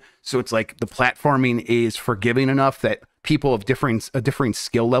Rayman, so it's like the platforming is forgiving enough that people of differing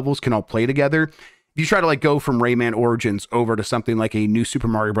skill levels can all play together. If you try to like go from Rayman Origins over to something like a new Super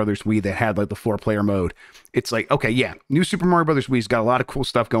Mario Brothers Wii that had like the 4-player mode, it's like, okay, yeah, new Super Mario Brothers Wii's got a lot of cool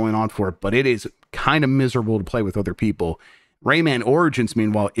stuff going on for it, but it is kind of miserable to play with other people. Rayman Origins,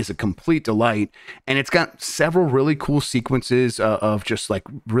 meanwhile, is a complete delight, and it's got several really cool sequences of just like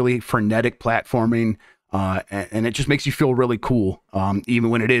really frenetic platforming, and it just makes you feel really cool, even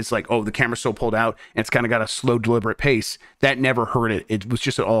when it is like, oh, the camera's so pulled out, and it's kind of got a slow, deliberate pace. That never hurt it. It was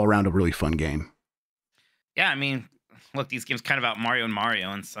just all around a really fun game. Yeah, I mean, look, these games kind of out Mario and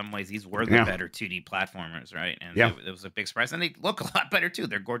Mario in some ways. These were the better 2D platformers, right? And it was a big surprise, and they look a lot better too.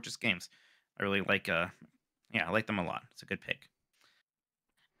 They're gorgeous games. I really like. I like them a lot. It's a good pick.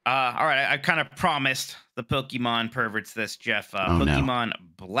 All right, I kind of promised the Pokemon perverts this, Jeff. Pokemon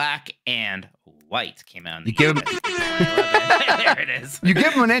Black and White came out. You give them... There it is. You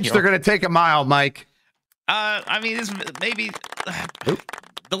give them an inch, they're going to take a mile, Mike. I mean, this maybe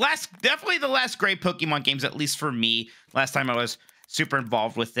definitely the last great Pokemon games, at least for me. Last time I was super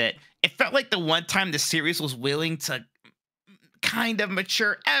involved with it, it felt like the one time the series was willing to kind of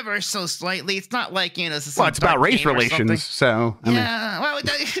mature ever so slightly. It's not like, this is it's about race relations, so I mean. Well,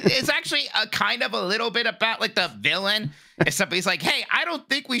 it's actually kind of a little bit about like the villain. If somebody's like, hey, I don't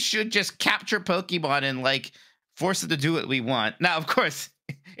think we should just capture Pokemon and like force it to do what we want. Now, of course,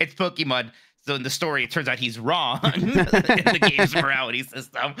 it's Pokemon, so in the story it turns out he's wrong in the game's morality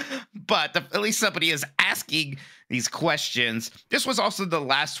system, but at least somebody is asking these questions. This was also the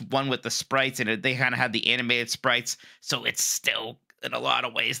last one with the sprites, and they kind of had the animated sprites, so it's still in a lot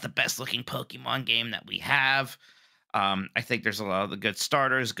of ways the best looking Pokemon game that we have. I think there's a lot of the good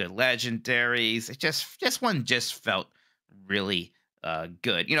starters, good legendaries. It just one just felt really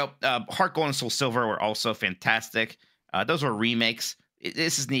good. Heart Gold and Soul Silver were also fantastic. Those were remakes.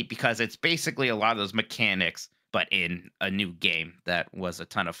 This is neat because it's basically a lot of those mechanics, but in a new game that was a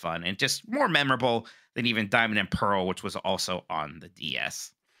ton of fun and just more memorable than even Diamond and Pearl, which was also on the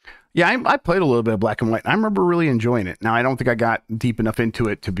DS. Yeah, I played a little bit of Black and White. I remember really enjoying it. Now, I don't think I got deep enough into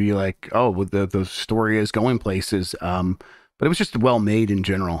it to be like, oh, the story is going places. But it was just well made in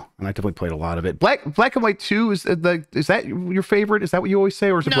general, and I definitely played a lot of it. Black and White 2 is that your favorite? Is that what you always say,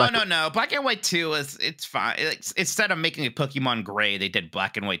 or is it No. Black and White 2 it's fine. Instead of making a Pokemon Gray, they did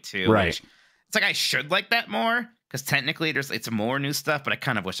Black and White 2. Right. Which, it's like I should like that more because technically it's more new stuff, but I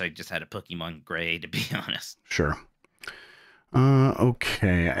kind of wish I just had a Pokemon Gray, to be honest. Sure.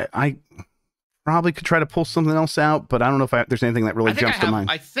 Okay. I probably could try to pull something else out, but I don't know if there's anything that really jumps to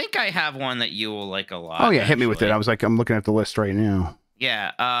mind. I think I have one that you will like a lot. Oh yeah, hit me with it. I'm looking at the list right now.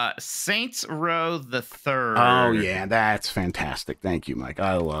 Yeah, Saints Row the Third. Oh yeah, that's fantastic. Thank you, Mike.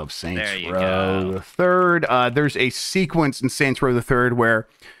 I love Saints Row the Third. There's a sequence in Saints Row the Third where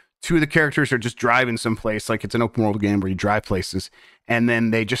two of the characters are just driving someplace, like it's an open world game where you drive places, and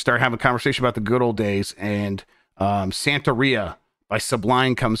then they just start having a conversation about the good old days, and Santeria by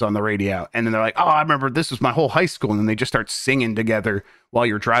Sublime comes on the radio, and then they're like, oh, I remember this was my whole high school, and then they just start singing together while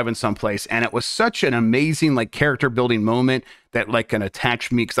you're driving someplace, and it was such an amazing like character building moment that like can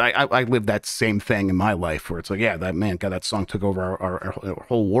attach me, because I lived that same thing in my life where it's like, yeah, that song took over our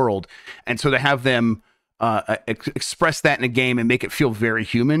whole world, and so to have them express that in a game and make it feel very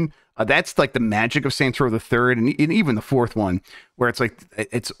human, that's like the magic of Saints Row the Third and even the fourth one, where it's like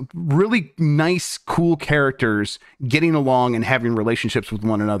it's really nice, cool characters getting along and having relationships with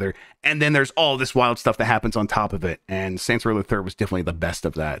one another, and then there's all this wild stuff that happens on top of it. And Saints Row the Third was definitely the best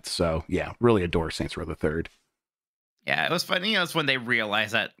of that. So yeah, really adore Saints Row the Third. Yeah, it was funny. It's when they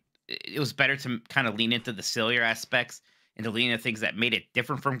realized that it was better to kind of lean into the sillier aspects and to lean into things that made it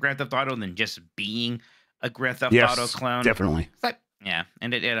different from Grand Theft Auto than just being a Grand Theft Auto clone. Definitely. Yeah,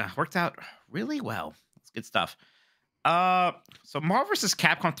 and it worked out really well. It's good stuff. So Marvel vs.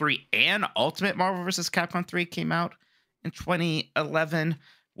 Capcom 3 and Ultimate Marvel vs. Capcom 3 came out in 2011,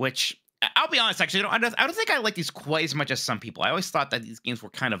 which I'll be honest, actually, I don't think I like these quite as much as some people. I always thought that these games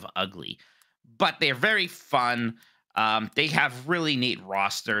were kind of ugly, but they're very fun. They have really neat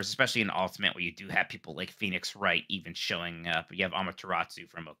rosters, especially in Ultimate, where you do have people like Phoenix Wright even showing up. You have Amaterasu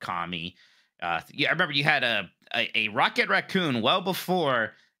from Okami. Yeah, I remember you had a Rocket Raccoon well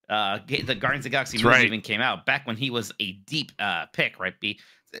before the Guardians of the Galaxy movie even came out, back when he was a deep pick, right?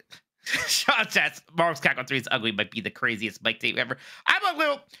 Sean Chats, Marvel's Capcom 3 is ugly, might be the craziest bike tape ever.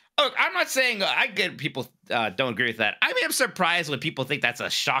 I'm not saying I get people don't agree with that. I mean, I'm surprised when people think that's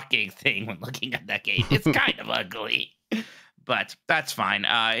a shocking thing when looking at that game. It's kind of ugly, but that's fine.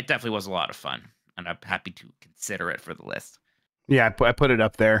 It definitely was a lot of fun, and I'm happy to consider it for the list. Yeah, I put it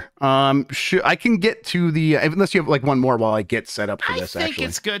up there. I can get to the unless you have like one more while I get set up for this. I think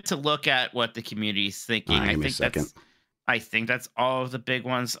it's good to look at what the community's thinking. I think that's all of the big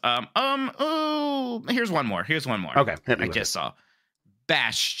ones. Here's one more. Okay, I just saw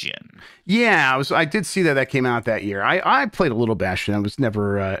Bastion. Yeah, I did see that came out that year. I played a little Bastion. I was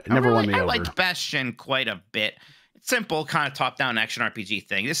never won me over. I liked Bastion quite a bit. It's simple, kind of top-down action RPG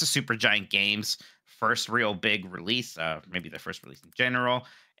thing. This is Supergiant Games' first real big release, maybe their first release in general.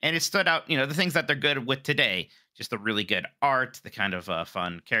 and it stood out. The things that they're good with today, just the really good art, the kind of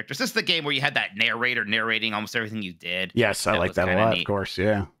fun characters. This is the game where you had that narrator narrating almost everything you did. Yes, I like that a lot. Neat. Of course,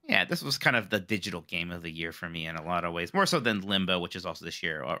 yeah. Yeah, this was kind of the digital game of the year for me in a lot of ways, more so than Limbo, which is also this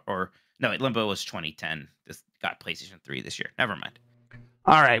year, or no, Limbo was 2010. This got PlayStation 3 this year. Never mind.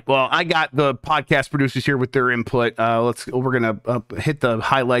 All right. Well, I got the podcast producers here with their input. We're gonna hit the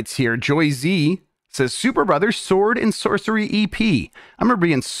highlights here. Joy Z says Super Brothers Sword and Sorcery EP. I remember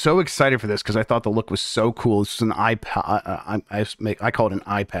being so excited for this because I thought the look was so cool. This is an iPad. I call it an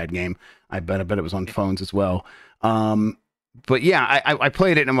iPad game. I bet it was on phones as well. But yeah, I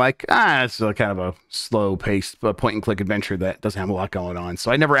played it and I'm like, it's a kind of a slow paced point and click adventure that doesn't have a lot going on.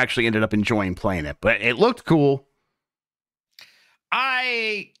 So I never actually ended up enjoying playing it, but it looked cool.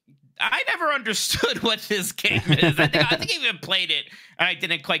 I never understood what this game is. I think I even played it and I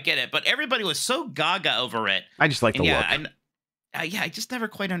didn't quite get it, but everybody was so gaga over it. I just like the look. I just never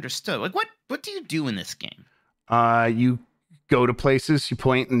quite understood. Like, what do you do in this game? You go to places, you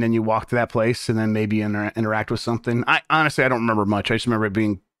point, and then you walk to that place, and then maybe interact with something. I honestly don't remember much. I just remember it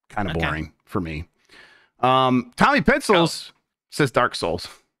being kind of boring for me. Tommy Pencils says Dark Souls.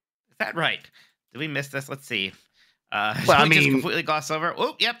 Is that right? Did we miss this? Let's see. Well, I mean, just completely gloss over.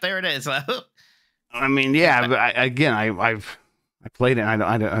 Oh, yep, there it is. I mean, yeah. But I played it. And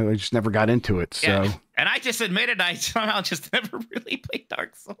I just never got into it. So, yeah. And I just admitted I somehow just never really played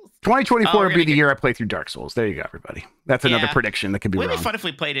Dark Souls. 2024 would be the year I play through Dark Souls. There you go, everybody. That's another prediction that could be wrong. It'd be fun if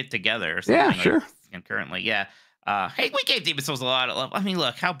we played it together. Or something, yeah, sure. Concurrently, yeah. Hey, we gave Demon Souls a lot of love. I mean,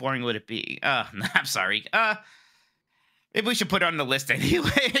 look, how boring would it be? I'm sorry. Maybe we should put it on the list anyway.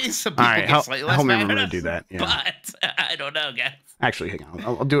 So all right, I'll remember to do that. Yeah. But I don't know, guys. Actually, hang on.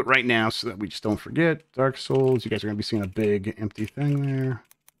 I'll do it right now so that we just don't forget. Dark Souls. You guys are going to be seeing a big empty thing there.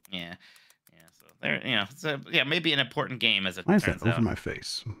 Yeah. So there, so maybe an important game as it turns turns out. Over out. my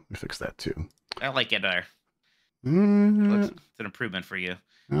face. Let me fix that too. I like it. It's an improvement for you.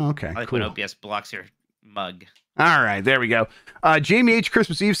 Oh, okay. I like cool. when OBS blocks your mug. All right, there we go. Jamie H.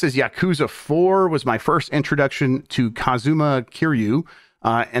 Christmas Eve says Yakuza 4 was my first introduction to Kazuma Kiryu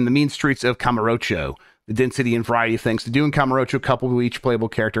and the mean streets of Kamurocho. The density and variety of things to do in Kamurocho, coupled with each playable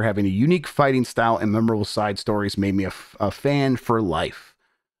character having a unique fighting style and memorable side stories, made me a fan for life.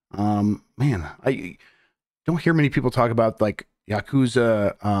 Man, I don't hear many people talk about like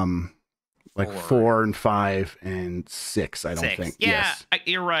Yakuza, like 4 and 5 and 6. I don't think. Yeah, yes.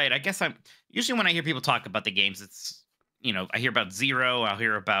 You're right. I guess I'm usually when I hear people talk about the games, it's I hear about 0. I'll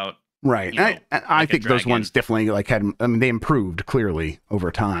hear about right. I think those ones definitely they improved clearly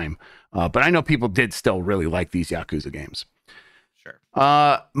over time. But I know people did still really like these Yakuza games. Sure.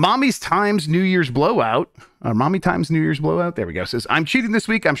 Mommy's Times New Year's Blowout. Mommy Times New Year's Blowout. There we go. Says, I'm cheating this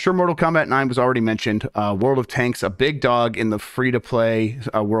week. I'm sure Mortal Kombat 9 was already mentioned. World of Tanks, a big dog in the free-to-play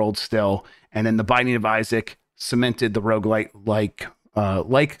world still. And then The Binding of Isaac cemented the roguelite like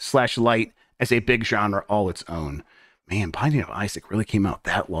 /light as a big genre all its own. Man, Binding of Isaac really came out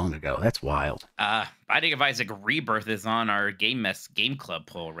that long ago. That's wild. Binding of Isaac Rebirth is on our Game Club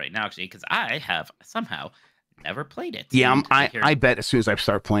poll right now, actually, because I have somehow never played it. Yeah, I bet as soon as I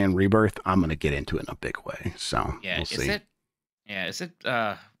start playing Rebirth, I'm going to get into it in a big way. So yeah, we'll see.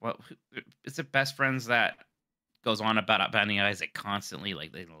 Is it Best Friends that goes on about Binding of Isaac constantly?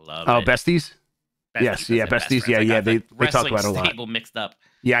 Like they love it. Besties? Yes, yeah, Besties. Yeah, they talk about it a lot. People mixed up.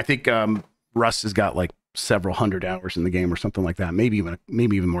 Yeah, I think Russ has got like several hundred hours in the game or something like that. Maybe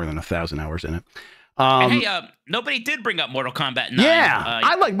even more than 1,000 hours in it. Nobody did bring up Mortal Kombat 9. Yeah,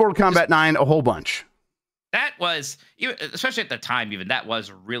 I like Mortal Kombat 9 a whole bunch. That was, especially at the time, even that was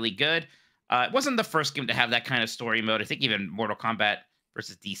really good. It wasn't the first game to have that kind of story mode. I think even Mortal Kombat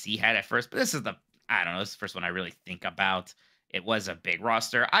versus DC had it first, but this is the first one I really think about. It was a big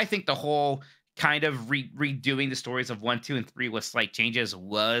roster. I think the whole kind of redoing the stories of 1, 2, and 3 with slight changes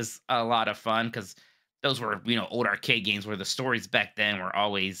was a lot of fun because those were, old arcade games where the stories back then were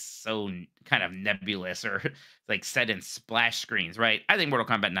always so kind of nebulous or like set in splash screens, right? I think Mortal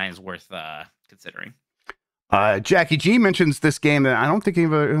Kombat 9 is worth considering. Jackie G mentions this game that I don't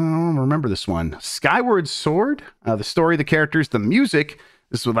remember this one. Skyward Sword. The story, the characters, the music.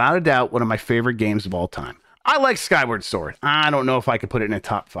 This is without a doubt one of my favorite games of all time. I like Skyward Sword. I don't know if I could put it in a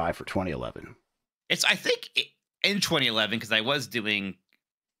top 5 for 2011. I think in 2011, because I was doing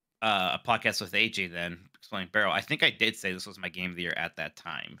a podcast with AJ then, Explaining Barrel. I think I did say this was my game of the year at that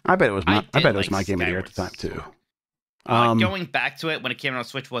time. I bet it was my game of the year at the time too. Going back to it when it came out on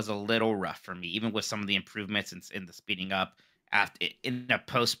Switch was a little rough for me, even with some of the improvements in the speeding up. In a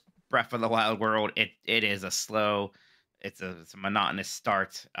post Breath of the Wild world, it is a slow. it's a monotonous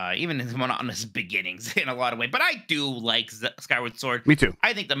start, even in monotonous beginnings in a lot of ways. But I do like Skyward Sword. Me too.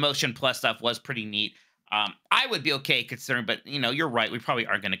 I think the Motion Plus stuff was pretty neat. I would be okay considering, but you're right. We probably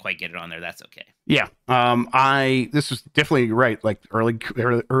aren't going to quite get it on there. That's okay. Yeah. This was definitely right. Like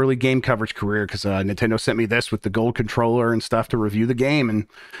early game coverage career, because Nintendo sent me this with the gold controller and stuff to review the game, and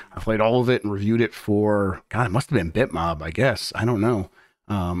I played all of it and reviewed it for, God, it must have been Bitmob, I guess. I don't know.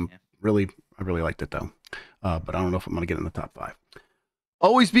 I really liked it though. But I don't know if I'm going to get in the top 5.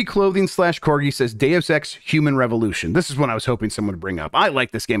 Always Be Clothing / Corgi says Deus Ex Human Revolution. This is one I was hoping someone would bring up. I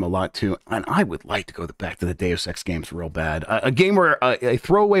like this game a lot too, and I would like to go back to the Deus Ex games real bad. A game where a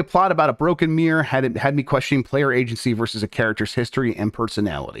throwaway plot about a broken mirror had me questioning player agency versus a character's history and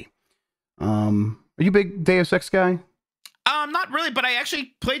personality. Are you a big Deus Ex guy? Not really, but I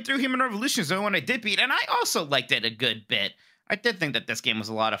actually played through Human Revolution, so when I did beat, and I also liked it a good bit. I did think that this game was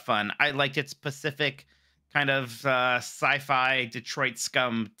a lot of fun. I liked its specific kind of sci-fi Detroit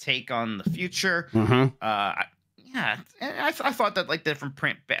scum take on the future. Mm-hmm. I thought that like different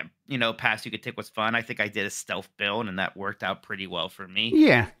paths you could take was fun. I think I did a stealth build, and that worked out pretty well for me.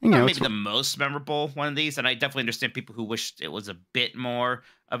 Yeah, maybe the most memorable one of these, and I definitely understand people who wished it was a bit more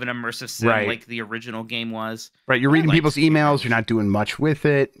of an immersive sim like the original game was. Right, you're reading people's emails, you're not doing much with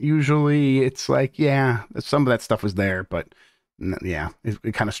it. Usually, it's like, yeah, some of that stuff was there, but yeah,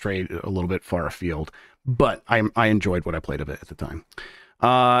 it kind of strayed a little bit far afield. But I enjoyed what I played of it at the time.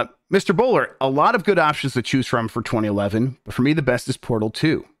 Mr. Bowler, a lot of good options to choose from for 2011, but for me, the best is Portal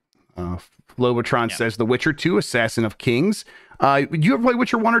 2. Lobotron says The Witcher 2, Assassin of Kings. Did you ever play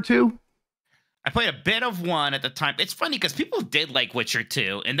Witcher 1 or 2? I played a bit of 1 at the time. It's funny because people did like Witcher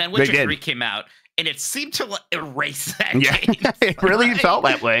 2, and then Witcher 3 came out, and it seemed to erase that game. It really felt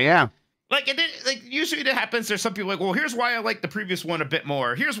that way, yeah. Like, and then, like, usually it happens. There's some people like, well, here's why I like the previous one a bit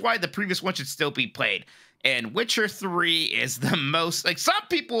more. Here's why the previous one should still be played. And Witcher 3 is the most, like, some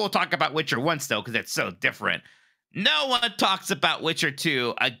people will talk about Witcher 1 still because it's so different. No one talks about Witcher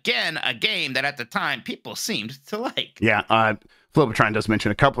 2. Again, a game that at the time people seemed to like. Yeah, Flobotron does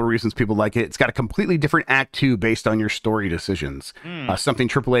mention a couple of reasons people like it. It's got a completely different Act 2 based on your story decisions. Something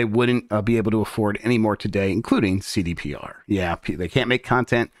AAA wouldn't be able to afford anymore today, including CDPR. Yeah, they can't make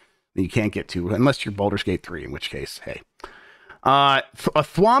content that you can't get to unless you're Baldur's Gate 3, in which case, hey. A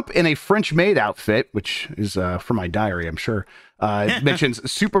thwomp in a French maid outfit, which is for my diary, I'm sure, mentions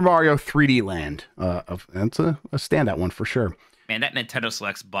Super Mario 3D Land. That's a standout one for sure. Man, that Nintendo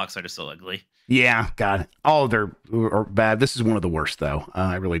Selects box art is so ugly. Yeah, God, all of them are bad. This is one of the worst, though.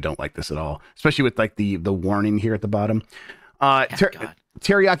 I really don't like this at all, especially with like the warning here at the bottom.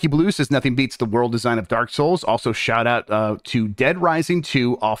 Teriyaki Blue says nothing beats the world design of Dark Souls. Also, shout out to Dead Rising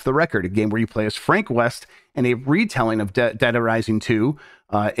 2 Off the Record, a game where you play as Frank West and a retelling of Dead Rising 2.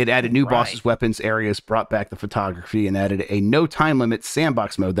 It added new bosses, weapons, areas, brought back the photography, and added a no time limit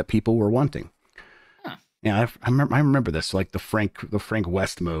sandbox mode that people were wanting. Huh. Yeah, I remember this, like the Frank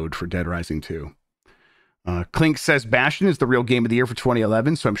West mode for Dead Rising 2. Clink says Bastion is the real game of the year for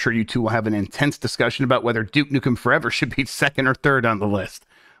 2011, so I'm sure you two will have an intense discussion about whether Duke Nukem Forever should be second or third on the list.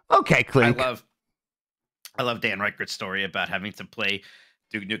 Okay, Clink. I love Dan Reichert's story about having to play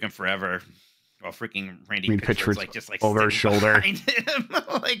Duke Nukem Forever while freaking Randy Pitchford's like over his shoulder, him,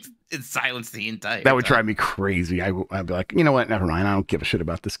 like in silence the entire That would drive me crazy. I'd be like, you know what? Never mind. I don't give a shit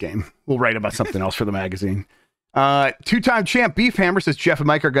about this game. We'll write about something else for the magazine. Two-time champ Beefhammer says Jeff and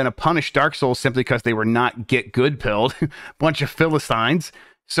Mike are going to punish Dark Souls simply because they were not get good pilled. Bunch of Philistines.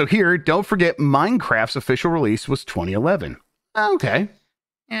 So here, don't forget Minecraft's official release was 2011. Okay.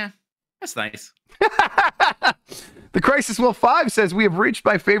 Yeah, that's nice. The Crisis Will 5 says we have reached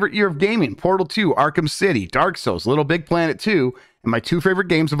my favorite year of gaming. Portal 2, Arkham City, Dark Souls, Little Big Planet 2, and my 2 favorite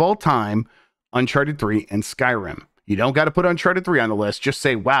games of all time, Uncharted 3 and Skyrim. You don't got to put Uncharted 3 on the list. Just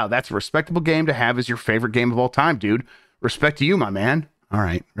say, wow, that's a respectable game to have as your favorite game of all time, dude. Respect to you, my man. All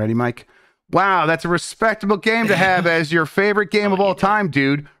right. Ready, Mike? Wow, that's a respectable game to have as your favorite game of all time,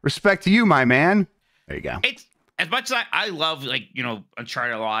 dude. Respect to you, my man. There you go. It's as much as I love, like,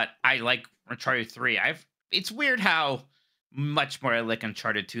 Uncharted a lot. I like Uncharted 3. It's weird how much more I like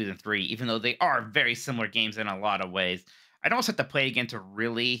Uncharted 2 than 3, even though they are very similar games in a lot of ways. I'd almost have to play again to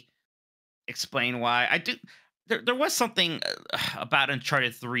really explain why. I do. There was something about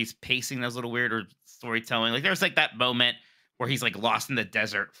Uncharted 3's pacing that was a little weird, or storytelling. Like, there's like that moment where he's like lost in the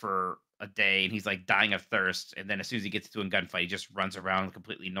desert for a day and he's like dying of thirst, and then as soon as he gets to a gunfight, he just runs around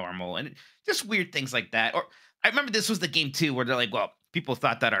completely normal, and just weird things like that. Or I remember this was the game too where they're like, well, people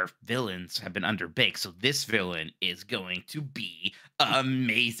thought that our villains have been underbaked, so this villain is going to be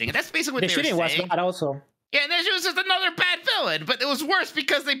amazing. And that's basically what The they were shooting was saying. bad also. Yeah, and then she was just another bad villain, but it was worse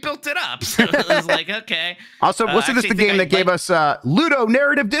because they built it up. So it was like, okay. Also, wasn't this the game that gave us Ludo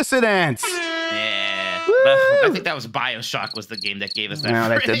Narrative Dissonance? Yeah. I think that was BioShock was the game that gave us that.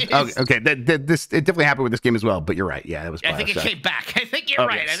 No, okay, it definitely happened with this game as well, but you're right. Yeah, it was BioShock. I think it came back. I think you're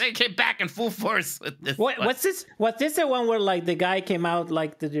right. Yes. I think it came back in full force with this. What's this? Was this the one where like the guy came out,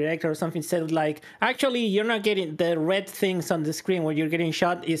 like the director or something said like, actually you're not getting the red things on the screen when you're getting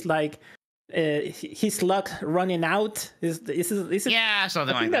shot is like his luck running out? Is it? Yeah,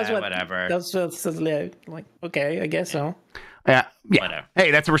 something like that. Whatever. That's like okay, I guess so. Yeah. Whatever.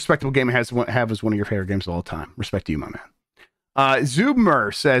 Hey, that's a respectable game. Have as one of your favorite games of all time. Respect to you, my man.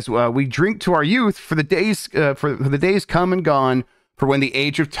 Zubmer says, "We drink to our youth for the days for the days come and gone. For when the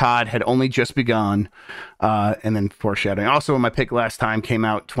age of Todd had only just begun." And then foreshadowing. Also, when my pick last time came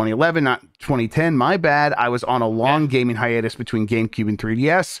out 2011, not 2010. My bad. I was on a long gaming hiatus between GameCube and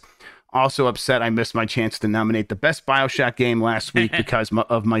 3DS. Also upset I missed my chance to nominate the best BioShock game last week because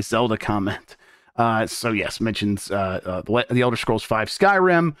of my Zelda comment. So yes, mentions the Elder Scrolls V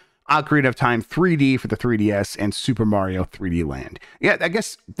Skyrim, Ocarina of Time 3D for the 3DS, and Super Mario 3D Land. Yeah, I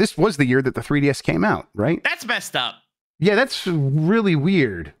guess this was the year that the 3DS came out, right? That's messed up. Yeah, that's really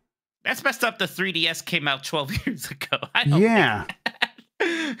weird. That's messed up. The 3DS came out 12 years ago. Yeah.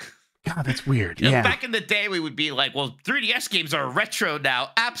 God, that's weird. Yeah. Back in the day, we would be like, well, 3DS games are retro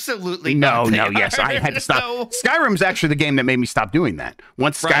now. Absolutely no. not. Yes, I had to stop. Skyrim's actually the game that made me stop doing that.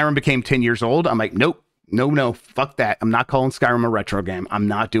 Once Skyrim became 10 years old, I'm like, nope, no, fuck that. I'm not calling Skyrim a retro game. I'm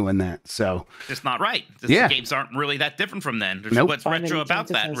not doing that. So it's not right. The games aren't really that different from then. There's what's retro about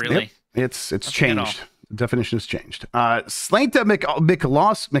that, really? Yep. It's changed. The definition has changed. Slanta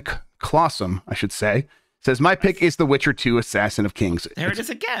McClossum, I should say, says, my pick is The Witcher 2 Assassin of Kings. There it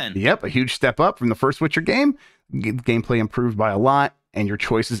is again. Yep, a huge step up from the first Witcher game. Gameplay improved by a lot, and your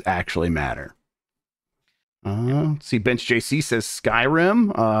choices actually matter. Let's see, Bench JC says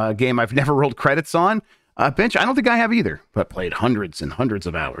Skyrim, a game I've never rolled credits on. Bench, I don't think I have either, but played hundreds and hundreds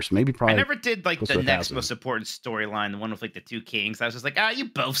of hours. Maybe probably. I never did like the next most important storyline, the one with like the two kings. I was just like, you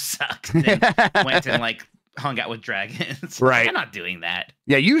both suck. Then went and like hung out with dragons. Right. I'm not doing that.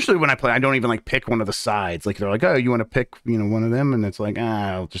 Yeah, usually when I play, I don't even like pick one of the sides. Like they're like, oh, you want to pick, one of them, and it's like,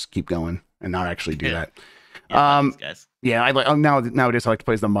 I'll just keep going and not actually do that. Guys. Yeah, I like nowadays I like to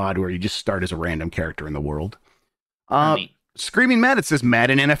play as the mod where you just start as a random character in the world. Screaming Matt, it says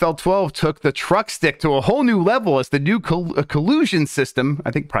Madden NFL 12 took the truck stick to a whole new level as the new collusion system,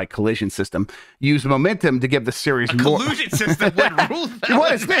 I think probably collision system, used momentum to give the series more. Collusion system would rule.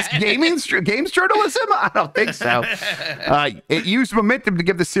 What is this? Games journalism? I don't think so. It used momentum to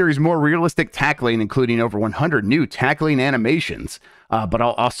give the series more realistic tackling, including over 100 new tackling animations. But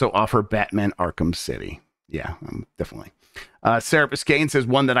I'll also offer Batman Arkham City. Yeah, definitely. Serapis Kane says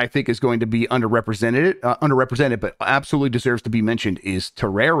one that I think is going to be underrepresented, but absolutely deserves to be mentioned is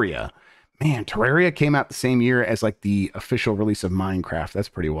Terraria. Man, Terraria came out the same year as like the official release of Minecraft. That's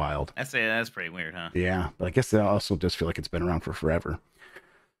pretty wild. That's pretty weird, huh? Yeah, but I guess that also does feel like it's been around for forever.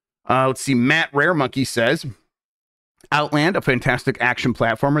 Let's see. Matt Rare Monkey says Outland, a fantastic action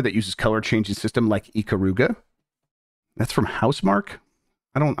platformer that uses color changing system like Ikaruga. That's from Housemark.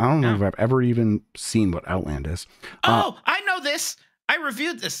 I don't know if I've ever even seen what Outland is. I know this. I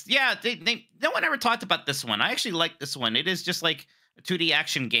reviewed this. Yeah, no one ever talked about this one. I actually like this one. It is just like a 2D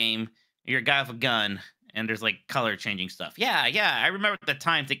action game. You're a guy with a gun, and there's like color changing stuff. Yeah. I remember at the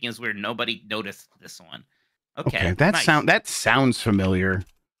time thinking it was weird. Nobody noticed this one. Okay, that sounds familiar.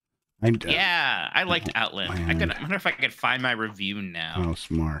 I liked Outland. I wonder if I could find my review now.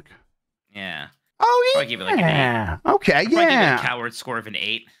 Housemark. Yeah. Oh, yeah. I'll give it like an 8. Okay, Give it a coward score of an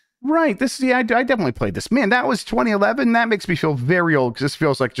 8. Right. I definitely played this. Man, that was 2011. That makes me feel very old because this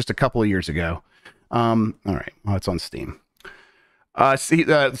feels like just a couple of years ago. All right. Well, it's on Steam.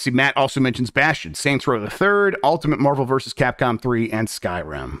 See, Matt also mentions Bastion, Saints Row the Third, Ultimate Marvel vs. Capcom 3, and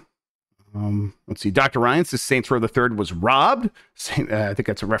Skyrim. Let's see. Dr. Ryan says Saints Row the Third was robbed. I think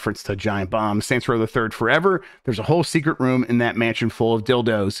that's a reference to Giant Bomb. Saints Row the Third forever. There's a whole secret room in that mansion full of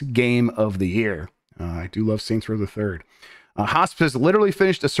dildos. Game of the year. I do love Saints Row the Third. Hospice literally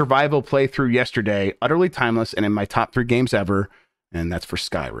finished a survival playthrough yesterday. Utterly timeless and in my top 3 games ever. And that's for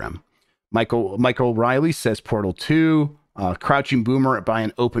Skyrim. Michael Riley says Portal 2. Crouching Boomer by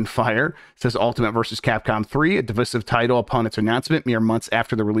an Open Fire says Ultimate vs. Capcom 3, a divisive title upon its announcement mere months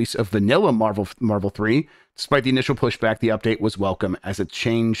after the release of Vanilla Marvel 3. Despite the initial pushback, the update was welcome as its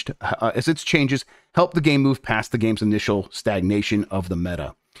changes helped the game move past the game's initial stagnation of the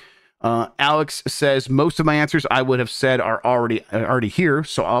meta. Alex says most of my answers I would have said are already here,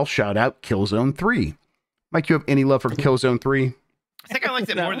 so I'll shout out Killzone 3. Mike, you have any love for Killzone 3? I think I liked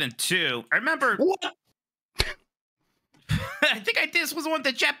it more than 2. I remember. I think this was the one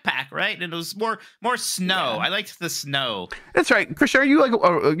with the jetpack, right? And it was more snow. Yeah. I liked the snow. That's right. Christian, are you like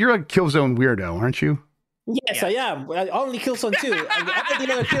you're like a Killzone weirdo, aren't you? Yes, Yeah. I am. I only Killzone 2. I didn't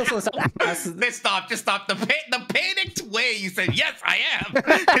know Killzone. Just stop. The panicked way you said, yes, I am,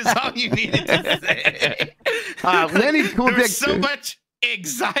 is all you needed to say. Lenny Cool There Dick. was so much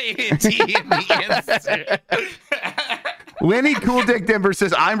anxiety in the answer. Lenny Cool Dick Denver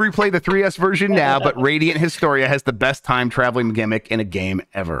says, I'm replaying the 3S version now, but Radiant Historia has the best time traveling gimmick in a game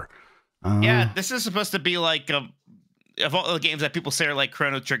ever. Yeah, this is supposed to be like of all the games that people say are like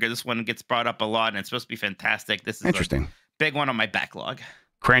Chrono Trigger, this one gets brought up a lot, and it's supposed to be fantastic. This is interesting. a big one on my backlog.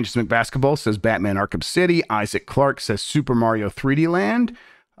 Cranches McBasketball says Batman Arkham City. Isaac Clark says Super Mario 3D Land.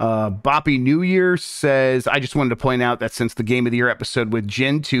 Boppy New Year says, I just wanted to point out that since the Game of the Year episode with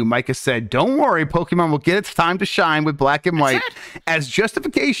Gen 2, Micah said, don't worry, Pokemon will get its time to shine with Black and White as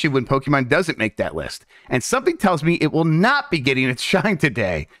justification when Pokemon doesn't make that list. And something tells me it will not be getting its shine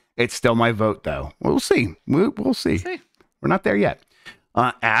today. It's still my vote, though. We'll see. We'll see. We're not there yet.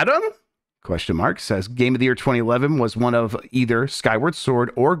 Adam? Question mark says Game of the Year 2011 was one of either Skyward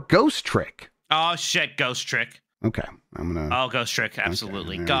Sword or Ghost Trick. Oh shit, Ghost Trick. Okay, I'm gonna. Oh, Ghost Trick,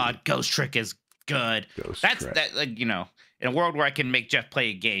 absolutely. Okay, God, Ghost Trick is good. That's Trick. like in a world where I can make Jeff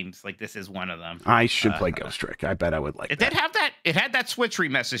play games, like this is one of them. I should play Ghost Trick. I bet I would like it. That. Did have that. It had that Switch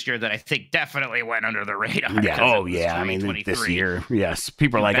remix this year that I think definitely went under the radar. Yeah. Oh yeah. I mean, this year, yes.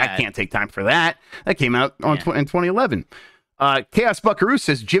 People are like, bad. I can't take time for that. That came out on in 2011. Chaos Buckaroo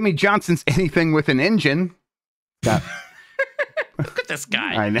says Jimmy Johnson's anything with an engine. Look at this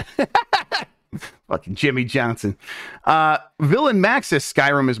guy. I know. Fucking Jimmy Johnson. Villain Max says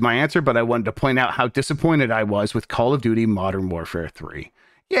Skyrim is my answer, but I wanted to point out how disappointed I was with Call of Duty Modern Warfare 3.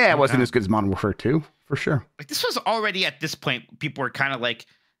 Yeah, it wasn't as good as Modern Warfare 2, for sure. Like this was already at this point, people were kind of like,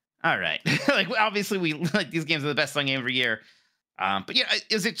 all right. Like obviously we like these games are the best selling game every year. But yeah,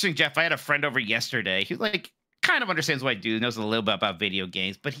 it was interesting, Jeff. I had a friend over yesterday who like kind of understands what I do, knows a little bit about video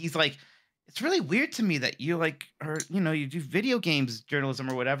games, but he's like, it's really weird to me that you like are, you do video games journalism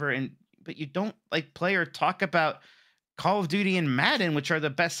or whatever, but you don't like play or talk about Call of Duty and Madden, which are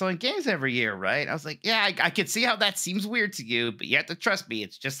the best selling games every year, right? I was like, yeah, I could see how that seems weird to you, but you have to trust me.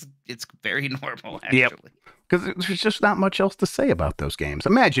 It's very normal, actually. Yep. Because there's just not much else to say about those games.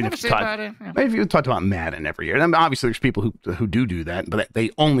 Imagine if you talked about Madden every year. And obviously, there's people who do that, but they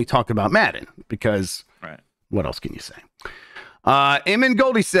only talk about Madden because what else can you say? Eamon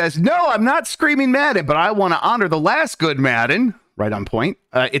Goldie says, no, I'm not screaming Madden, but I want to honor the last good Madden. Right on point.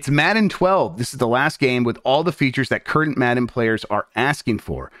 It's Madden 12. This is the last game with all the features that current Madden players are asking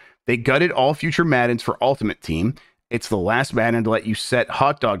for. They gutted all future Maddens for Ultimate Team. It's the last Madden to let you set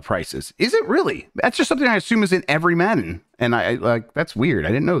hot dog prices. Is it really? That's just something I assume is in every Madden. And I like that's weird. I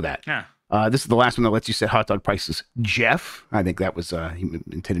didn't know that. Yeah. This is the last one that lets you set hot dog prices. Jeff, I think that was he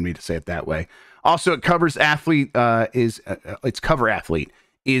intended me to say it that way. Also, it covers athlete its cover athlete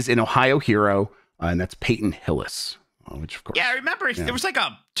is an Ohio hero, and that's Peyton Hillis. Which of course, I remember there was like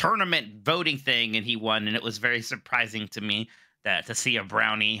a tournament voting thing, and he won, and it was very surprising to me to see a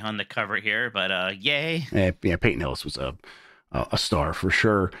brownie on the cover here. But yay! Yeah, Peyton Hillis was a star for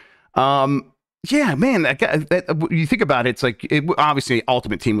sure. Yeah, man, you think about it, it's like obviously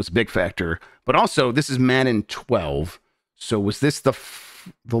Ultimate Team was a big factor, but also this is Madden 12. So was this the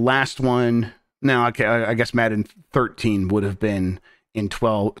last one? No, okay, I guess Madden 13 would have been in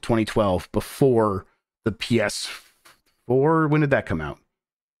 2012 before the PS4. When did that come out?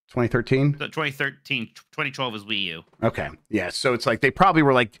 2013? 2012 was Wii U. Okay. Yeah. So it's like they probably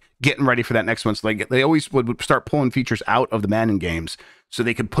were like getting ready for that next one. So like they always would start pulling features out of the Madden games so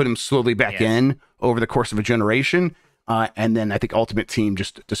they could put them slowly back in over the course of a generation. And then I think Ultimate Team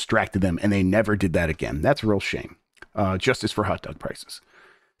just distracted them and they never did that again. That's a real shame. Justice for hot dog prices.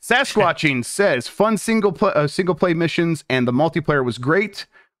 Sasquatching says fun single play missions and the multiplayer was great.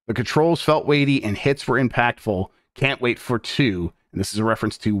 The controls felt weighty and hits were impactful. Can't wait for 2. And this is a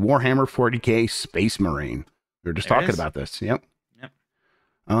reference to Warhammer 40K Space Marine. We were just talking about this. Yep.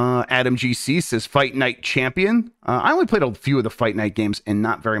 Adam GC says Fight Night Champion. I only played a few of the Fight Night games and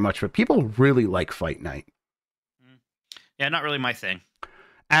not very much, but people really like Fight Night. Yeah, not really my thing.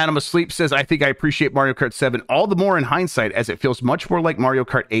 Adam Asleep says, I think I appreciate Mario Kart 7 all the more in hindsight as it feels much more like Mario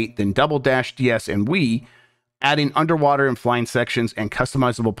Kart 8 than Double Dash, DS, and Wii. Adding underwater and flying sections and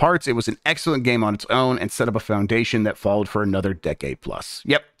customizable parts, it was an excellent game on its own and set up a foundation that followed for another decade plus.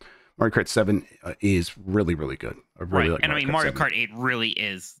 Yep. Mario Kart 7 is really, really good. I really like and I mean, Mario 7. Kart 8 really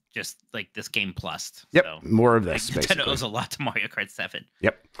is just like this game plus. Yep. So, More of this, basically. Nintendo owes a lot to Mario Kart 7.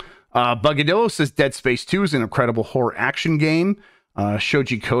 Yep. Bugadillo says Dead Space 2 is an incredible horror action game.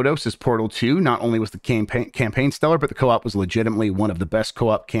 Shoji Kodo says Portal 2. Not only was the campaign stellar, but the co-op was legitimately one of the best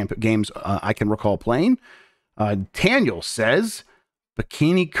co-op games I can recall playing. Daniel says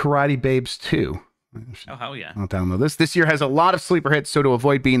Bikini Karate Babes 2. Oh, hell yeah. I'll download this. This year has a lot of sleeper hits, so to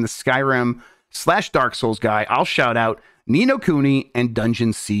avoid being the Skyrim / Dark Souls guy, I'll shout out Ni no Kuni and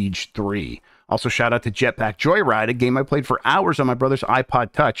Dungeon Siege 3. Also shout out to Jetpack Joyride, a game I played for hours on my brother's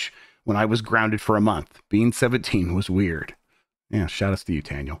iPod Touch when I was grounded for a month. Being 17 was weird. Yeah, shout outs to you,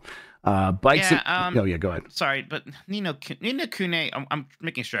 Daniel. Bikes. Yeah, Oh yeah, go ahead. Sorry, but Ni no Kuni, I'm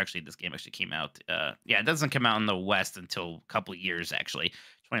making sure actually this game actually came out. Yeah, it doesn't come out in the West until a couple of years, actually.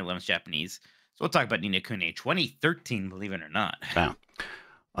 2011 is Japanese. So we'll talk about Ni no Kuni 2013, believe it or not. Wow.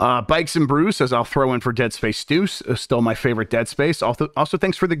 Bikes and Brews says, I'll throw in for Dead Space 2. Still my favorite Dead Space. Also,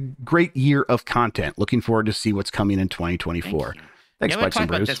 thanks for the great year of content. Looking forward to see what's coming in 2024. Thanks, yeah, Bikes and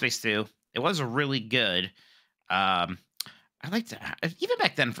about Brews. Dead Space 2. It was really good. I liked to, even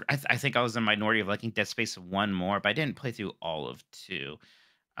back then, I think I was in the minority of liking Dead Space 1 more, but I didn't play through all of 2.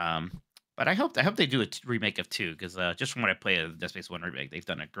 But I hope they do a remake of 2, because just from what I played of the Dead Space 1 remake, they've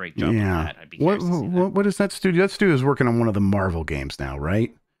done a great job with that. I'd be curious to see that. What is that studio? That studio is working on one of the Marvel games now,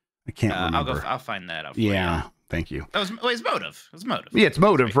 right? I can't remember. I'll find that out. Yeah, thank you. It's Motive. It was Motive. Yeah, it's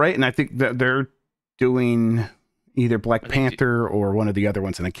Motive, right? And I think that they're doing either Black Panther or one of the other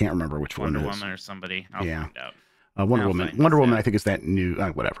ones, and I can't remember which one it is. Wonder Woman or somebody. I'll find out. Wonder Woman, I think, is that new,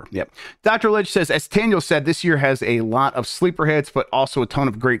 whatever. Yep. Dr. Ledge says, as Daniel said, this year has a lot of sleeper hits, but also a ton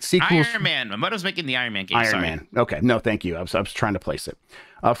of great sequels. Iron Man. Moto's making the Iron Man game. Iron Man. Okay. No, thank you. I was trying to place it.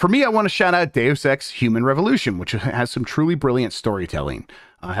 For me, I want to shout out Deus Ex Human Revolution, which has some truly brilliant storytelling.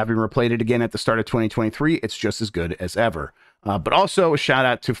 Having replayed it again at the start of 2023, it's just as good as ever. But also a shout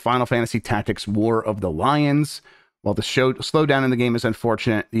out to Final Fantasy Tactics War of the Lions. While the slowdown in the game is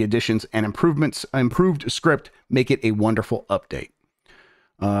unfortunate, the additions and improved script make it a wonderful update.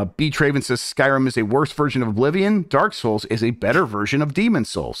 B. Traven says Skyrim is a worse version of Oblivion. Dark Souls is a better version of Demon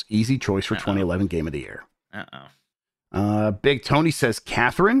Souls. Easy choice for 2011 Game of the Year. Big Tony says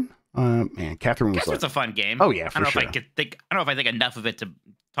Catherine. Catherine's a fun game. Oh yeah, for sure. I don't know if I think enough of it to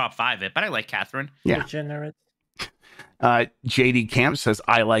top 5 it, but I like Catherine. Yeah. Degenerate. JD Camp says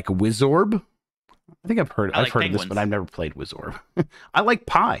I like Wizorb. I think I've heard of this, but I've never played Wizorb. I like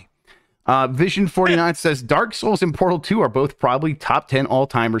Pi. Vision 49 says Dark Souls and Portal 2 are both probably top 10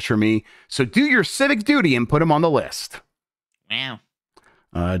 all-timers for me. So do your civic duty and put them on the list. Wow.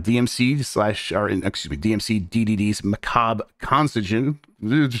 DMC DDD's Macabre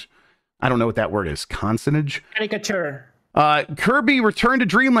Consonage. I don't know what that word is. Consonage? Caricature. Kirby Return to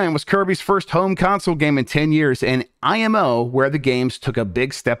Dreamland was Kirby's first home console game in 10 years, and IMO, where the games took a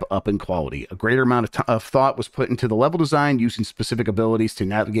big step up in quality. A greater amount of thought was put into the level design, using specific abilities to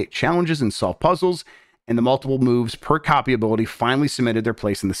navigate challenges and solve puzzles, and the multiple moves per copy ability finally cemented their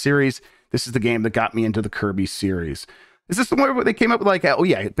place in the series. This is the game that got me into the Kirby series. Is this the one where they came up with like, oh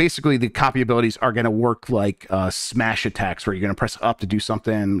yeah, basically the copy abilities are going to work like smash attacks, where you're going to press up to do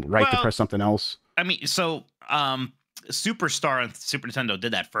something, right to press something else? I mean, so Superstar on Super Nintendo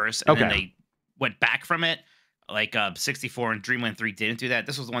did that first, and then they went back from it. Like 64 and Dreamland 3 didn't do that.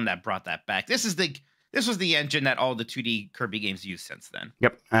 This was the one that brought that back. This was the engine that all the 2D Kirby games used since then.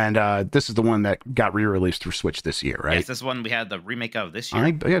 Yep, and this is the one that got re-released for Switch this year, right? Yes, this one we had the remake of this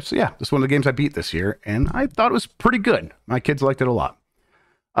year. This is one of the games I beat this year, and I thought it was pretty good. My kids liked it a lot.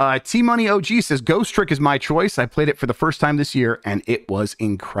 T-Money OG says Ghost Trick is my choice. I played it for the first time this year, and it was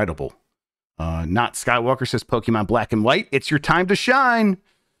incredible. Not Skywalker says Pokemon Black and White. It's your time to shine.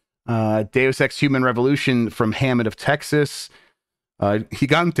 Deus Ex Human Revolution from Hammond of Texas.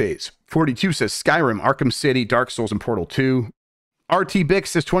 Gigantes 42 says Skyrim, Arkham City, Dark Souls, and Portal 2. RT Bix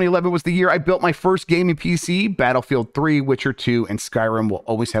says 2011 was the year I built my first gaming PC. Battlefield 3, Witcher 2, and Skyrim will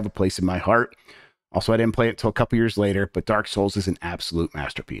always have a place in my heart. Also, I didn't play it until a couple years later, but Dark Souls is an absolute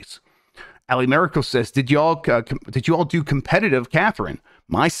masterpiece. Ali Miracle says, did you all do competitive Catherine?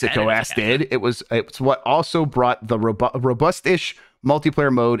 My sicko ass did. It's what also brought the robust-ish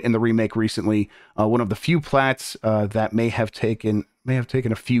multiplayer mode in the remake recently. One of the few plats that may have taken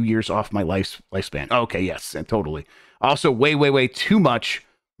a few years off my lifespan. Okay, yes, totally. Also, way too much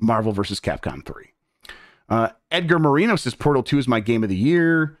Marvel vs. Capcom 3. Edgar Marino says Portal 2 is my game of the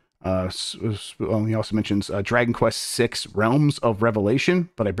year. He also mentions Dragon Quest VI Realms of Revelation,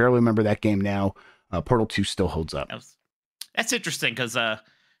 but I barely remember that game now. Portal 2 still holds up. That's interesting, because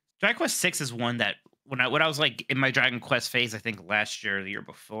Dragon Quest 6 is one that when I was like in my Dragon Quest phase, I think last year or the year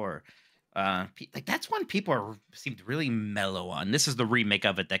before, like that's one people seemed really mellow on. This is the remake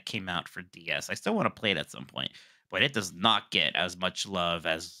of it that came out for DS. I still want to play it at some point, but it does not get as much love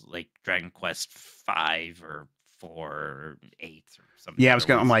as like Dragon Quest 5 or 4 or 8 or something. Yeah,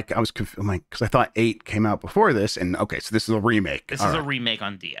 I'm like, because I thought 8 came out before this, and okay, so this is a remake. This is a remake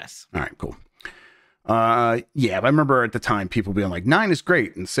on DS. All right, cool. Yeah, but I remember at the time people being like 9 is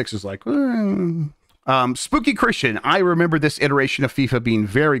great, and 6 is like, Spooky Christian. I remember this iteration of FIFA being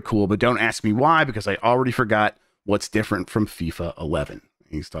very cool, but don't ask me why because I already forgot what's different from FIFA 11.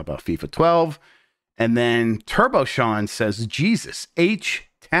 He's talking about FIFA 12, and then Turbo Sean says, Jesus H.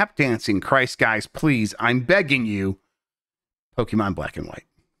 Tap dancing, Christ, guys, please, I'm begging you. Pokemon Black and White.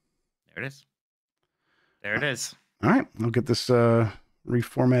 There it is. There it is. All right, I'll get this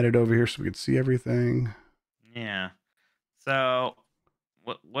reformatted over here so we can see everything. Yeah. So,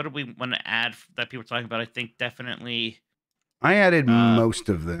 what do we want to add that people are talking about? I think definitely. I added most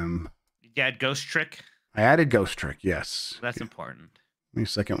of them. You add Ghost Trick. I added Ghost Trick. Yes. That's important. Give me a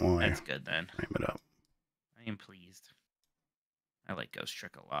second while That's good then. Frame it up. I am pleased. I like Ghost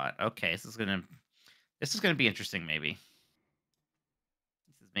Trick a lot. Okay, this is gonna be interesting. Maybe.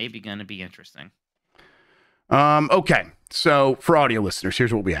 This is maybe gonna be interesting. Okay, so for audio listeners,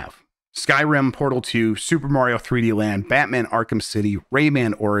 here's what we have. Skyrim, Portal 2, Super Mario 3D Land, Batman Arkham City,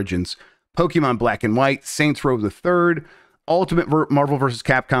 Rayman Origins, Pokemon Black and White, Saints Row the Third, Ultimate Marvel vs.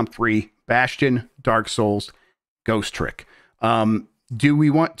 Capcom 3, Bastion, Dark Souls, Ghost Trick. Do we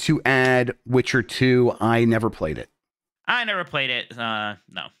want to add Witcher 2? I never played it. I never played it. No,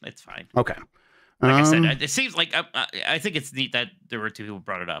 it's fine. Okay. Like I said, it seems like I think it's neat that there were 2 people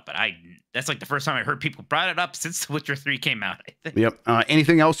brought it up, but that's like the first time I heard people brought it up since Witcher 3 came out. I think. Yep.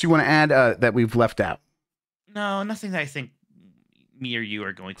 Anything else you want to add that we've left out? No, nothing that I think me or you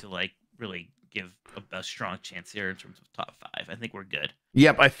are going to like really give a strong chance here in terms of top 5. I think we're good.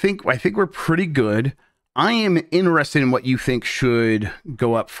 Yep. I think we're pretty good. I am interested in what you think should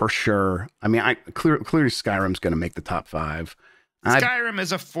go up for sure. I mean, clearly Skyrim's going to make the top 5. Skyrim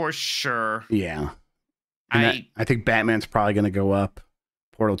is a for sure. Yeah. I think Batman's probably going to go up.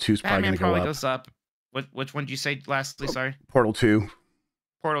 Portal 2 is probably going to go up. Goes up. Which one did you say lastly? Sorry. Portal 2.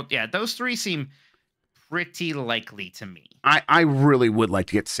 Portal. Yeah, those 3 seem pretty likely to me. I really would like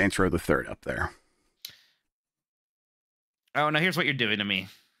to get Saints Row the Third up there. Oh, now here's what you're doing to me.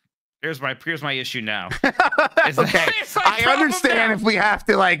 Here's my issue now. Okay. I understand if we have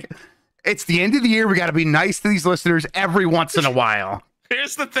to it's the end of the year. We got to be nice to these listeners every once in a while.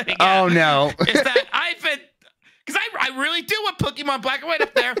 Here's the thing. Oh no. Is that because I really do want Pokemon Black and White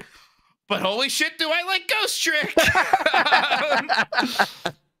up there, but holy shit, do I like Ghost Trick?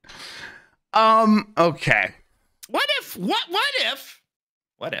 Okay. What if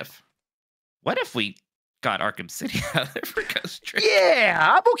we got Arkham City out there for Ghost Trick?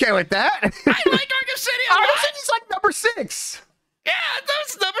 Yeah, I'm okay with that. I like Arkham City a lot. Arkham City's like number 6. Yeah,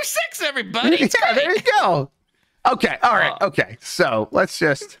 that's number 6, everybody. It's great. There you go. Okay, all right, okay. So let's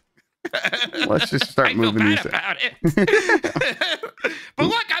just start moving these. About it. But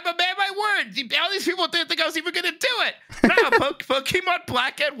look, I'm a man of my word. All these people didn't think I was even going to do it. No, Pokemon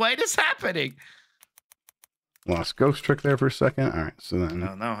Black and White is happening. Lost Ghost Trick there for a second. All right, so then. No.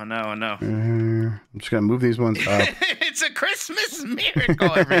 I'm just gonna move these ones up. It's a Christmas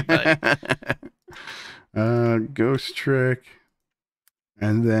miracle, everybody. Ghost Trick,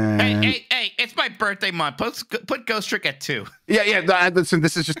 and then. Hey! It's my birthday month. Put Ghost Trick at 2. Yeah. Listen,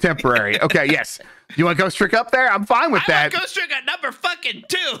 this is just temporary. Okay, yes. You want Ghost Trick up there? I'm fine with that. I want Ghost Trick at number fucking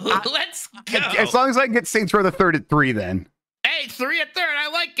 2. Let's go. As long as I can get Saints Row the Third at 3, then. Hey, 3 at 3rd. I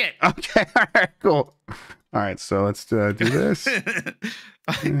like it. Okay. All right. Cool. All right, so let's do this. Do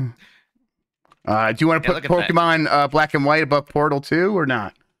you want to put Pokemon Black and White above Portal 2 or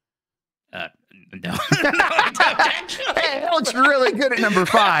not? No. No, I don't actually. Hey, that looks really good at number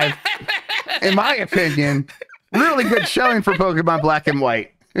 5. In my opinion, really good showing for Pokemon Black and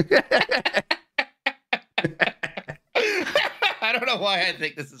White. I don't know why I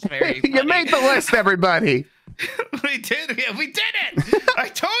think this is very funny. You made the list, everybody. We did it. I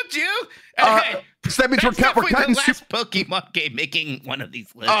told you. Hey, so that means we're cutting the last Pokemon game making one of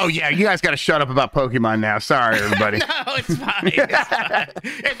these lists. Oh yeah, you guys got to shut up about Pokemon now. Sorry, everybody. No, it's fine. It's fine.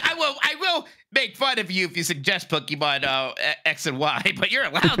 I will make fun of you if you suggest Pokemon X and Y, but you're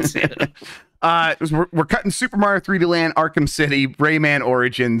allowed to. We're cutting Super Mario 3D Land, Arkham City, Rayman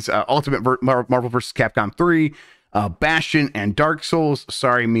Origins, Ultimate Marvel vs. Capcom 3, Bastion, and Dark Souls.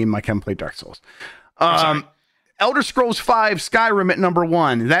 Sorry, me and Mike haven't played Dark Souls. Elder Scrolls 5 Skyrim at number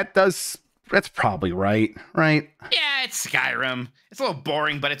 1. That's probably right? Yeah, it's Skyrim. It's a little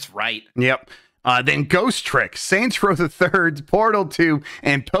boring, but it's right. Yep. Then Ghost Trick, Saints Row the Third, Portal 2,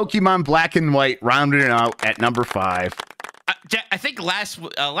 and Pokemon Black and White rounded it out at number 5. I think last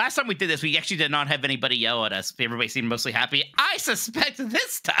time we did this, we actually did not have anybody yell at us. Everybody seemed mostly happy. I suspect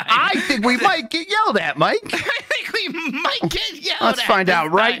this time. I think we might get yelled at, Mike. I think we might get yelled at. Let's find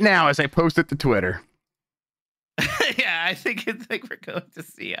out right now as I post it to Twitter. Yeah, I think we're going to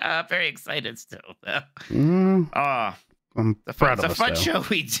see. Very excited still, though. I'm proud of us, It's a fun though. show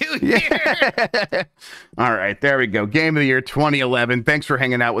we do here. All right, there we go. Game of the year 2011. Thanks for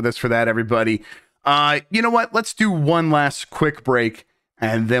hanging out with us for that, everybody. You know what? Let's do one last quick break,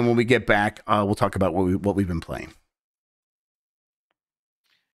 and then when we get back, we'll talk about what we've been playing.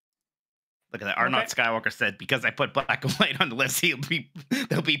 Look at that. Arnott Skywalker said, because I put Black and White on the list,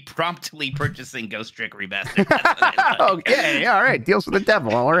 they'll be promptly purchasing Ghost Trick Remastered. Okay, all right. Deals with the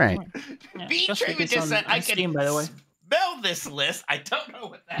devil. All right. Yeah, B Ghost Trick Traven is just on- said, on I can Steam, by the way. smell this list. I don't know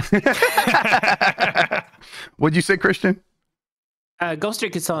what that is. What'd you say, Christian? Ghost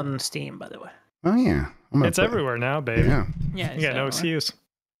Trick is on Steam, by the way. Oh, yeah. I'm gonna It's put- everywhere now, baby. Yeah. Yeah, You got no excuse.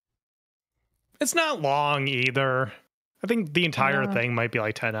 It's not long either. I think the entire Yeah. thing might be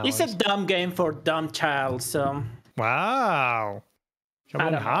like 10 hours. It's a dumb game for dumb child, so Wow. I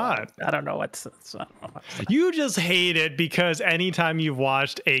Coming don't know. hot. I don't know what's. I don't know what's You just hate it because anytime you've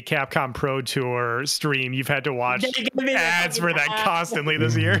watched a Capcom Pro Tour stream, you've had to watch They give me the ads for that fucking ad. constantly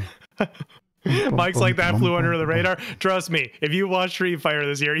this year. Mike's like, that flew under the radar. Trust me, if you watch Street Fighter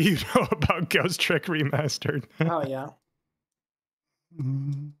this year, you know about Ghost Trick Remastered. Oh yeah.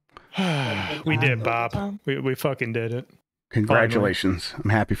 We did, Bob. We fucking did it. Congratulations. I'm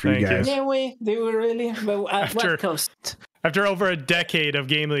happy for you Thank you. guys. Did we? Did we really? But at After- what cost? After over a decade of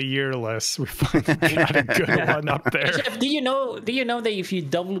Game of the Year lists, we finally got a good one up there. Jeff, do you know that if you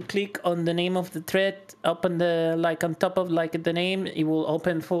double click on the name of the thread up on the on top of the name, it will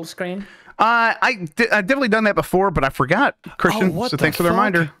open full screen? I've definitely done that before, but I forgot, Christian. what So the thanks for the fuck?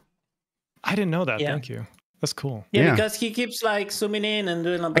 reminder. I didn't know that. Yeah. Thank you. That's cool. Yeah, Yeah. because he keeps zooming in and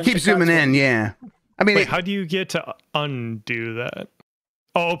doing a bunch I keep of zooming cuts. in. Yeah. I mean, Wait, how do you get to undo that?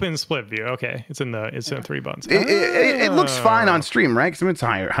 Oh, open split view. Okay, it's in 3 buttons. it looks fine Oh. on stream, right? Because it's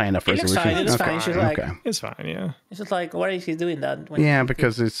high enough It looks resolution. fine, it looks okay. fine. It's just like- okay. It's fine. Yeah. It's just like, why is he doing that? when- Yeah,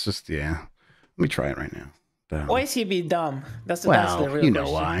 because it's just Let me try it right now. Why is he be dumb? That's the Well, real you know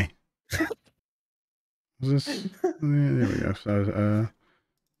question. why. Is this? There we go. So,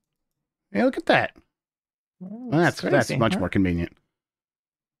 hey, look at that. Well, that's crazy, much huh? more convenient.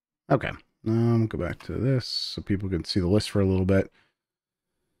 Okay. Go back to this so people can see the list for a little bit.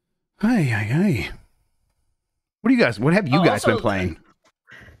 Hey. What have you guys been also- playing?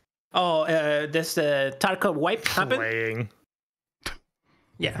 Oh, this Tarkov wipe happened? What Playing.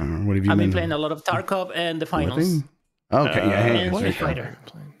 Yeah. have you I've been playing a lot of Tarkov and the finals. living? Okay, yeah. and there Street you go. Fighter.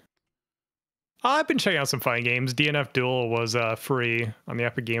 I've been checking out some fun games. DNF Duel was free on the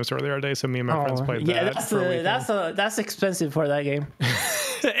Epic Games Store the other day, so me and my friends played yeah, that. for a weekend. that's expensive for that game.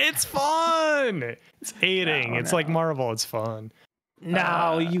 It's fun. It's hating. No, It's no. like Marvel. It's fun.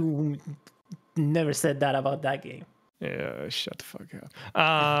 No, you never said that about that game. Yeah, shut the fuck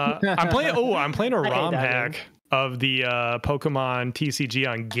up. I'm playing a I hate ROM that hack of the Pokemon TCG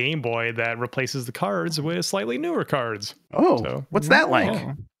on Game Boy that replaces the cards with slightly newer cards. Oh, So- what's that like?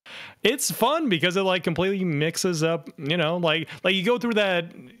 Oh. It's fun because it completely mixes up, like you go through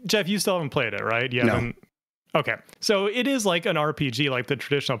that. Jeff, you still haven't played it, right? You No. haven't. Okay, so it is like an RPG, like the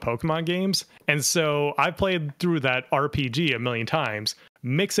traditional Pokemon games, and so I've played through that RPG a million times,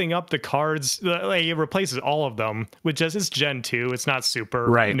 mixing up the cards. Like it replaces all of them with it's Gen 2. It's not super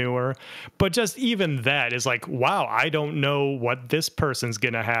Right. newer, but just even that is like, wow, I don't know what this person's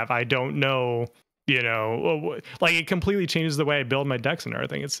gonna have. I don't know. Like it completely changes the way I build my decks and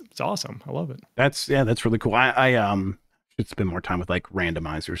everything. It's awesome. I love it. That's really cool. I should spend more time with like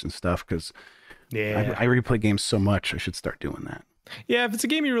randomizers and stuff because Yeah. I replay games so much. I should start doing that. Yeah, if it's a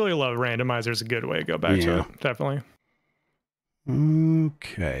game you really love, Randomizer is a good way to go back to Yeah. it. Definitely.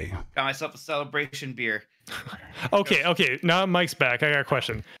 Okay. Got myself a celebration beer. Okay. Now Mike's back. I got a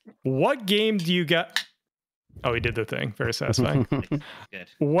question. What game do you got? Oh, he did the thing. Very satisfying. Good.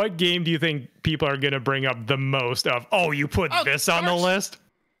 What game do you think people are going to bring up the most of? Oh, you put Oh, this on the gosh. list?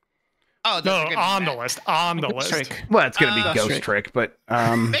 Oh, those No, are good. on the list. On the list. Trick. Well, it's gonna be Ghost Ghost Trick. Trick, but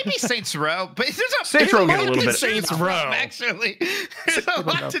Maybe Saints Row, but there's a Saints Row there's get a lot little to bit- choose Saints from, Row. Actually, there's a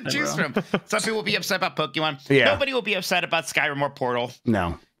lot to Saints choose Row. from. Some people will be upset about Pokemon. Yeah. Nobody will be upset about Skyrim or Portal.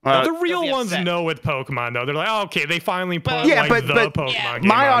 no. The real be ones upset. know with Pokemon though. They're like, oh, okay, they finally put Well, yeah, like but- the but Pokemon yeah, game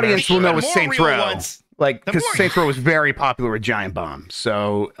my on there. audience will know Even with more Saints real Row, ones. like The because more- Saints Row was very popular with Giant Bomb,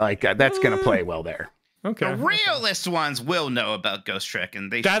 so like that's gonna play well there. Okay. The realist ones will know about Ghost Trick,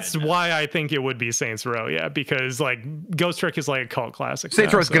 and That's should know. why I think it would be Saints Row, yeah, because like Ghost Trick is like a cult classic.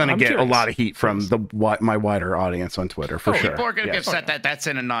 Saints now, Row is so going to I'm get a curious. lot of heat from my wider audience on Twitter, for sure. People are going to Yeah. be upset that that's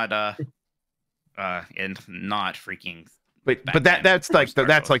in a not freaking. But that's like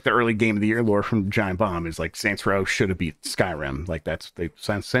the early game of the year lore from Giant Bomb is like Saints Row should have beat Skyrim. Like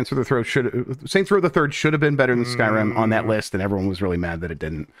Saints Row the Third should have been better than Skyrim on that list, and everyone was really mad that it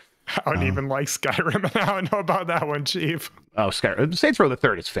didn't. I don't even like Skyrim, and I don't know about that one, Chief. Oh, Skyrim! Saints Row the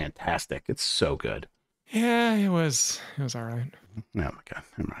Third is fantastic. It's so good. Yeah, it was all right. Oh my god!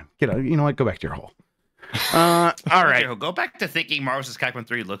 Never mind. You know what? Go back to your hole. All right. Go back to thinking Marvel vs. Capcom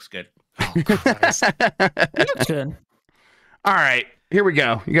 3 looks good. Oh, Christ. Looks good. All right. Here we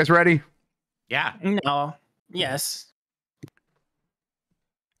go. You guys ready? Yeah. No. Yes.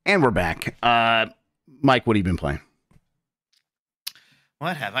 And we're back. Mike, what have you been playing?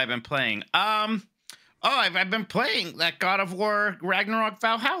 What have I been playing? I've been playing that God of War Ragnarok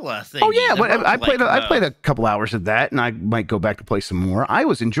Valhalla thing. Oh yeah, I played a couple hours of that, and I might go back to play some more. I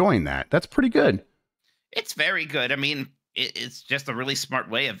was enjoying that. That's pretty good. It's very good. I mean, it's just a really smart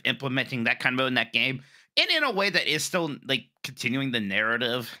way of implementing that kind of mode in that game, and in a way that is still like continuing the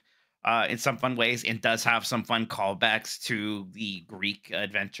narrative in some fun ways, and does have some fun callbacks to the Greek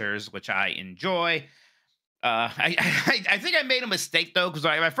adventures, which I enjoy. I think I made a mistake though, because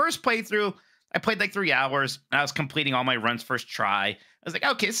my first playthrough, I played like 3 hours, and I was completing all my runs first try. I was like,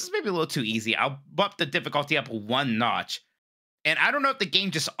 okay, this is maybe a little too easy. I'll bump the difficulty up 1 notch. And I don't know if the game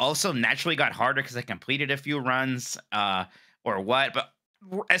just also naturally got harder because I completed a few runs or what. But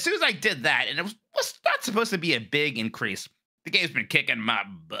as soon as I did that, and it was not supposed to be a big increase, the game's been kicking my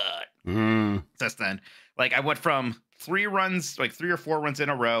butt since then. Like I went from 3 or 4 runs in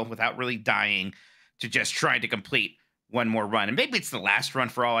a row without really dying to just trying to complete 1 more run. And maybe it's the last run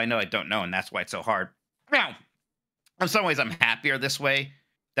for all I know. I don't know. And that's why it's so hard. Now, in some ways, I'm happier this way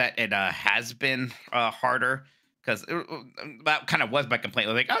that it has been harder. Because that kind of was my complaint.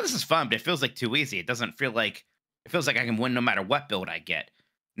 I was like, oh, this is fun, but it feels like too easy. It feels like I can win no matter what build I get.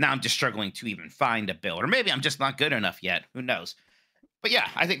 Now I'm just struggling to even find a build. Or maybe I'm just not good enough yet. Who knows? But yeah,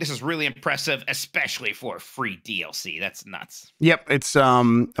 I think this is really impressive, especially for free DLC. That's nuts. Yep, it's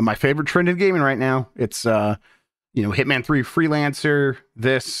my favorite trend in gaming right now. It's Hitman 3 Freelancer,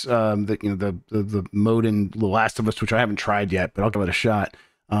 this the mode in The Last of Us, which I haven't tried yet, but I'll give it a shot.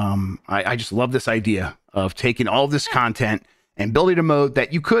 I just love this idea of taking all this content and building a mode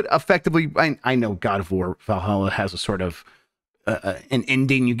that you could effectively. I know God of War Valhalla has a sort of an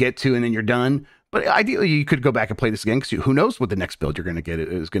ending you get to and then you're done. But ideally, you could go back and play this again because who knows what the next build you're going to get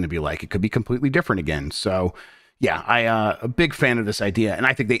is going to be like. It could be completely different again. So, yeah, a big fan of this idea, and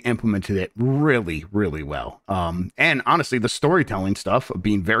I think they implemented it really, really well. And honestly, the storytelling stuff of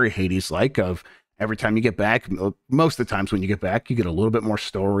being very Hades-like of every time you get back, most of the times when you get back, you get a little bit more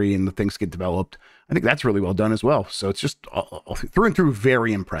story and the things get developed. I think that's really well done as well. So it's just through and through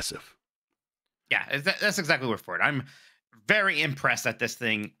very impressive. Yeah, that's exactly what for it. I'm very impressed that this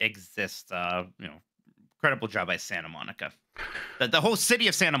thing exists. Incredible job by Santa Monica. The whole city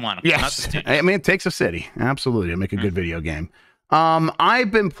of Santa Monica. Yes, not the studio. I mean, it takes a city. Absolutely, to make a good video game. I've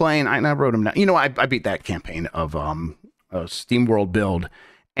been playing, I wrote them down. I beat that campaign of Steam World Build.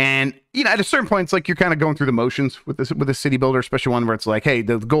 And, at a certain point, it's like you're kind of going through the motions with a city builder, especially one where it's like, hey,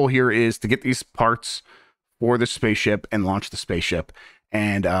 the goal here is to get these parts for the spaceship and launch the spaceship.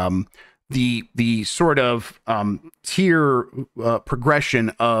 And the sort of tier progression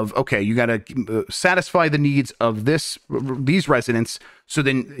of, okay, you got to satisfy the needs of these residents, so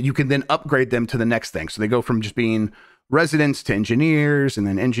then you can then upgrade them to the next thing. So they go from just being residents to engineers, and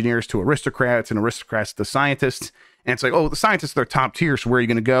then engineers to aristocrats, and aristocrats to scientists. And it's like, oh, the scientists are top tier, so where are you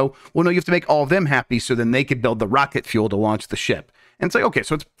going to go? Well, no, you have to make all of them happy so then they could build the rocket fuel to launch the ship. And it's like, okay,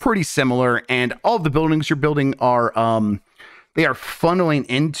 so it's pretty similar, and all of the buildings you're building are they are funneling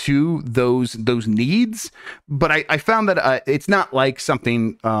into those needs. But I found that it's not like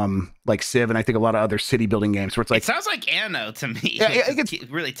something like Civ, and I think a lot of other city building games where it's like, it sounds like Anno to me. Yeah, it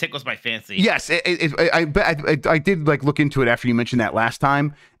really tickles my fancy. Yes, I did like look into it after you mentioned that last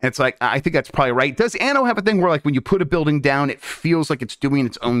time, and it's like, I think that's probably right. Does Anno have a thing where like when you put a building down, it feels like it's doing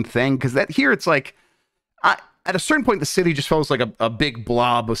its own thing? Because that here it's like, at a certain point, the city just feels like a big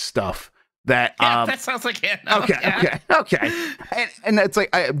blob of stuff. That sounds like Anno. Okay. And it's like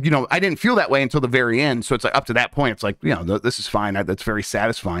I didn't feel that way until the very end. So it's like up to that point, it's like this is fine. That's very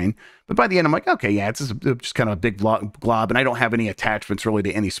satisfying. But by the end, I'm like, okay, yeah, it's just kind of a big glob, and I don't have any attachments really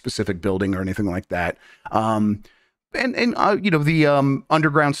to any specific building or anything like that. The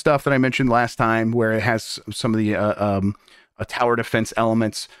underground stuff that I mentioned last time, where it has some of the tower defense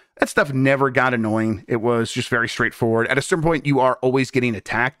elements. That stuff never got annoying. It was just very straightforward. At a certain point, you are always getting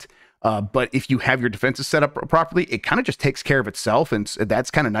attacked. But if you have your defenses set up properly, it kind of just takes care of itself. And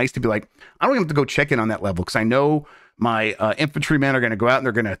that's kind of nice to be like, I don't even have to go check in on that level because I know my infantrymen are going to go out and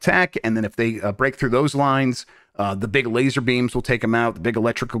they're going to attack. And then if they break through those lines, the big laser beams will take them out. The big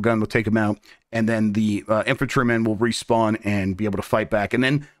electrical gun will take them out. And then the infantrymen will respawn and be able to fight back. And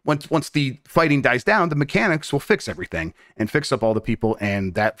then once the fighting dies down, the mechanics will fix everything and fix up all the people.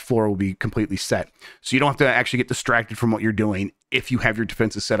 And that floor will be completely set. So you don't have to actually get distracted from what you're doing if you have your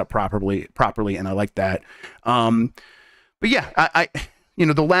defenses set up properly. And I like that. But yeah, I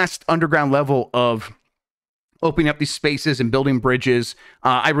the last underground level of opening up these spaces and building bridges,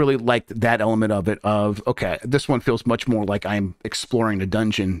 I really liked that element of it. Okay, this one feels much more like I'm exploring a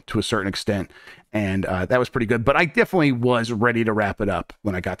dungeon to a certain extent, and that was pretty good. But I definitely was ready to wrap it up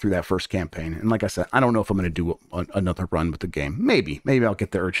when I got through that first campaign. And like I said, I don't know if I'm going to do another run with the game. Maybe I'll get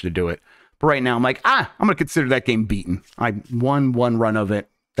the urge to do it. But right now, I'm like, I'm going to consider that game beaten. I won one run of it.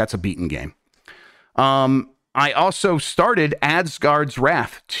 That's a beaten game. I also started Asgard's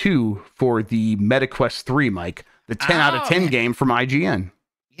Wrath 2 for the MetaQuest 3, Mike, the 10 out of 10 game from IGN.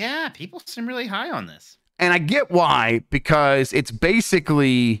 Yeah, people seem really high on this. And I get why, because it's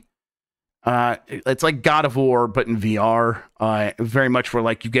basically, it's like God of War, but in VR, very much where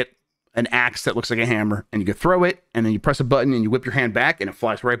like you get an axe that looks like a hammer and you can throw it and then you press a button and you whip your hand back and it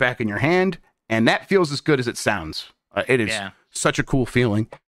flies right back in your hand. And that feels as good as it sounds. It is such a cool feeling.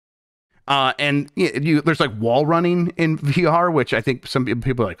 And there's like wall running in VR, which I think some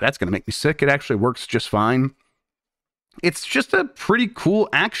people are like, that's going to make me sick. It actually works just fine. It's just a pretty cool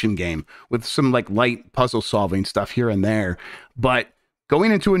action game with some like light puzzle solving stuff here and there. But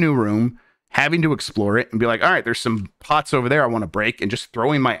going into a new room, having to explore it and be like, all right, there's some pots over there I want to break, and just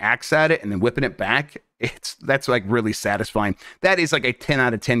throwing my axe at it and then whipping it back. That's like really satisfying. That is like a 10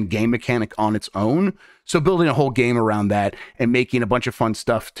 out of 10 game mechanic on its own. So building a whole game around that and making a bunch of fun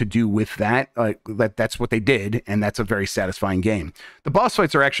stuff to do with that, that's what they did. And that's a very satisfying game. The boss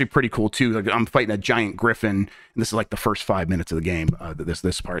fights are actually pretty cool too. Like, I'm fighting a giant griffin, and this is like the first 5 minutes of the game,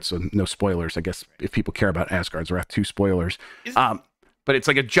 this part. So no spoilers, I guess, if people care about Asgard's Wrath 2 spoilers. But it's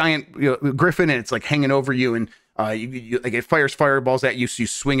like a giant griffin, and it's like hanging over you, and like it fires fireballs at you. So you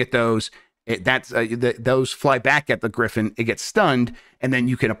swing at those. Those fly back at the griffin. It gets stunned, and then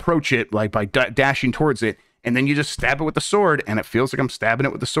you can approach it like by dashing towards it, and then you just stab it with the sword, and it feels like I'm stabbing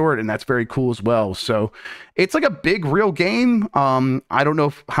it with the sword, and that's very cool as well. So it's like a big real game. I don't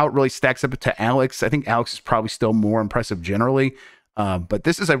know how it really stacks up to Alex. I think Alex is probably still more impressive generally, but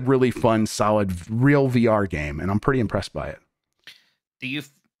this is a really fun, solid, real VR game, and I'm pretty impressed by it.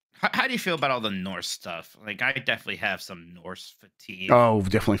 How do you feel about all the Norse stuff? Like, I definitely have some Norse fatigue. Oh,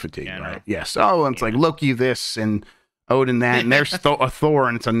 definitely fatigue, right? Yes. Oh, and it's like Loki this and Odin that, and there's a Thor,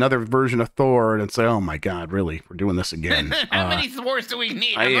 and it's another version of Thor, and it's like, oh my God, really? We're doing this again. How many Thors do we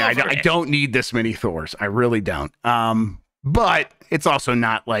need? I don't need this many Thors. I really don't. But it's also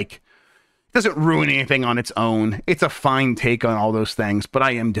not like, it doesn't ruin anything on its own. It's a fine take on all those things, but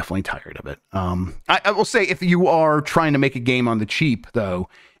I am definitely tired of it. I will say, if you are trying to make a game on the cheap, though,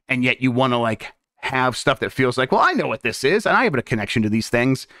 and yet you want to like have stuff that feels like, well, I know what this is, and I have a connection to these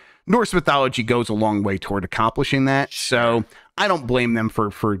things, Norse mythology goes a long way toward accomplishing that. So I don't blame them for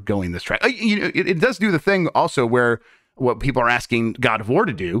going this track. It does do the thing also where what people are asking God of War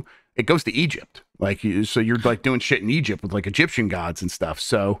to do, it goes to Egypt. So you're like doing shit in Egypt with like Egyptian gods and stuff.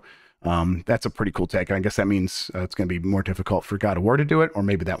 So that's a pretty cool take. I guess that means it's going to be more difficult for God of War to do it, or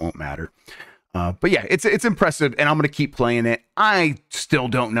maybe that won't matter. But yeah, it's impressive, and I'm going to keep playing it. I still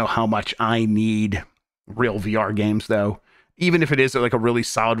don't know how much I need real VR games, though. Even if it is like a really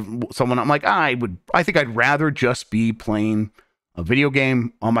solid someone, I'm like, I think I'd rather just be playing a video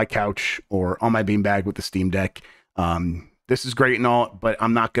game on my couch or on my beanbag with the Steam Deck. This is great and all, but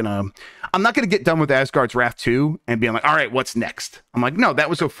I'm not gonna get done with Asgard's Wrath 2 and being like, all right, what's next? I'm like, no, that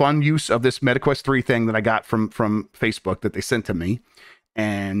was a fun use of this MetaQuest 3 thing that I got from Facebook that they sent to me,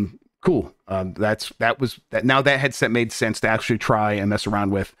 and cool. Now that headset made sense to actually try and mess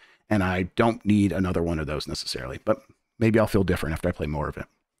around with, and I don't need another one of those necessarily, but maybe I'll feel different after I play more of it.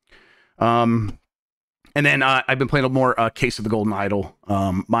 And then I've been playing a more Case of the Golden Idol.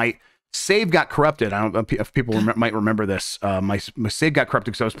 My save got corrupted. I don't know if people might remember this. My save got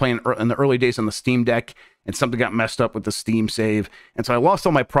corrupted because I was playing in the early days on the Steam Deck, and something got messed up with the Steam save, and so I lost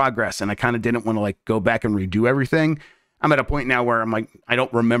all my progress, and I kind of didn't want to like go back and redo everything. I'm at a point now where I'm like, I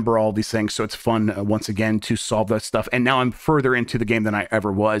don't remember all these things, so it's fun once again to solve that stuff. And now I'm further into the game than I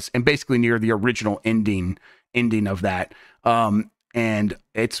ever was, and basically near the original ending of that. and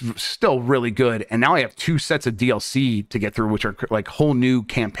it's still really good. And now I have 2 sets of DLC to get through, which are like whole new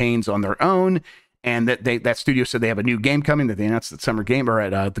campaigns on their own. And that studio said they have a new game coming that they announced at Summer Game or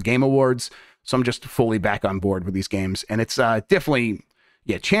at the Game Awards. So I'm just fully back on board with these games, and it's definitely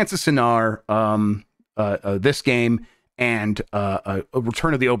Chants of Sinar, this game, and a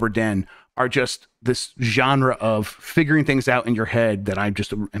Return of the Obra Dinn are just this genre of figuring things out in your head that I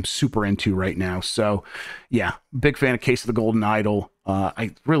just am super into right now. So yeah, big fan of Case of the Golden Idol.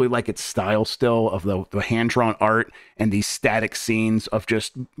 I really like its style still of the hand-drawn art and these static scenes of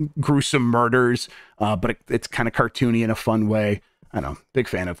just gruesome murders, but it's kind of cartoony in a fun way. I don't know, big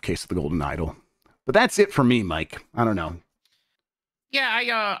fan of Case of the Golden Idol. But that's it for me, Mike. I don't know.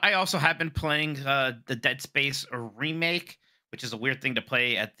 Yeah, I also have been playing the Dead Space remake, which is a weird thing to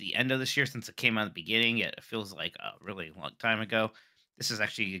play at the end of this year since it came out at the beginning. It feels like a really long time ago. This is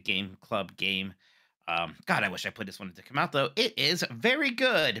actually a game club game. God, I wish I played this one to come out though. It is very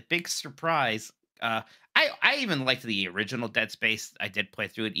good. Big surprise. I even liked the original Dead Space. I did play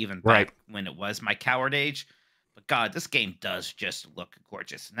through it even back when it was my coward age. But God, this game does just look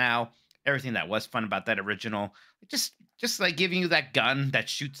gorgeous now. Everything that was fun about that original, just like giving you that gun that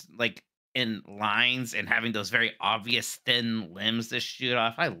shoots like in lines and having those very obvious thin limbs to shoot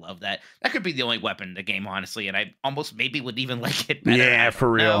off. I love that. That could be the only weapon in the game, honestly, and I almost maybe would even like it better. Yeah,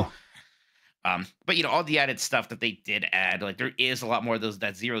 for real. But all the added stuff that they did add, like there is a lot more of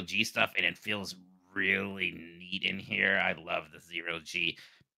that zero G stuff, and it feels really neat in here. I love the zero G.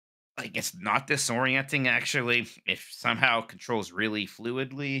 Like it's not disorienting actually. It somehow controls really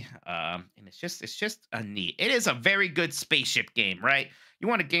fluidly, and it's just a neat. It is a very good spaceship game, right? You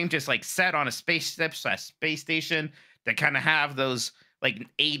want a game just like set on a spaceship / space station that kind of have those like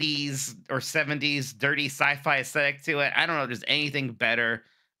 80s or 70s dirty sci-fi aesthetic to it. I don't know if there's anything better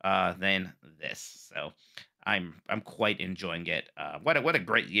than this. So I'm quite enjoying it. What a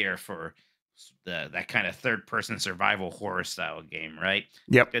great year for that kind of third-person survival horror style game, right?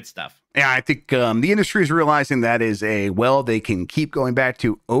 Yep. Good stuff. Yeah, I think the industry is realizing that is a well they can keep going back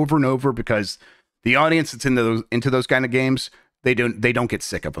to over and over because the audience that's into those kind of games, they don't get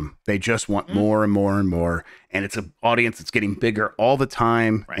sick of them. They just want more and more and more, and it's an audience that's getting bigger all the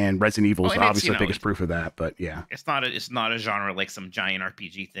time. Right. And Resident Evil is obviously the biggest proof of that. But yeah, it's not a genre like some giant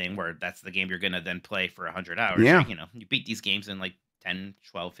RPG thing where that's the game you're gonna then play for 100 hours. Yeah, you beat these games in like 10,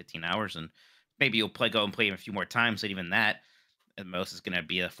 12, 15 hours, and maybe you'll go and play them a few more times. And even that, at most, is gonna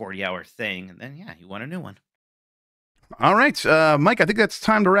be a 40-hour thing, and then yeah, you want a new one. All right, Mike, I think that's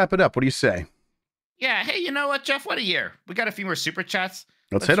time to wrap it up. What do you say? Yeah. Hey, you know what, Jeff? What a year. We got a few more super chats.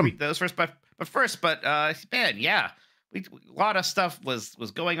 Let's hit them. Read those first, but man, yeah, a lot of stuff was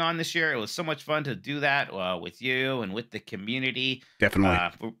going on this year. It was so much fun to do that with you and with the community.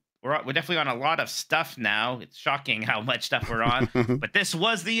 Definitely. We're definitely on a lot of stuff now. It's shocking how much stuff we're on. But this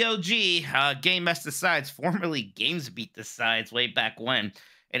was the OG Game Mess Decides, formerly Games Beat Decides, way back when.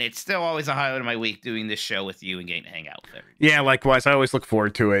 And it's still always a highlight of my week doing this show with you and getting to hang out with everybody. Yeah, likewise. I always look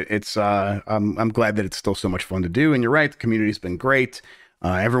forward to it. It's I'm glad that it's still so much fun to do. And you're right, the community's been great.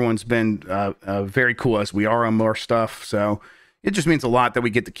 Everyone's been very cool as we are on more stuff. So it just means a lot that we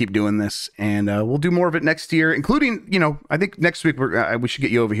get to keep doing this. And we'll do more of it next year, including, I think next week we should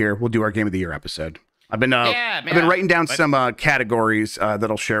get you over here. We'll do our Game of the Year episode. I've been writing down some categories that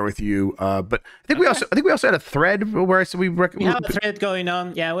I'll share with you. But I think we also had a thread where I said we had a thread going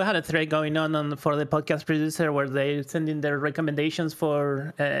on. Yeah, we had a thread going on for the podcast producer where they send in their recommendations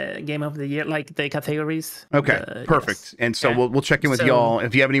for Game of the Year, like the categories. Okay, perfect. Yes. And so we'll check in with y'all.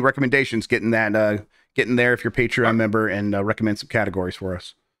 If you have any recommendations, get in there if you're a Patreon member and recommend some categories for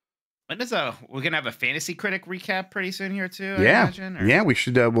us. We're gonna have a fantasy critic recap pretty soon here too. Yeah, I imagine, yeah, we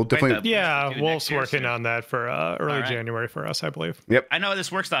should. We'll definitely. Yeah, Wolf's working on that for early January for us, I believe. Yep. I know how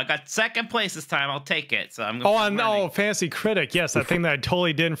this works though. I got second place this time. I'll take it. So I'm. Fantasy critic. Yes, that thing that I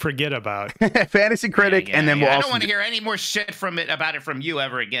totally didn't forget about. Fantasy critic, and then we'll. I don't want to hear any more shit about it from you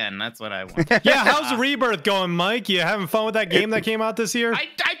ever again. That's what I want. Yeah, how's Rebirth going, Mike? You having fun with that game that came out this year? I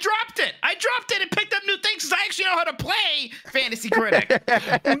dropped it. I dropped it and picked up new things because I actually know how to play fantasy critic.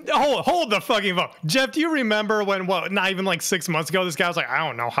 Hold the fucking phone. Jeff, do you remember when, not even like 6 months ago, this guy was like, I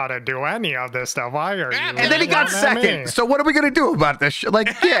don't know how to do any of this stuff. Why are you? And then he got second. So what are we going to do about this shit? Like,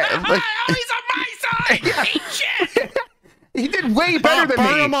 yeah. He's on my side. Eat shit. He did way better than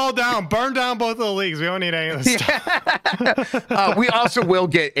me. Burn them all down. Burn down both of the leagues. We don't need any of this stuff. We also will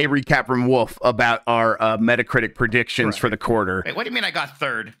get a recap from Wolf about our Metacritic predictions for the quarter. Wait, what do you mean I got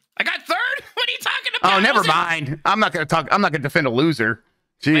third? I got third? What are you talking about? Oh, never mind. I'm not going to defend a loser.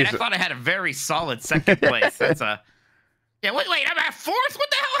 Jeez. Wait, I thought I had a very solid second place. Yeah, wait, I'm at fourth? What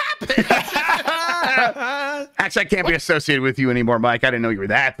the hell happened? Actually, I can't be associated with you anymore, Mike. I didn't know you were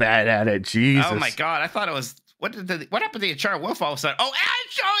that bad at it. Jesus. Oh my god, I thought it was what happened to the Char Wolf all of a sudden? Oh,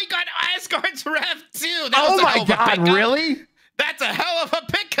 he got Asgard's Rev too. Oh my god, really? That's a hell of a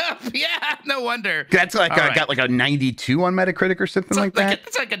pickup. Yeah, no wonder. That's like All right. got like a 92 on Metacritic or something like that.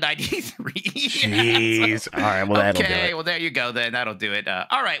 It's like a 93. Jeez. All right, well that'll do Okay, it. well there you go then. That'll do it.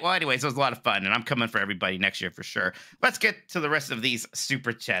 All right, well anyways, it was a lot of fun and I'm coming for everybody next year for sure. Let's get to the rest of these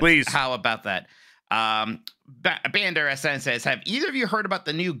super chats. Please. How about that? Bander SN says, have either of you heard about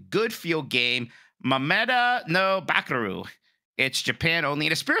the new Good Feel game, Mameda no Bakaru? It's Japan only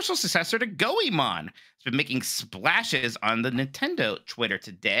and a spiritual successor to Goemon. It's been making splashes on the Nintendo Twitter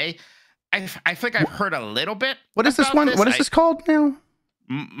today. I think I've heard a little bit. What is this one? What is this called now?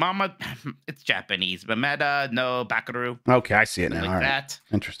 Mama, it's Japanese. Mameda no Bakaru. Okay, I see it now. Like All right. that.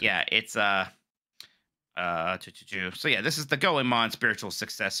 Interesting. Yeah, it's so yeah, this is the Goemon spiritual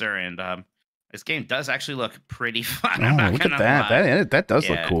successor, and this game does actually look pretty fun. I'm Oh, not look gonna at that. lie. That does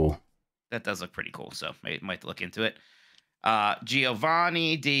look Yeah. cool. That does look pretty cool. So might look into it.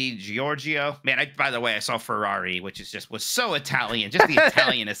 Giovanni Di Giorgio. Man, by the way, I saw Ferrari, which was so Italian. Just the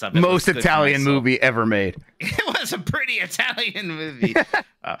Italianness of it. Most was good for my Italian soul. movie ever made. It was a pretty Italian movie.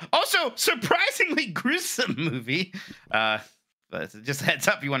 Also, surprisingly gruesome movie. But just a heads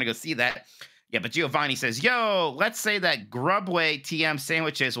up, you want to go see that. Yeah, but Giovanni says, yo, let's say that Grubway TM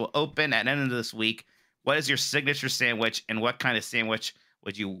sandwiches will open at the end of this week. What is your signature sandwich, and what kind of sandwich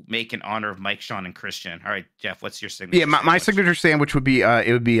would you make in honor of Mike, Sean, and Christian? All right, Jeff, what's your signature? Yeah, my signature sandwich would be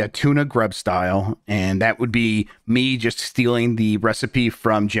it would be a tuna Grubb style, and that would be me just stealing the recipe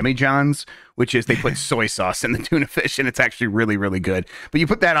from Jimmy John's, which is they put soy sauce in the tuna fish, and it's actually really, really good. But you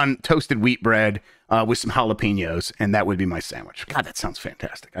put that on toasted wheat bread with some jalapenos, and that would be my sandwich. God, that sounds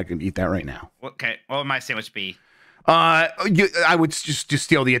fantastic. I could eat that right now. Okay, what would my sandwich be? I would just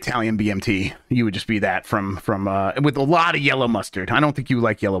steal the Italian BMT. You would just be that from with a lot of yellow mustard. I don't think you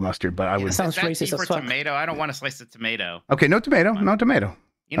like yellow mustard, but I would. Sounds Is that racist tea for as fuck. tomato? I don't want to slice the tomato. Okay, no tomato, no tomato.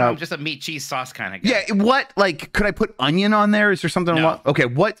 You know, I'm just a meat cheese sauce kind of guy. Yeah, what, like, could I put onion on there? Is there something? No. Okay,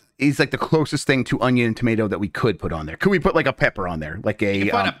 what is like the closest thing to onion and tomato that we could put on there? Could we put like a pepper on there? Like a,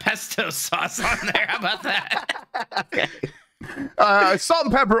 You put a pesto sauce on there. How about that? okay. Salt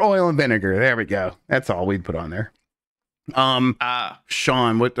and pepper, oil and vinegar. There we go. That's all we'd put on there.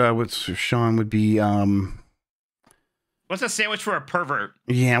 Sean, what's Sean would be, What's a sandwich for a pervert?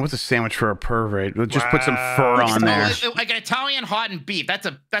 yeah, what's a sandwich for a pervert? We'll just put some fur on there. Like an Italian hot and beef. That's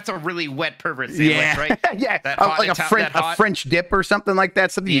a really wet pervert sandwich, Yeah, right? yeah, That hot like a French dip or something like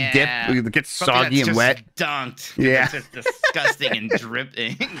that. Something you dip, it gets Something soggy that's and just wet. dunked. Yeah. It's just disgusting and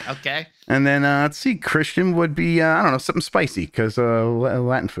dripping. Okay. And then let's see, Christian would be I don't know, something spicy because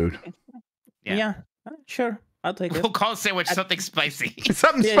Latin food. Yeah. Yeah, sure. I'll take it. We'll call a sandwich something spicy.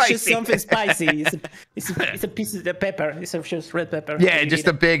 Something Yeah, spicy. it's just something spicy. It's a piece of the pepper. It's just red pepper. Yeah, You just eat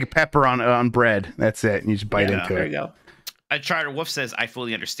a big pepper on bread. That's it. And you just bite Yeah, into There it. you go. Uncharted Wolf says, I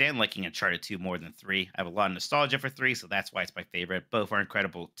fully understand liking Uncharted 2 more than 3. I have a lot of nostalgia for 3, so that's why it's my favorite. Both are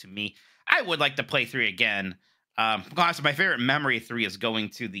incredible to me. I would like to play 3 again. Honestly, my favorite memory of 3 is going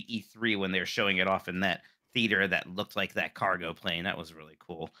to the E3 when they were showing it off in that theater that looked like that cargo plane. That was really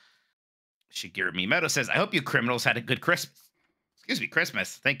cool. Shigeru Miyamoto says, I hope you criminals had a good Christmas. Excuse me,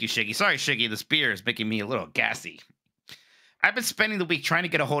 Christmas. Thank you, Shiggy. Sorry, Shiggy, this beer is making me a little gassy. I've been spending the week trying to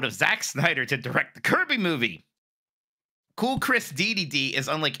get a hold of Zack Snyder to direct the Kirby movie. Cool Chris DDD is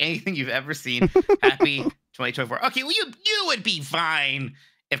unlike anything you've ever seen. Happy 2024. Okay, well, you would be fine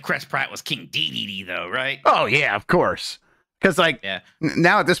if Chris Pratt was King DDD, though, right? Oh yeah, of course. Because like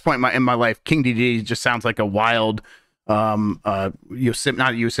now at this point in my life, King DD just sounds like a wild not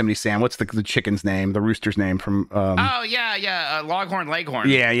Yosemite Sam. What's the chicken's name? The rooster's name from Oh yeah, Longhorn Leghorn.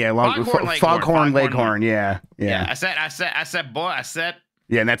 Yeah, Foghorn Leghorn. Foghorn Leghorn. Yeah. I said boy, I said.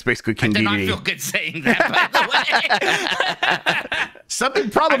 Yeah, and that's basically King I did not DD. feel good saying that, by the way. Something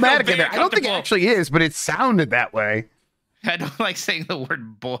problematic in very there. I don't think it comfortable. actually is, but it sounded that way. I don't like saying the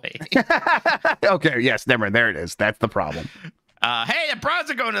word boy. Okay, yes, never mind. There it is. That's the problem. Hey, the Browns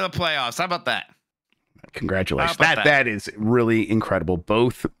are going to the playoffs. How about that? Congratulations. How about That is really incredible.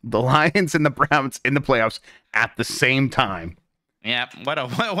 Both the Lions and the Browns in the playoffs at the same time. Yeah, what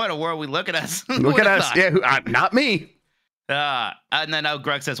a world we look at us. Look at us. Yeah, not me. And then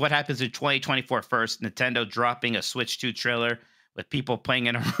Greg says, what happens in 2024 first? Nintendo dropping a Switch 2 trailer with people playing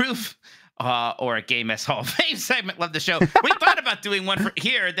in a roof or a Game S Hall of Fame segment. Love the show. We thought about doing one for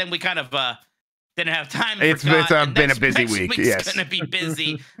here. Then we kind of Didn't have time. It's been a busy week. Yes, it's gonna be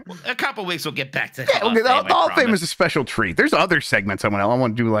busy. A couple weeks we'll get back to. Yeah, okay, the Hall of Fame is a special treat. There's other segments I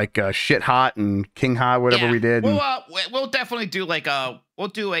want to do, like Shit Hot and King Hot, whatever we did. We'll definitely do we'll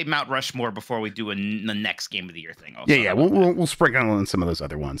do a Mount Rushmore before we do the next Game of the Year thing. Also. Yeah. We'll sprinkle in some of those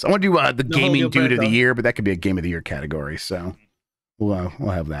other ones. I want to do the gaming dude of the year, but that could be a Game of the Year category. So we'll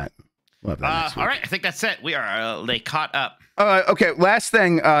have that. We'll have that next week. All right, I think that's it. We are caught up. Okay, last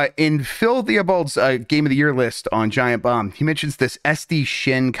thing. In Phil Theobald's Game of the Year list on Giant Bomb, he mentions this SD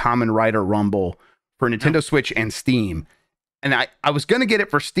Shin Kamen Rider Rumble for Nintendo Switch and Steam. And I was going to get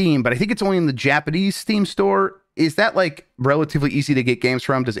it for Steam, but I think it's only in the Japanese Steam store. Is that like relatively easy to get games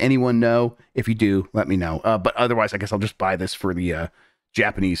from? Does anyone know? If you do, let me know. But otherwise, I guess I'll just buy this for the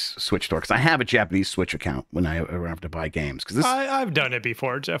Japanese Switch store, because I have a Japanese Switch account when I have to buy games. Because I've done it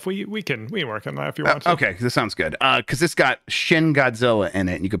before, Jeff. We can work on that if you want to. Okay, this sounds good. Because this got Shin Godzilla in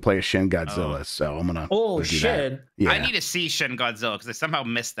it, and you could play as Shin Godzilla. So I'm gonna. Oh shit! Yeah. I need to see Shin Godzilla because I somehow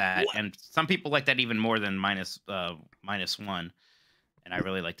missed that, and some people like that even more than minus one, and I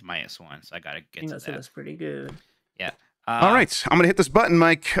really liked -1, so I gotta get to that. That's pretty good. Yeah. All right, I'm gonna hit this button,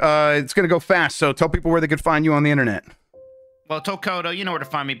 Mike. It's gonna go fast, so tell people where they could find you on the internet. Well, Tokoto, you know where to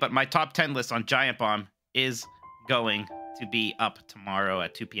find me, but my top 10 list on Giant Bomb is going to be up tomorrow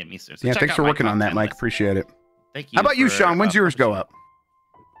at 2 p.m. Eastern. So yeah, thanks for working on that, Mike. List. Appreciate it. Thank you. How about you, Sean? When's yours go up?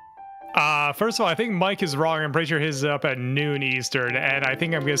 First of all, I think Mike is wrong. I'm pretty sure his is up at noon Eastern, and I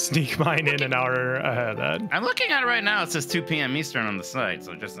think I'm gonna sneak mine in an hour ahead of that. I'm looking at it right now. It says 2 p.m. Eastern on the site,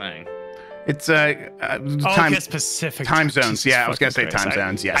 so just saying. It's Pacific time zones. Jesus Yeah, I was gonna say Christ. time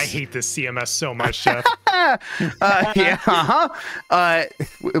zones. Yes. I hate this CMS so much, Jeff.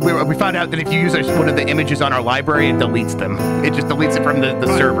 We found out that if you use one of the images on our library, it deletes them. It just deletes it from the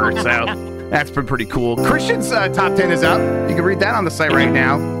server. So that's been pretty cool. Christian's top 10 is up. You can read that on the site right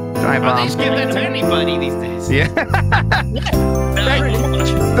now. They just give that to anybody these days. Yeah.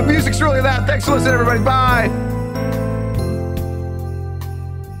 The music's really loud. Thanks for listening, everybody. Bye.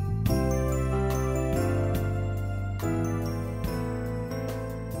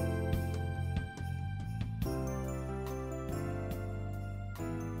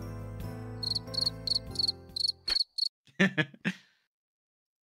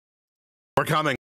 We're coming.